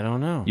 I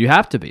don't know. You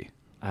have to be.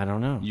 I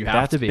don't know. You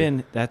have to be. You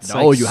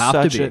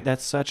have to be.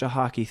 That's such a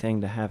hockey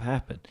thing to have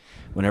happen.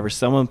 Whenever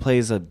someone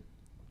plays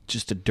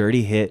just a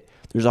dirty hit,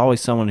 there's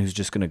always someone who's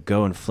just going to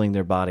go and fling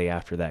their body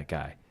after that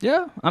guy.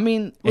 Yeah, I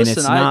mean, And listen,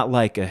 it's not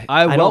like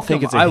I don't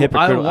think it's a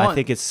hypocritical. I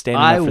think it's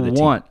standing up for the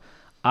team.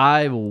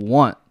 I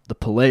want the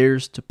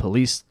players to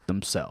police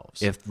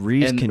themselves. If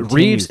Reeves continues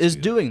Reeves is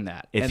to, doing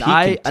that, if and he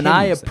I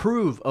continues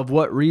approve of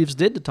what Reeves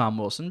did to Tom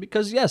Wilson,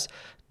 because yes,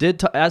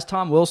 has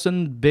Tom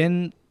Wilson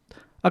been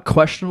a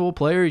questionable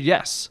player?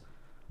 Yes.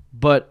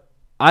 But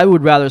I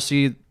would rather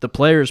see the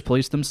players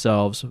police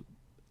themselves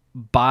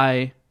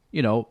by,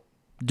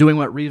 doing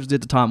what Reeves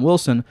did to Tom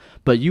Wilson.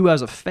 But you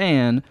as a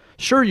fan,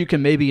 sure, you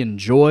can maybe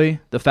enjoy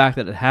the fact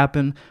that it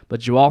happened,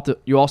 but you also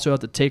have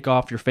to take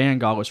off your fan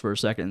goggles for a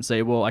second and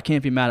say, well, I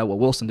can't be mad at what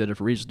Wilson did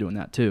if Reeves is doing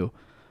that too.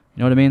 You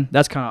know what I mean?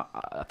 That's kind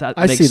of that.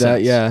 I makes see sense.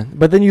 that, yeah.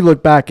 But then you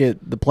look back at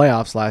the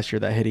playoffs last year,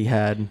 that hit he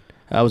had.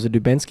 Was it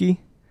Dubinsky?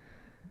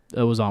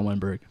 It was on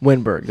Winberg.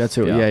 Winberg, that's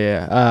who.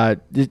 Yeah.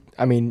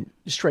 I mean,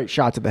 straight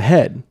shot to the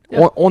head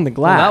Yeah. on the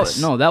glass.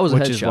 That was a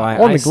Which head is shot. why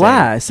on I the say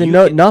glass, and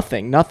you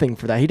nothing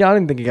for that. I don't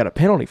even think he got a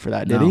penalty for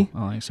that, did No, he? I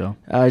don't think so.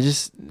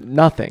 Just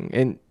nothing,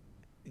 and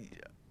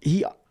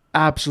he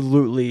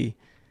absolutely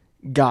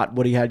got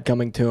what he had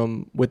coming to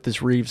him with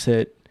this Reeves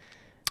hit.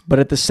 But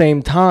at the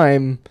same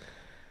time,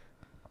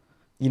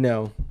 you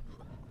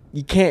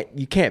can't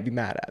be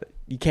mad at it.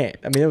 You can't.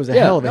 I mean, it was a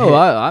hell of a hit.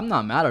 I'm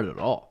not mad at it at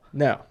all.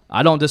 No.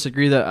 I don't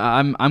disagree that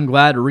I'm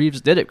glad Reeves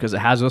did it because it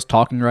has us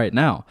talking right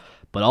now.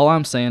 But all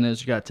I'm saying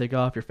is you got to take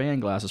off your fan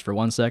glasses for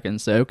 1 second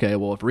and say, okay,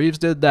 well, if Reeves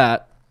did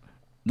that,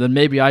 then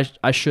maybe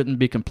I shouldn't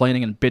be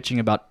complaining and bitching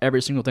about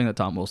every single thing that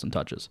Tom Wilson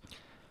touches.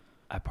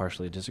 I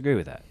partially disagree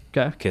with that.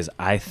 Okay. Because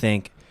I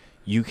think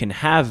you can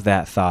have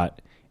that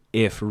thought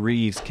if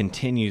Reeves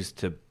continues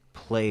to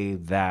play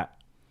that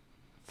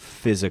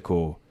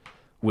physical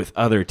with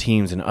other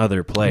teams and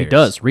other players. He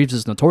does. Reeves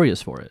is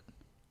notorious for it.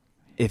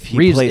 If he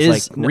Reeves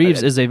plays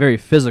Reeves is a very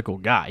physical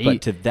guy.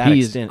 But to that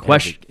extent,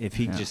 question. if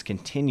he just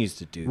continues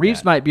to do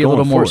Reeves that, might be a going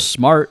little more forward.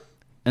 smart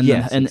in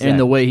Yes, in the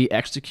exactly. way he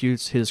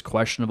executes his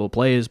questionable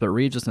plays, but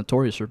Reeves is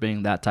notorious for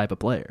being that type of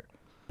player.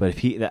 But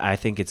I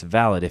think it's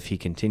valid if he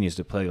continues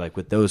to play like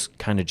with those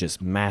kind of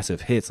just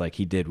massive hits like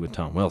he did with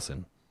Tom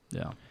Wilson.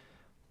 Yeah.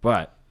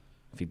 But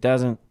if he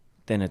doesn't,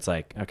 then it's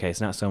like, okay,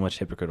 it's not so much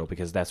hypocritical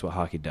because that's what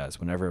hockey does.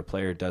 Whenever a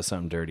player does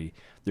something dirty,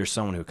 there's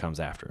someone who comes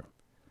after him.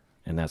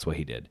 And that's what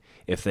he did.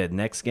 If the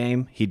next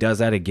game he does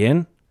that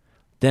again,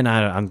 then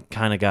I've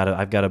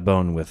got a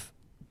bone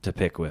to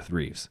pick with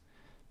Reeves.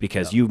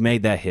 Because you've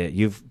made that hit.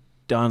 You've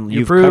covered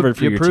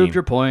for your team. You proved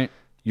your point.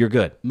 you're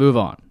good. Move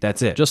on.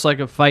 That's it. Just like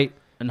a fight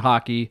in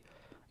hockey,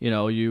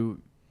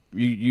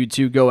 you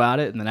two go at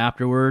it, and then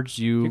afterwards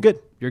you're good.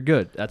 You're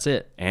good. That's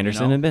it.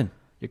 Anderson and Ben.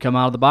 You come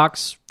out of the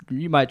box.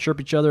 You might chirp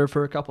each other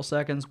for a couple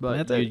seconds,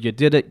 but you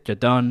did it. You're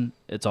done.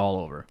 It's all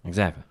over.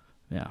 Exactly.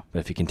 Yeah. But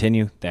if you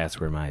continue, that's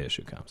where my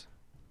issue comes.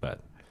 But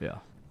yeah,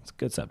 it's a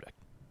good subject.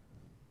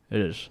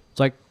 It is. It's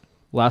like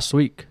last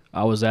week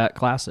I was at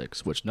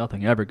Classics, which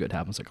nothing ever good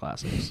happens at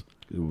Classics.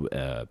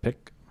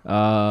 Pick?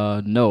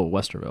 No,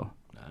 Westerville.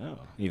 Oh,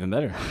 even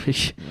better.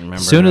 Remember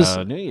soon as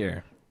New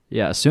Year.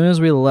 Yeah, as soon as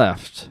we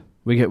left,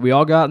 we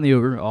all got in the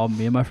Uber, all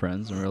me and my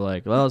friends, and we were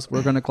like, well,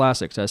 we're going to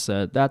Classics. I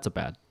said, that's a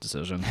bad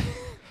decision.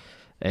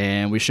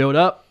 And we showed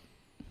up,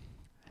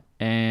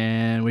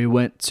 and we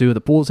went to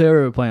the pool table. We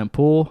were playing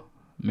pool.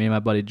 Me and my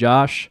buddy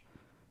Josh.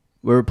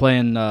 We were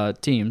playing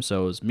teams,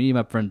 so it was me and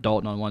my friend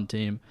Dalton on one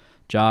team,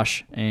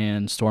 Josh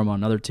and Storm on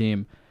another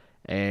team,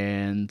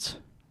 and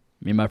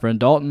me and my friend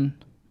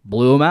Dalton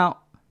blew him out.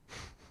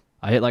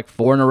 I hit like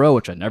 4 in a row,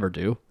 which I never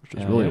do, which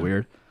was really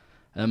weird.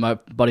 And my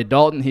buddy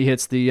Dalton, he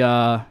hits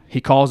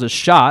he calls his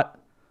shot,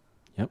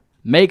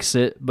 makes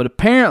it, but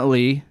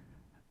apparently,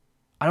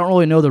 I don't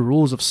really know the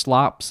rules of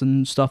slops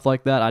and stuff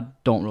like that. I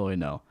don't really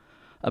know.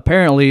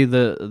 Apparently,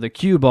 the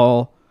cue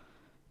ball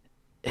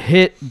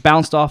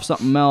bounced off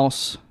something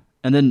else,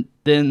 and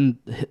then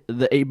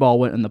the 8 ball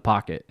went in the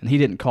pocket, and he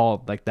didn't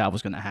call like that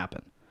was going to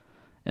happen.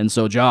 And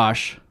so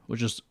Josh was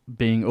just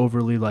being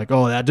overly like,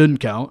 "Oh, that didn't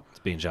count." It's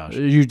being Josh.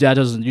 You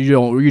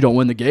don't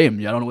win the game.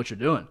 I don't know what you're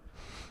doing.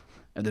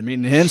 And then me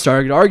and him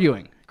started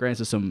arguing.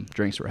 Granted, some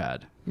drinks were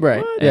had.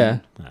 Right.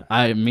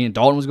 And me and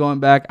Dalton was going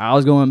back. I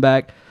was going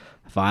back.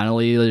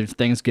 Finally,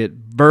 things get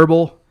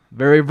verbal,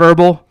 very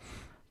verbal,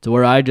 to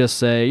where I just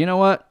say, you know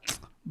what?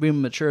 Being a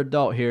mature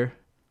adult here,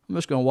 I'm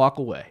just going to walk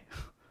away.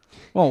 I'm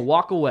going to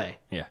walk away.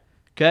 Yeah.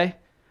 Okay?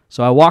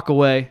 So I walk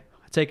away.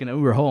 I take an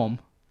Uber home.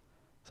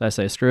 So I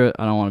say, screw it.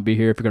 I don't want to be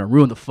here if you're going to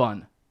ruin the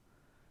fun.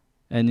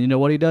 And you know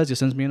what he does? He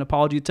sends me an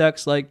apology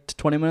text like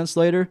 20 minutes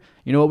later.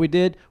 You know what we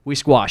did? We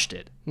squashed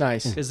it.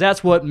 Nice. Because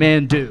that's what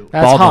men do.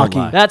 That's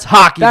hockey. That's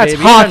hockey, That's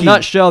baby. hockey. In a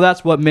nutshell,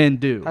 that's what men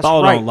do. That's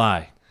Ball right. don't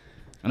lie.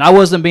 And I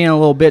wasn't being a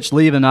little bitch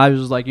leaving. I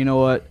was just like, you know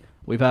what?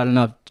 We've had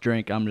enough to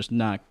drink. I'm just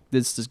not.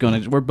 This is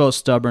going to. We're both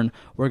stubborn.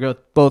 We're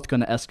both going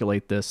to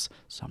escalate this.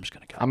 So I'm just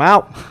going to go. I'm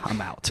out.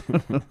 I'm out.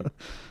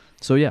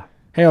 So, yeah.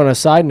 Hey, on a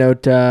side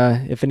note,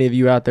 if any of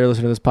you out there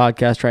listening to this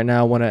podcast right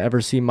now want to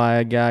ever see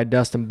my guy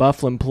Dustin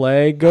Bufflin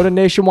play, go to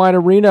Nationwide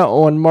Arena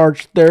on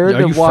March 3rd.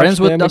 Are you watch friends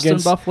with them Dustin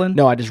against... Bufflin?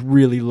 No, I just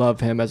really love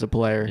him as a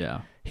player.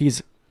 Yeah.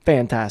 He's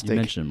fantastic. You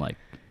mentioned him like,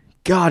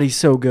 God, he's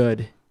so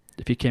good.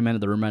 if he came into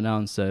the room right now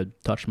and said,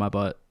 touch my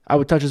butt, I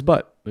would touch his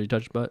butt. would you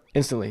touch his butt?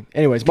 Instantly.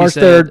 Anyways, March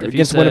 3rd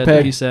against Winnipeg.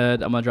 If he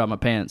said, I'm going to drop my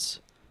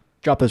pants,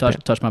 drop those pants.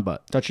 touch my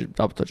butt. I'll touch your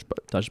butt.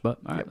 Touch his butt?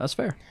 All right, that's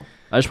fair.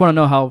 I just want to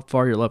know how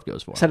far your love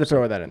goes for. Just had to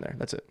throw that in there.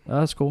 That's it.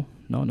 That's cool.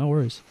 No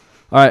worries.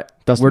 All right,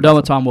 Dustin we're done Bufflin.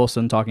 with Tom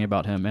Wilson talking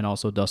about him and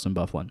also Dustin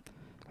Bufflin.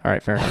 All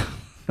right, fair enough.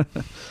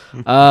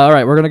 All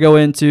right, we're going to go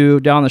into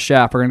Down the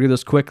Shaft. We're going to do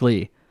this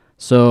quickly.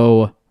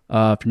 So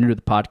if you're new to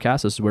the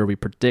podcast, this is where we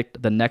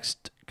predict the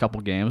next couple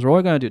games. We're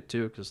only going to do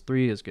 2 because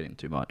 3 is getting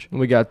too much.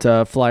 We got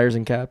Flyers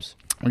and Caps.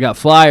 We got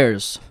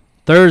Flyers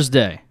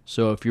Thursday.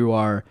 So if you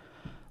are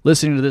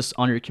listening to this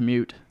on your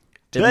commute,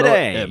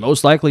 it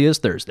most likely is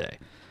Thursday.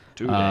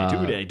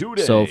 Today.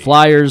 So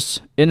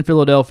Flyers in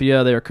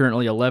Philadelphia, they are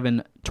currently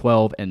 11,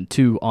 12, and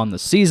 2 on the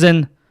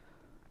season.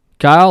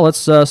 Kyle, let's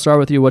start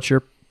with you. What's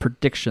your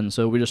prediction?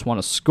 So we just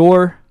want to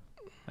score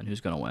and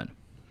who's going to win.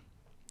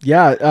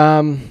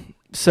 Yeah.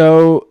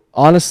 So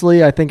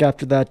honestly, I think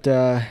after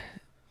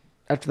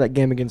that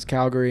game against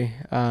Calgary,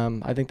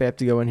 I think they have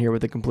to go in here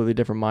with a completely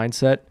different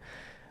mindset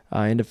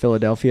into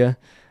Philadelphia.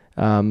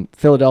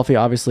 Philadelphia,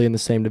 obviously in the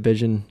same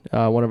division,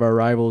 one of our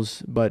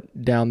rivals,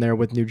 but down there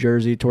with New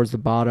Jersey towards the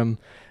bottom.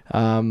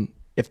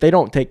 If they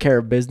don't take care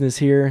of business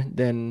here,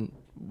 then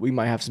we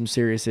might have some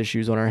serious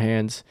issues on our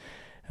hands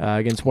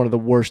against one of the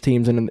worst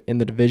teams in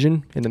the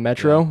division, in the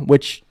Metro,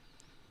 which,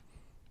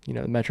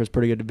 the Metro's a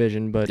pretty good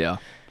division, but yeah.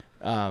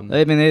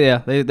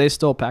 They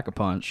still pack a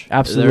punch.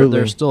 Absolutely.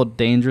 They're still a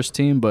dangerous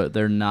team, but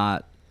they're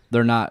not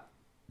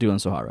doing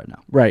so hot right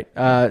now. Right.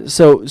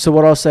 So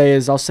what I'll say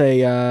is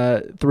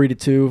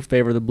 3-2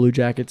 favor the Blue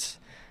Jackets.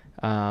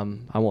 I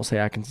won't say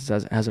Atkins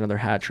has another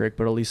hat trick,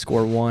 but at least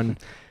score 1.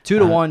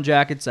 2-1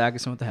 Jackets.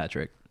 Atkinson with the hat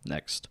trick.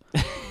 Next.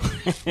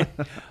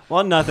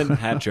 1-0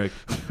 hat trick.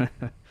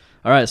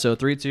 All right, so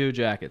 3-2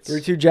 Jackets.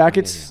 3-2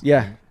 Jackets.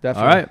 Yeah,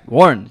 definitely. All right,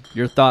 Warren,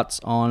 your thoughts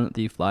on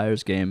the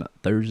Flyers game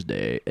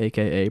Thursday,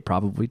 a.k.a.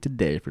 probably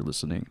today if you're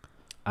listening.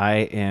 I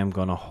am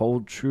going to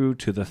hold true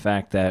to the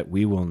fact that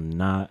we will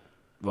not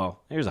 –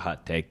 well, here's a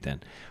hot take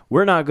then.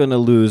 We're not going to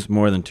lose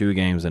more than 2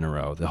 games in a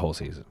row the whole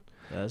season.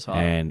 That's hot.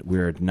 And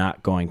we're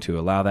not going to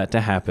allow that to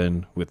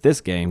happen with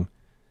this game,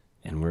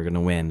 and we're going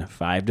to win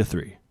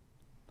 5-3.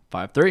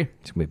 5-3.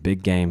 It's going to be a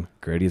big game.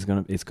 It's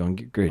going to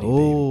get gritty.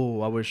 Oh,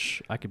 baby. I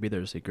wish I could be there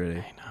to see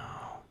Gritty. I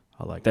know.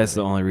 I like That's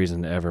Gritty. the only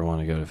reason to ever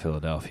want to go to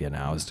Philadelphia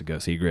now is to go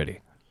see Gritty.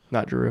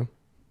 Not Drew.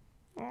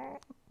 Oh,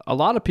 A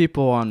lot of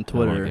people on don't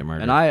wanna Twitter, get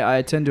murdered. and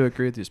I tend to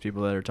agree with these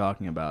people that are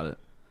talking about it.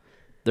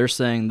 They're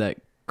saying that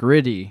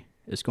Gritty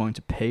is going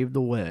to pave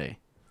the way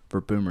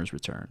for Boomer's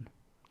return.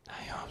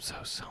 I hope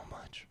so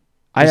much.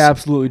 I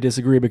absolutely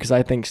disagree because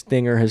I think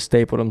Stinger has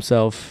stapled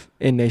himself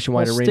in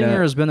Nationwide Arena.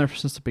 Stinger has been there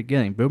since the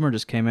beginning. Boomer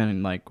just came in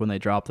and when they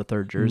dropped the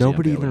third jersey.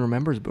 Nobody I feel even like.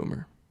 remembers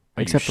Boomer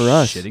Are except you for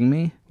us. Shitting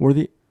me?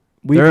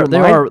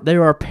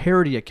 There are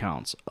parody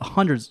accounts,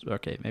 hundreds.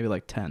 Okay, maybe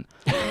like 10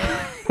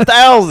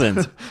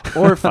 Thousands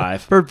or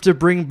 5 to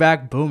bring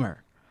back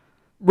Boomer.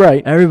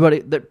 Right.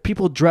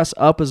 People dress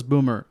up as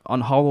Boomer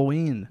on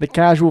Halloween. The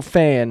casual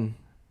fan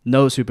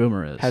Knows who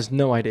Boomer is. has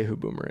no idea who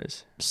Boomer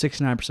is.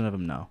 69% of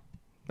them know.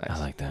 Nice. I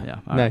like that. Yeah,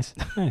 all Nice.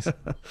 Nice.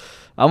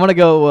 I'm gonna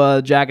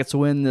go Jackets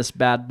win this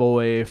bad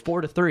boy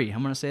 4-3.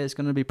 I'm gonna say it's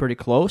gonna be pretty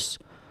close.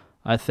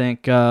 I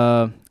think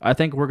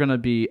we're gonna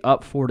be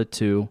up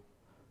 4-2.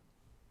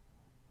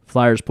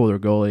 Flyers pull their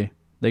goalie.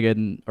 They get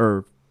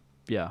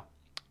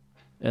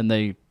and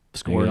they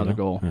score another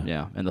goal.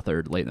 Yeah, in the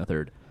third, late in the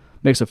third,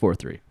 makes it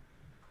 4-3.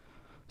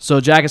 So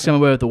Jackets come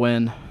away with the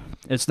win.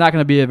 It's not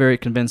gonna be a very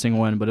convincing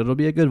win, but it'll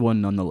be a good one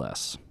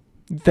nonetheless.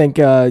 You think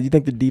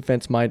the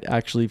defense might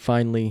actually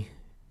finally,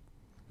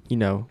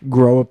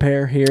 grow a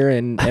pair here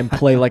and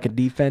play like a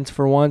defense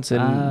for once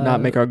and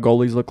not make our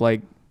goalies look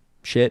like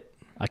shit?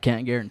 I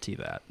can't guarantee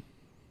that.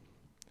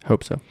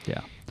 Hope so.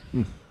 Yeah.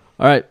 All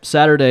right,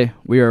 Saturday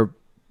we are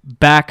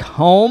back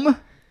home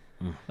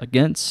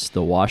against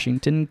the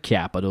Washington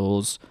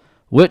Capitals,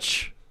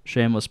 which,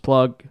 shameless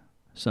plug,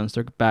 since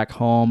they're back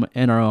home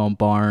in our own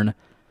barn,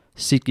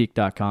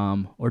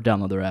 SeatGeek.com or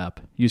download their app.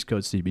 Use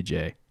code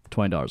CBJ,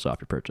 $20 off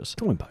your purchase.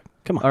 $20.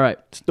 Come on. All right,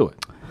 Let's do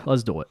it.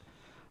 let's do it.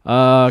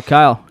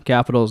 Kyle,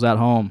 Capitals at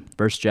home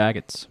versus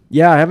Jackets.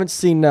 Yeah, I haven't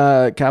seen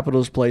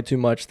Capitals play too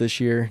much this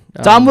year.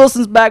 Tom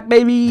Wilson's back,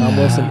 baby. Tom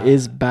Wilson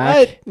is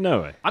back.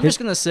 No way. I'm just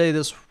going to say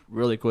this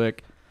really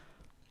quick.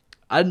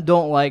 I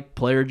don't like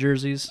player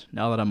jerseys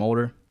now that I'm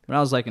older. When I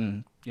was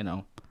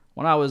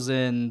when I was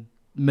in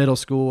middle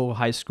school,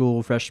 high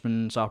school,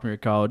 freshman, sophomore year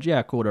of college,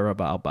 yeah, cool, whatever,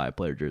 I'll buy a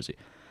player jersey.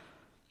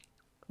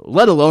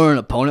 Let alone an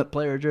opponent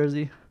player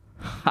jersey.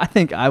 I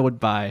think I would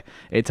buy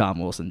a Tom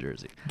Wilson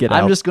jersey.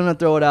 I'm just going to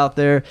throw it out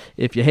there.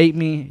 If you hate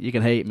me, you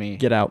can hate me.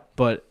 Get out.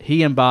 But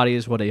he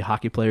embodies what a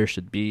hockey player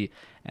should be,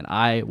 and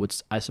I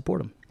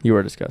support him. You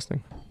are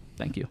disgusting.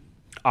 Thank you.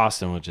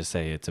 Austin would just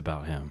say it's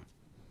about him.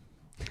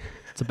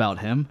 It's about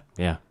him?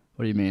 Yeah.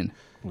 What do you mean?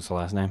 What's the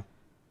last name?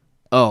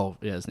 Oh,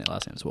 yeah, his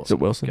last name is Wilson. Is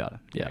it Wilson? Got it.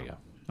 Yeah. There you go.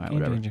 All right,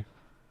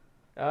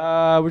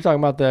 whatever. We're talking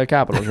about the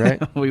Capitals, right?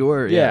 We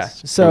were, Yeah.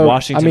 yes. So The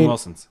Washington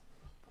Wilsons.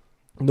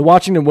 The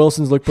Washington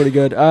Wilsons look pretty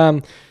good.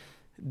 That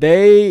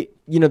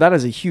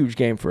is a huge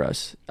game for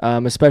us,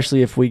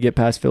 especially if we get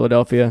past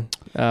Philadelphia.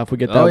 If we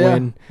get that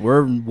win,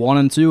 we're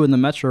 1-2 in the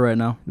Metro right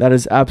now. that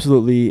is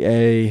absolutely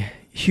a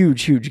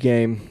huge, huge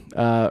game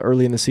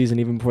early in the season,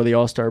 even before the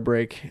All-Star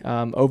break.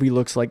 Ovi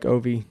looks like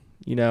Ovi,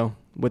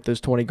 with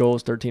those 20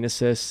 goals, 13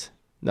 assists.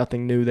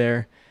 Nothing new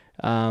there.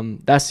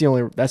 That's the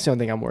only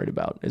thing I'm worried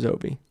about is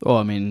Ovi. Oh,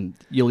 I mean,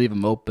 you leave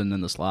him open in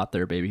the slot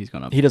there, baby. He's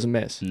gonna. He doesn't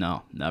miss.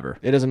 No, never.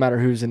 It doesn't matter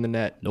who's in the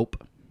net.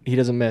 Nope. He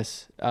doesn't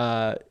miss.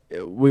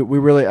 We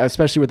really,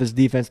 especially with his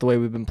defense, the way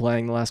we've been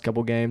playing the last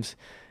couple games,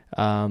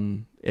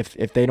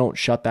 if they don't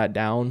shut that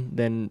down,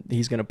 then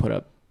he's going to put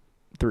up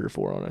 3 or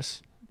 4 on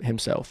us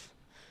himself.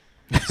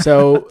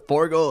 So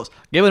 4 goals.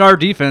 Given our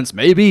defense,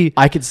 maybe.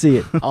 I could see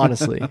it,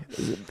 honestly.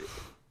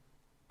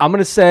 I'm going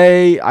to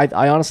say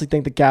I honestly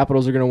think the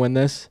Capitals are going to win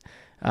this.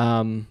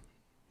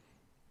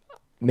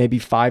 Maybe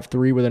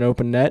 5-3 with an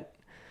open net.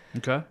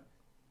 Okay.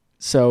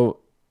 So,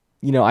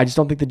 I just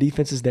don't think the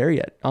defense is there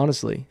yet.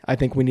 Honestly, I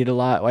think we need a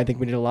lot. I think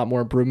we need a lot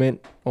more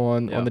improvement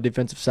on the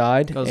defensive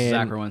side. Because and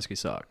Zach Werenski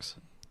sucks.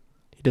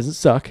 He doesn't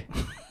suck.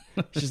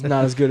 He's just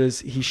not as good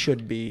as he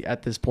should be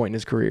at this point in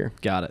his career.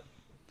 Got it.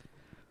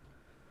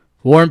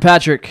 Warren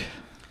Patrick.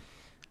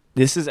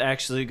 This is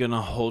actually going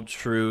to hold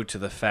true to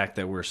the fact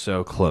that we're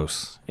so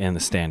close in the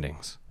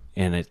standings,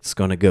 and it's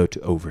going to go to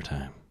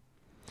overtime.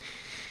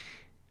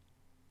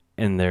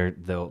 And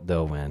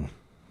they'll win.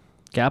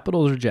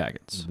 Capitals or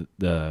Jackets?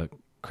 The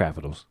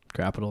Capitals.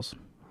 Capitals.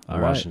 The All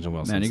right. Washington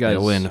Wilsons. Man, you guys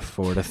they'll win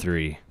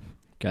 4-3.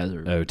 Guys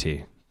are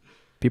OT.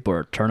 People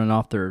are turning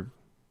off their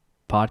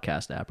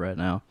podcast app right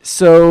now.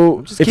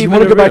 So if you keeping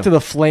want to it go back real. to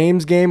the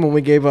Flames game when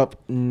we gave up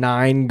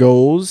 9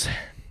 goals,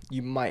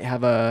 you might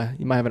have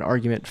an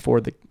argument for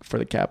the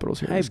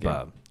Capitals here. in Hey, this game.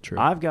 Bob. True.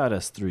 I've got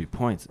us 3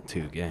 points in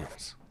 2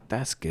 games.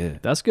 That's good.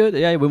 That's good.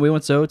 Yeah, when we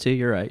went to OT,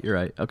 you're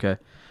right. Okay.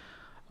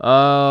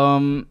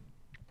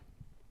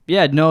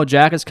 Yeah, no,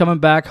 Jackets coming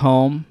back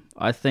home.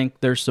 I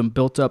think there's some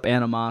built-up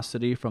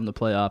animosity from the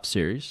playoff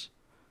series.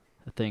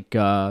 I think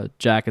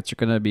Jackets are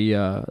going to be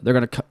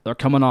they're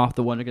coming off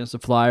the win against the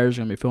Flyers.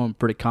 Going to be feeling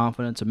pretty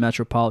confident. It's a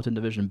Metropolitan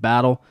Division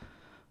battle.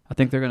 I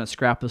think they're going to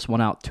scrap this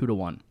one out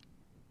 2-1.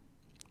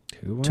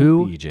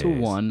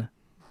 2-1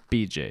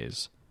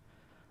 BJs.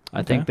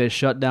 I think they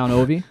shut down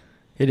Ovi.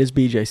 It is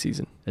BJ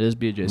season. It is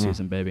BJ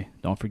season, baby.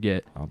 Don't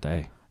forget. All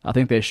day. I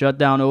think they shut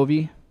down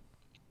Ovi,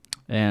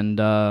 and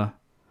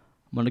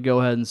I'm going to go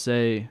ahead and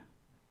say,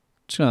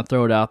 just going to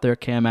throw it out there.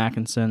 Cam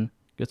Atkinson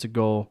gets a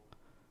goal.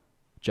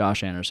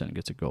 Josh Anderson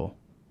gets a goal.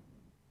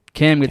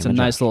 Cam gets a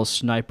nice little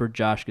sniper.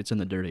 Josh gets in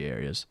the dirty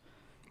areas.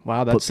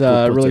 Wow, that's puts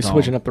really it home.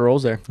 switching up the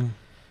roles there.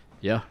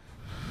 Yeah.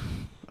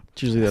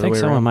 It's usually the I other think way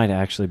someone around. might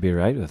actually be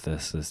right with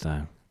this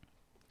time.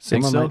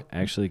 Think Someone so? might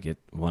actually get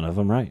one of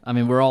them right. I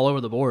mean, we're all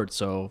over the board,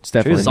 so It's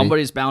definitely me.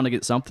 somebody's bound to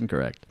get something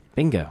correct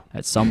Bingo.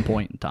 at some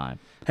point in time.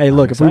 Hey,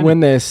 look, if we excited. win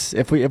this,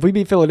 if we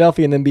beat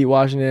Philadelphia and then beat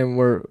Washington,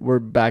 we're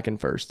back in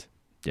first,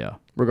 Yeah.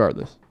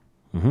 regardless.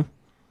 Mm-hmm.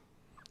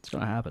 It's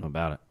going to happen. How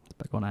about it?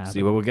 It's going to happen.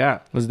 See what we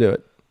got. Let's do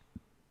it.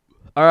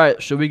 All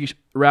right. Should we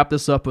wrap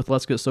this up with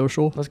Let's Get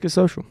Social? Let's get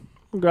social.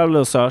 Grab a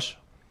little sauce.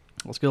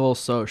 Let's get a little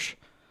soch.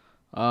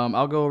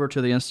 I'll go over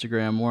to the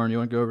Instagram. Warren, you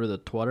want to go over to the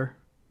Twitter?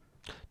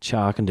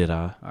 Chalk and did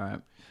I. All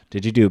right.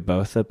 Did you do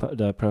both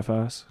the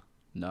profiles?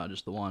 No,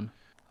 just the one.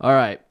 All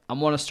right. I'm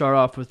going to start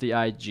off with the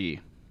IG.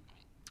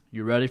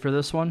 You ready for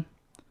this one?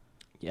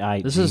 Yeah.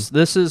 This is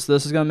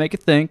going to make you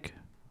think.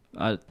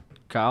 Kyle,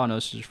 I know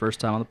this is your first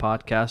time on the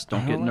podcast.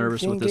 Don't get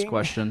nervous with this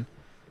question.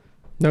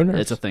 No nerves.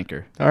 It's a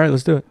thinker. All right,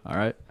 let's do it. All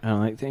right. I don't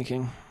like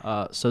thinking.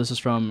 So this is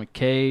from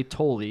K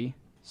Tolley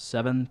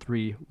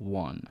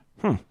 731.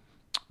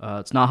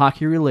 It's not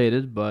hockey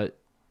related, but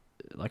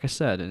like I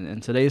said, in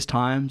today's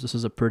times, this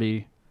is a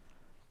pretty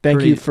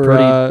Thank you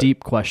for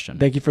deep question.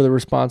 Thank you for the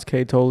response,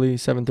 K Tolley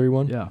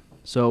 731. Yeah.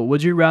 So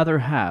would you rather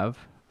have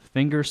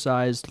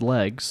finger-sized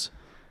legs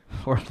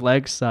or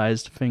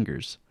leg-sized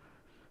fingers?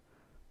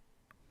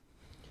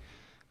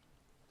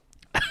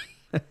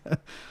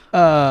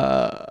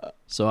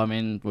 So I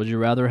mean, would you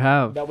rather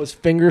have That was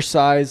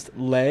finger-sized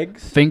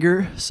legs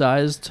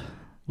finger-sized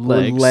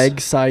legs or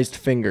leg-sized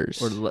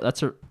fingers.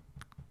 or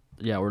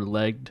or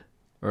legged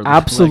or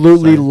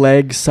Absolutely leg-sized.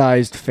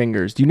 leg-sized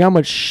fingers. Do you know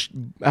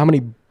how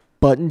many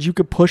buttons you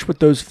could push with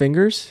those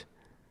fingers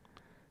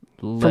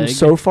from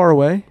so far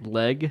away?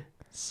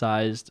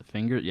 Leg-sized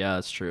finger. Yeah,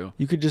 that's true.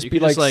 You could just You be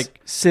could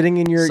like sitting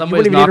in your.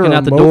 Somebody's you wouldn't even knocking need a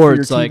at the remote door. for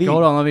your It's like, TV.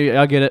 hold on,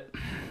 I'll get it.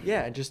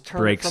 Yeah, and just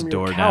turn Breaks it from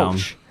door your down.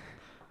 couch.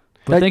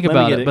 But think let me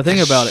about get it. it. But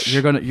think about it.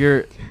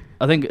 You're.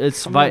 I think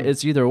it's Come on.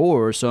 it's either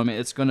or. So I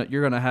mean,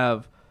 you're gonna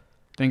have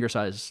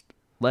finger-sized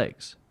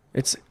legs.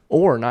 It's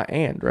or not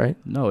and, right?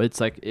 No,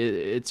 it's like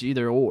it's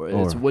either or.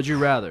 It's Or. would you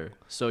rather.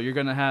 So you're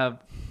gonna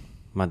have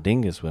My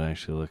dingus would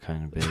actually look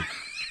kind of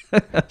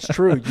big. It's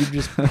true. You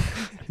just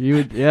you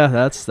would yeah.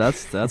 That's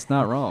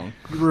not wrong.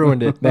 you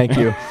ruined it. Thank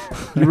you.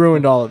 You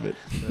ruined all of it.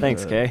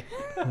 Thanks, Kay.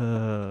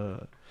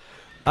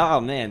 Oh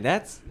man,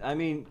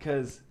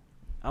 because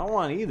I don't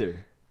want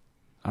either.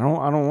 I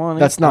don't want it.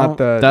 That's not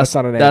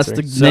an answer.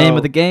 That's the name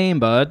of the game,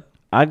 bud.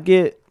 I'd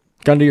get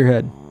Gun to your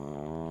head.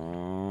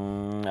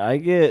 I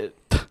get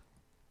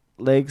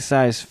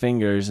leg-sized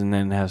fingers and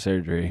then have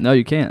surgery. No,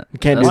 you can't. You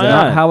can't That's do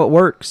not that. how it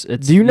works.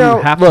 It's Do you know-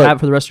 have look, to have it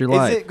for the rest of your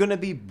life. Is it gonna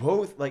be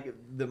both, like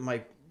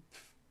my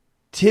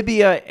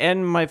tibia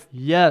and my?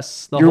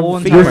 Yes, the You're,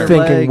 whole you're entire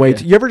thinking leg. way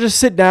too. You ever just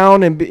sit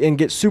down and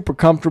get super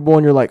comfortable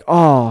and you're like,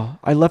 oh,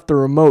 I left the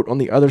remote on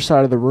the other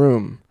side of the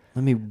room.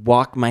 Let me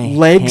walk my hand.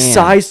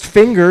 Leg-sized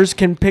fingers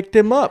can pick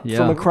them up Yeah.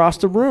 from across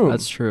the room.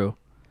 That's true.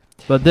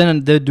 But then,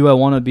 do I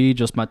want to be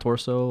just my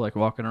torso, like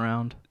walking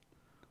around?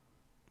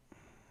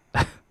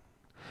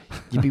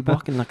 You'd be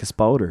walking like a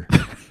spider.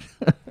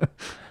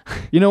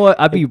 You know what?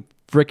 I'd be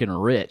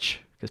freaking rich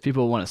because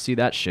people want to see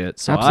that shit.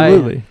 So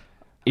Absolutely.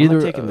 Either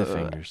I'm taking the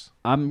fingers.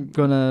 I'm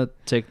gonna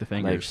take the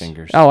fingers. Leg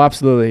fingers. Oh,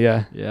 absolutely.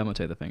 Yeah. Yeah, I'm gonna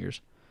take the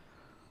fingers.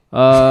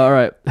 All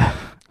right.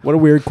 What a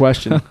weird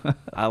question.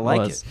 I like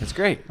Was. it. It's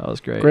great. That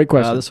was great. Great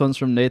question. This one's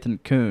from Nathan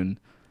Kuhn.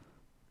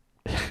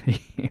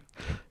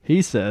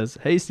 He says,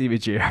 "Hey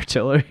CBG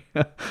Artillery,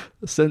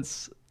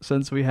 since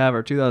we have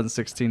our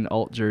 2016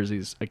 alt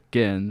jerseys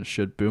again,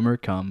 should Boomer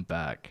come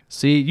back?"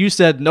 See, you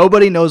said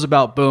nobody knows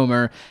about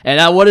Boomer,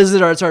 and what is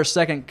it? It's our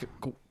second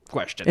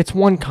question. It's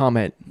one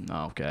comment.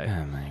 Okay.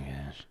 Oh my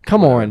gosh.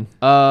 Come on.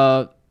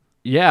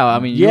 Yeah. I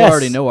mean, you Yes.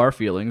 already know our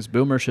feelings.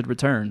 Boomer should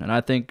return, and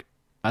I think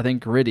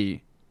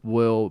Gritty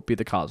will be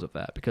the cause of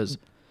that because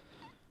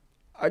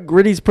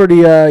Gritty's pretty.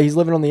 He's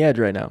living on the edge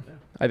right now.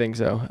 I think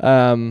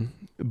so.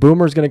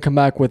 Boomer's going to come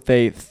back with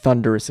a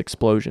thunderous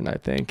explosion, I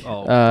think.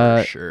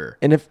 for sure.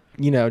 And if,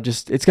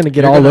 just it's going to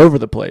get You're all gonna- over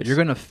the place. You're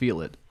gonna feel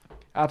it.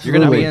 Absolutely.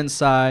 You're gonna be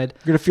inside.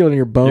 You're going to feel it in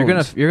your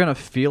bones. You're gonna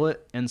feel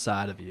it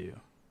inside of you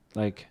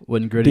Like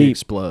when Gritty Deep.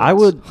 explodes. I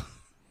would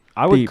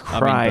Deep.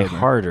 cry Boomer.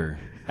 harder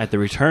at the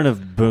return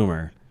of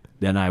Boomer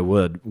than I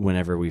would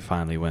whenever we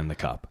finally win the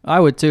cup. I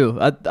would too.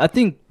 I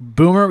think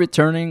Boomer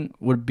returning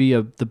would be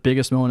the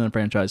biggest moment in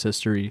franchise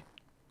history.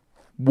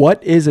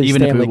 What is a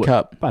Even if Stanley it would-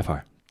 Cup? By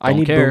far. I Don't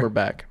need care. Boomer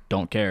back.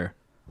 Don't care.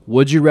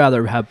 Would you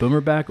rather have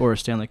Boomer back or a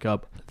Stanley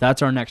Cup?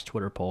 That's our next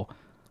Twitter poll.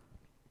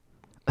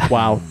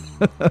 Wow.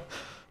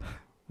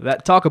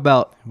 That talk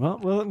about.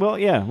 Well,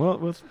 yeah.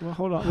 We'll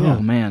hold on. Oh, Yeah.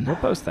 man. We'll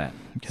post that.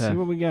 Okay. See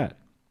what we got.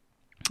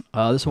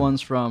 This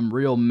one's from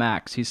Real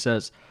Max. He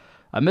says,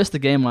 "I missed the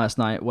game last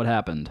night. What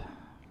happened?"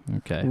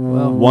 Okay.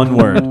 Well, One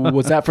word.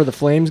 Was that for the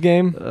Flames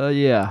game?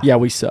 yeah. Yeah,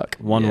 we suck.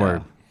 One Yeah.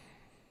 word.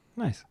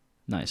 Nice.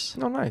 Nice.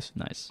 Oh, nice.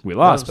 Nice. We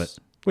lost, That was-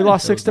 We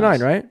lost that was 6-9,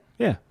 nice. right?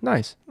 Yeah.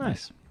 Nice.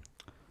 Nice.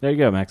 There you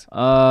go, Max.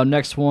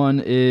 Next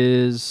one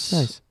is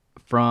Nice.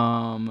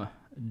 from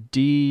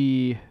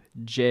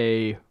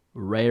DJ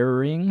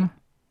Raring.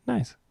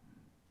 Nice.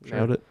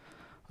 Nailed it.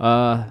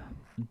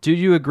 Do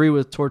you agree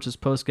with Torch's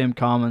post-game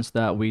comments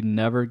that we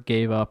never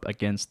gave up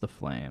against the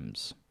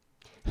Flames?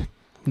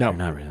 No,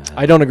 Not really.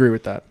 I don't agree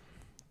with that.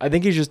 I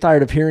think he's just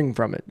tired of hearing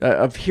from it,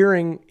 of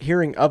hearing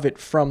of it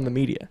from the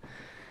media,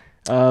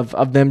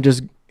 of them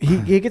just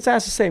he gets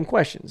asked the same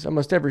questions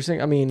almost every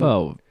single. I mean,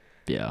 Oh,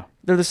 yeah.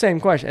 they're the same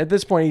question. At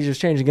this point, he's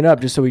just changing it up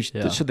just so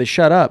so they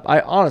shut up. I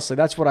honestly,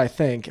 that's what I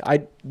think.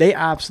 They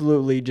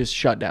absolutely just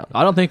shut down.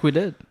 I don't think we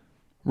did.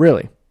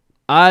 Really.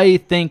 I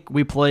think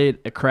we played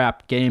a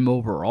crap game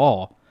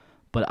overall,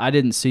 but I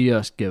didn't see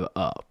us give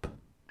up.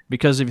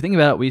 Because if you think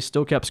about it, we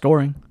still kept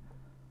scoring.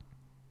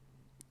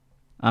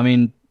 I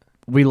mean,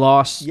 we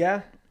lost.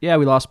 Yeah. Yeah,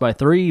 we lost by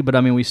 3, but I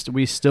mean, we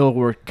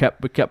still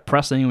kept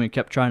pressing and we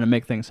kept trying to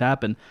make things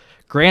happen.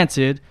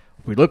 Granted,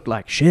 we looked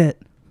like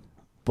shit,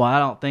 but I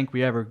don't think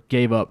we ever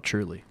gave up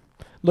truly.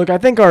 Look, I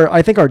think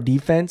our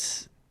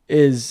defense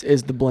is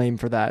the blame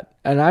for that,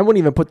 and I wouldn't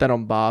even put that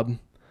on Bob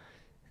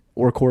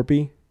or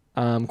Corpy.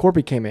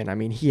 Corpy came in. I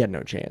mean, he had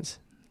no chance.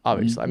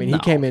 Obviously, I mean, No.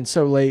 he came in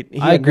so late.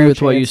 I agree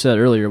with what you said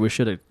earlier. We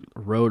should have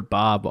rode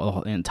Bob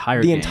the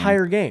entire game.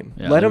 entire game.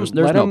 Yeah, let him.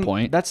 there's let no him,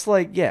 point. That's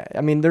like, yeah.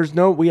 I mean,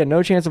 we had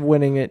no chance of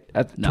winning it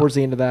towards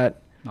the end of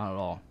that. Not at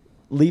all.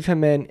 Leave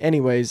him in.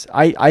 Anyways,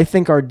 I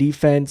think our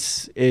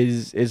defense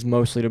is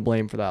mostly to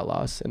blame for that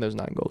loss and those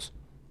 9 goals.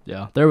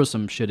 Yeah, there was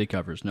some shitty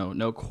covers.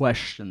 No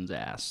questions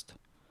asked.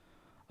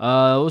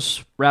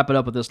 Let's wrap it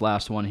up with this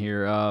last one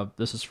here.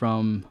 This is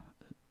from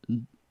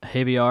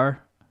Javier,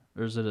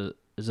 or is it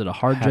a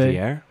hard J?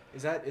 Javier?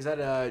 Is that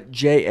a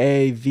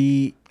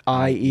Javier?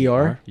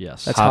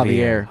 Yes. That's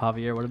Javier.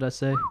 Javier, what did I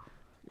say?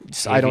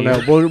 I don't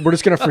know. We're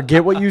just gonna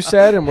forget what you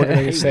said and we're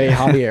gonna say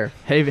Javier.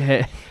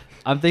 Javier.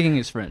 I'm thinking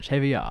it's French.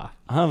 Javier.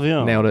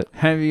 Javier. Nailed it.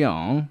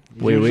 Javier.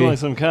 Would you like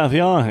some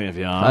caviar,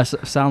 Javier? I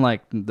sound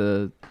like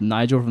the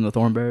Nigel from the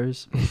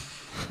Thornberrys.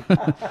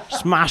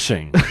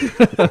 Smashing.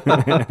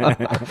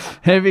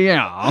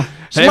 Javier.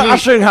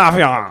 Smashing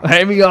Javier.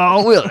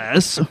 Javier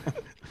Willis.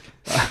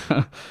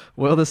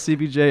 Will the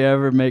CBJ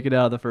ever make it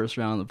out of the first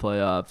round of the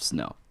playoffs?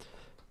 No.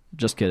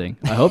 Just kidding.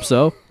 I hope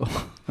so.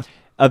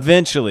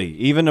 Eventually,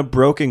 even a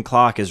broken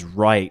clock is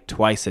right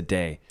twice a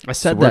day. I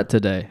said that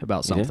today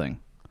about something.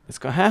 It's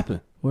going to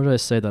happen. What did I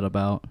say that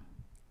about?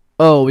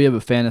 Oh, we have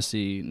a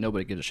fantasy.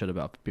 Nobody gives a shit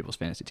about people's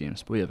fantasy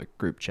teams, but we have a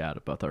group chat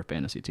about our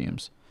fantasy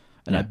teams.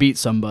 And I beat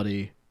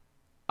somebody.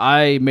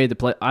 I made the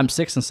play. I'm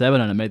 6-7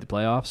 and I made the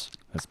playoffs.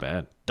 That's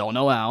bad. Don't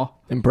know how.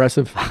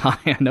 Impressive.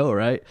 I know,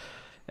 right?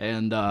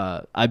 And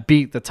I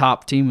beat the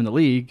top team in the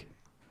league,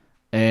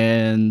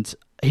 and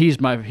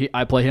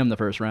I play him the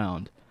first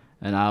round,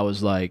 and I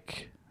was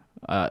like,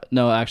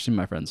 no, actually,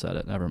 my friend said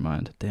it. Never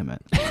mind. Damn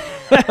it.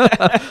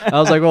 I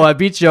was like, well, I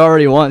beat you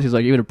already once. He's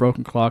like, even a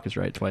broken clock is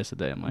right twice a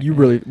day. I'm like, You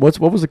really? What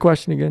was the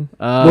question again?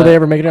 Will they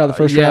ever make it out of the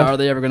first round? Yeah, are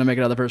they ever going to make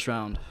it out of the first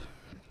round?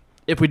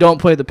 If we don't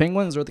play the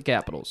Penguins or the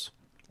Capitals?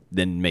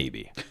 Then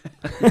maybe.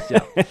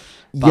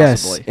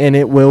 Yes, Possibly. and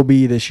it will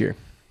be this year.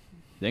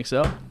 Think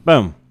so?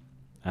 Boom.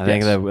 I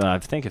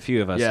Yes. think a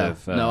few of us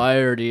have. No, I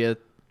already at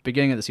the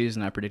beginning of the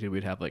season I predicted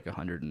we'd have like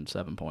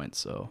 107 points.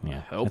 So Yeah,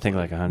 I hopefully. think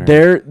like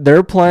 100.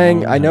 They're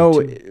playing. I know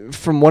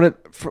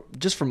 102.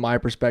 just from my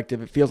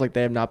perspective, it feels like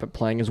they have not been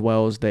playing as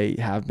well as they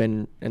have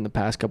been in the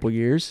past couple of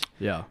years.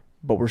 Yeah.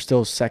 But we're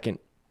still second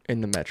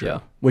in the Metro, Yeah.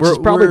 which is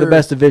probably the we're-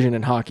 best division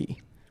in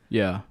hockey.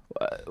 Yeah,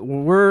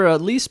 we're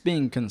at least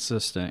being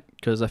consistent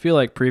because I feel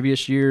like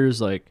previous years,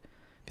 like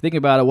if you think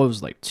about it, what was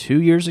it, like 2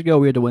 years ago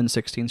we had to win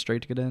 16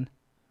 straight to get in,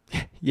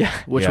 Yeah,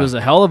 which was a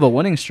hell of a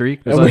winning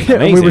streak. And but-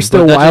 we were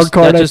still but wild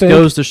card. That I just think.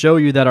 goes to show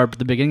you that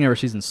the beginning of our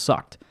season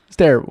sucked. It's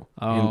terrible.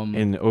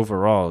 And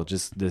overall,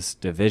 just this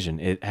division,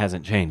 it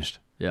hasn't changed.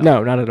 Yeah.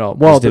 No, not at all.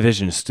 Well, This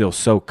division is still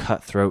so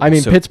cutthroat. I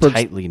mean, so Pittsburgh's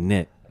tightly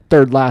knit.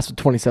 third last with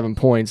 27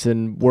 points,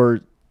 and we're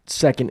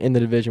second in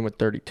the division with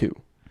 32.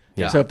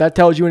 Yeah. So if that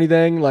tells you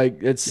anything, like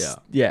it's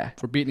yeah,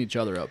 We're beating each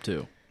other up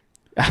too.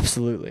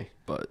 absolutely.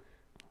 But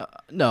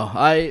no,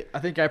 I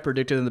think I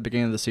predicted in the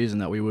beginning of the season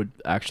that we would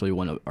actually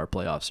win our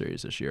playoff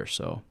series this year.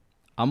 So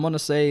I'm gonna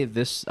say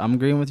this. I'm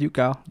agreeing with you,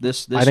 Kyle.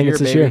 This I think year, it's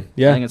this baby. year.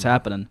 Yeah. I think it's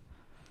happening.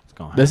 It's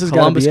gonna This is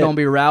Columbus gonna gonna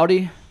be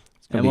rowdy,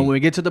 and when be- we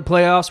get to the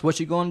playoffs, what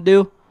you gonna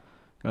do?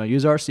 Gonna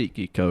use our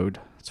SeatGeek code.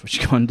 That's what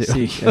you're gonna do.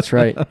 See, that's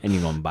right. and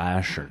you're gonna buy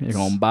a shirt. You're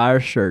gonna buy our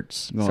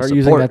shirts. You're gonna Start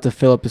using support. that to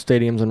fill up the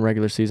stadiums on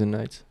regular season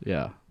nights.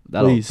 Yeah,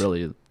 Please.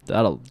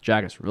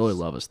 Jackets really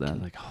love us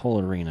then. Like a whole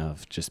arena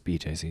of just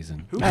BJ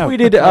season. Who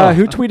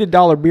tweeted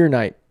Dollar Beer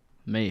Night?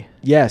 Me.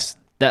 Yes,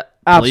 That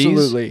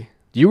absolutely.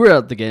 You were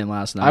at the game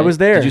last night. I was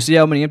there. Did you see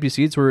how many empty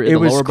seats were in It the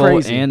was lower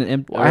crazy. bowl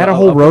and I had a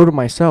whole row to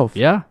myself.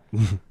 Yeah,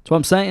 that's what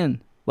I'm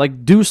saying.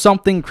 Like, do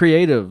something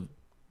creative.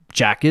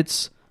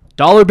 Jackets,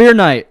 Dollar Beer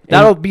Night.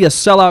 That'll be a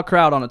sellout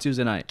crowd on a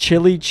Tuesday night.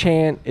 Chili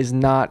chant is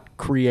not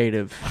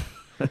creative.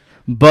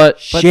 But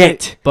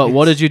Shit. But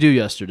what did you do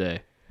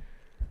yesterday?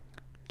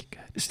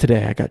 It's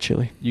today. I got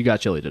chili. You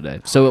got chili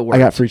today, so it worked. I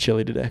got free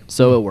chili today.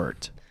 So it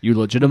worked. You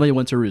legitimately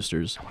went to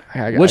Roosters,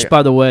 I which, got-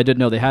 by the way, I didn't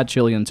know they had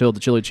chili until the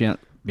chili chant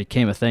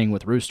became a thing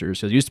with Roosters.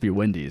 Because it used to be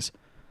Wendy's.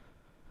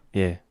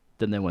 Yeah.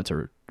 Then they went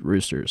to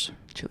Roosters.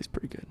 Chili's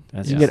pretty good.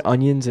 That's You Yeah. get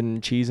onions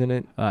and cheese in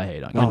it. I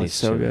hate onions. Oh, Wendy's it's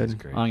so chili is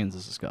good. great. Onions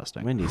is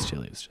disgusting. Wendy's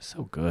chili is just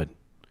so good.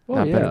 Well,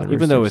 Not better yeah. than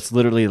Even though Roosters. it's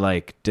literally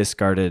like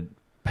discarded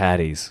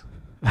patties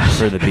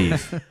for the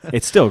beef,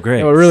 it's still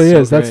great. No, it really so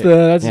is. That's great.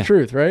 the Yeah.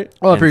 truth, right?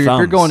 Well, if And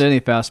you're going thumbs. to any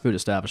fast food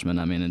establishment,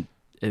 I mean,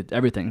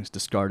 everything's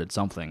discarded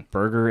something.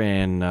 Burger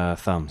and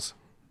thumbs,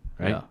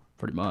 right? Yeah,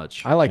 pretty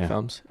much. I like Yeah.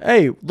 thumbs.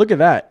 Hey, look at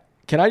that.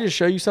 Can I just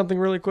show you something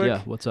really quick?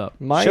 Yeah, what's up?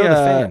 My Show the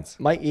fans.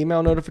 my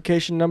email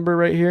notification number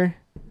right here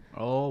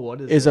Oh,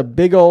 what is a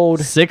big old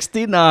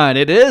 69.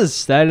 It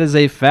is. That is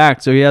a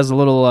fact. So he has a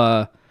little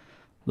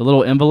the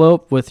little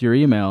envelope with your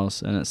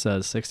emails, and it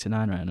says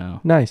 69 right now.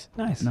 nice.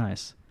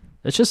 Nice.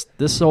 It's just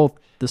this whole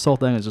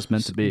thing is just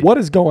meant to be. What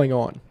is going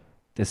on?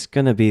 It's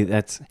gonna be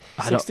that's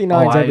I don't-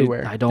 69's oh,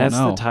 everywhere. I don't that's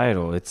know. the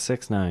title. It's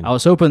 6'9". I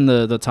was hoping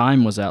the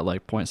time was at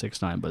like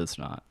 0.69, but it's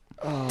not.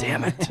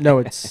 Damn it. No,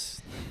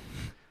 it's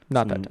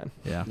not that time.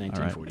 Yeah. All right.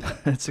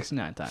 1940. It's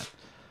 69 time.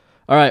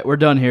 All right, we're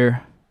done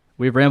here.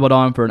 We've rambled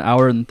on for an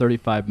hour and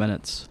 35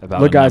 minutes. About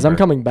Look, a guys, I'm number.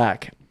 coming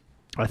back.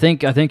 I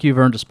think you've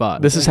earned a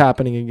spot. This is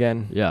happening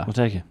again. Yeah. We'll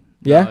take it.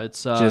 Yeah?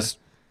 It's Just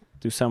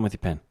do something with your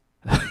pen.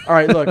 All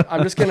right, look,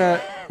 I'm just going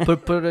to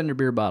put it in your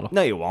beer bottle.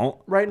 No, you won't.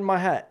 write in my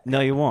hat. No,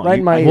 you won't. Right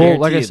in my I ear. guarantee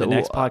Like I you, said, the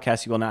next well,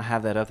 podcast you will not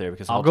have that up there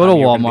because the I'll whole go to time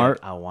you're gonna be Walmart.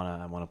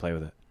 like, I wanna play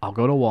with it. I'll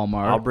go to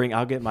Walmart.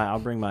 I'll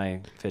bring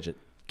my fidget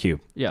cube.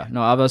 Yeah,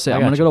 no, I was gonna say I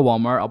I'm got gonna you. go to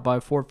Walmart. I'll buy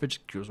 4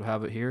 fidget cubes. We'll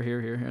have it here,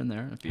 and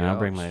there. In a few And I'll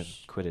bring my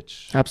hours.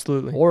 Quidditch.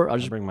 Absolutely. Or I'll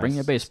just bring bring,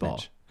 my a baseball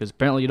snitch. because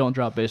apparently you don't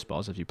drop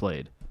baseballs if you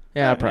played.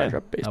 Yeah, I probably Yeah.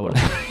 dropped I baseball.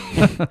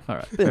 would. All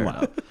right, fair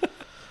enough.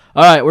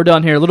 All right, we're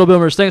done here. Little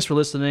Boomers, thanks for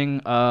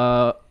listening.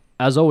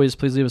 As always,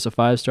 please leave us a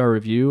 5-star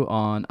review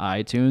on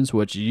iTunes,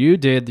 which you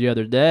did the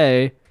other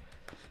day.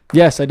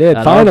 Yes, I did.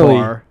 At our Finally.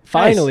 bar.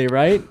 Finally,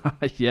 right?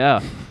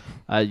 Yeah,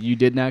 you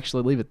didn't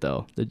actually leave it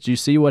though. Did you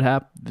see what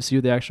happened? See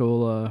the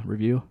actual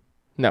review?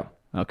 No.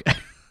 Okay.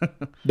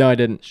 No, I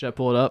didn't. Should I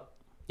pull it up?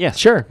 Yes.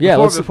 Sure. Yeah.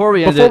 Before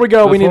we end before it- we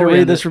go, we need before to we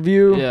read end this it-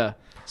 review. Yeah.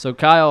 So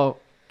Kyle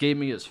gave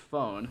me his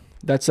phone.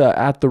 That's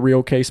at the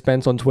real K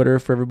Spence on Twitter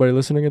for everybody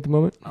listening at the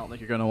moment. I don't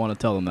think you're gonna want to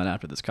tell them that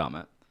after this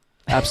comment.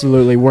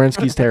 Absolutely.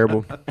 Wierenski's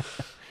terrible.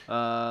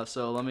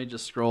 So let me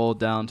just scroll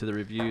down to the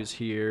reviews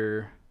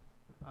here.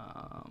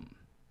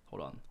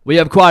 Hold on. We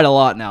have quite a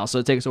lot now, so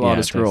it takes a while Yeah, to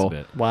it takes a scroll.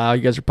 bit. Wow,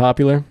 you guys are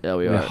popular. Yeah,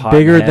 we We're are. hot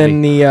Bigger and heavy.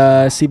 than the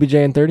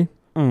CBJ and 30?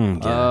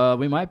 Yeah.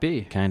 We might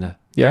be. Kinda.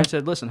 Yeah. I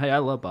said, listen, hey, I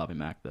love Bobby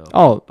Mack though.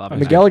 Oh, Bobby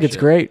McGilligan's Mack's shit.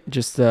 great.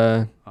 Just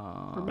We're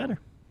better.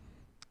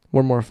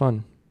 we're more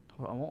fun.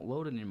 I won't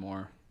load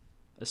anymore.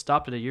 It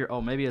stopped at a year. Oh,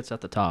 maybe it's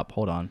at the top.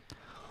 Hold on.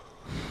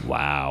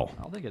 Wow.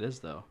 I don't think it is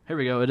though. Here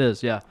we go. It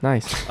is. Yeah.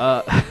 Nice.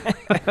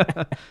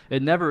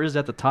 It never is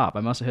at the top.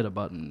 I must have hit a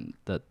button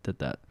that did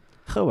that.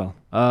 Oh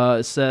well.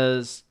 It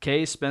says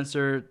K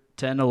Spencer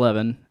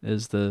 1011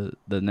 is the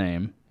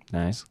name.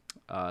 Nice.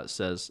 It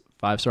says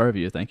 5-star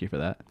review. Thank you for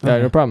that. Yeah,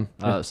 no problem.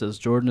 It says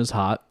Jordan is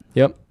hot.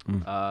 Yep.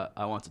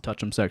 I want to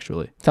touch him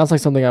sexually. Sounds like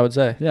something I would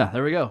say. Yeah,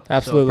 there we go.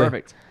 Absolutely. So,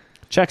 perfect.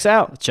 Checks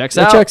out. Checks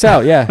It out. checks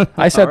out. Yeah.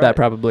 I said All that right.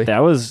 probably. That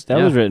was Yeah.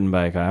 written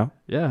by Kyle.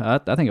 Yeah,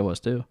 I think it was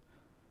too.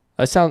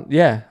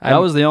 Yeah. That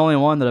was the only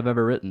one that I've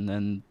ever written,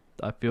 and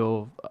I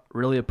feel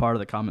really a part of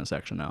the comment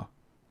section now.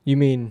 You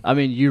mean I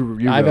mean,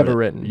 you I've wrote ever it.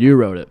 written. You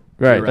wrote it.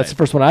 right? You're That's the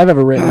first one I've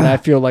ever written, and I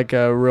feel like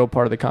a real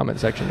part of the comment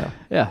section now.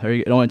 Yeah, there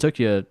you go. It only took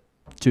you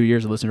 2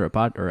 years to listen to our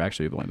pod, or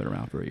actually, you've only been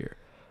around for a year.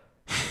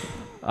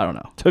 I don't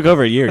know. Took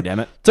over a year, damn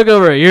it. Took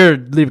over a year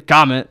to leave a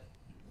comment.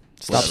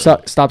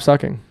 Stop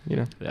sucking. You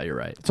know, Yeah, you're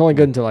right. it's only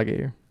good until I get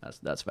here.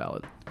 That's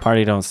valid.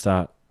 Party don't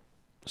stop.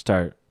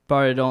 Start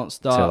Party don't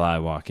stop till I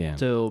walk in.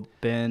 till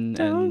Ben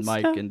Don't and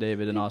Mike stop and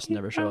David and Austin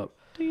never show up.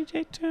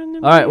 DJ, turn the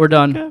All right, we're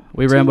done. mic up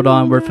We rambled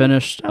on. We're tonight.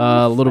 finished.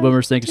 I'm Little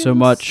Boomers, thank you so afraid to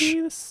much.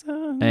 see the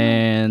sun.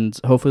 And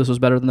hopefully this was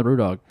better than the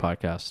Brewdog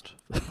podcast.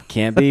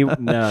 Can't be.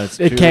 No, it's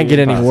It can't get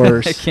truly any impossible.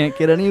 worse. It can't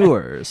get any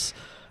worse.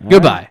 All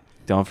Goodbye. right.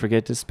 Don't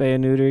forget to spay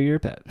and neuter your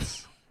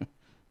pets.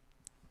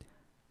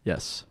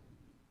 Yes.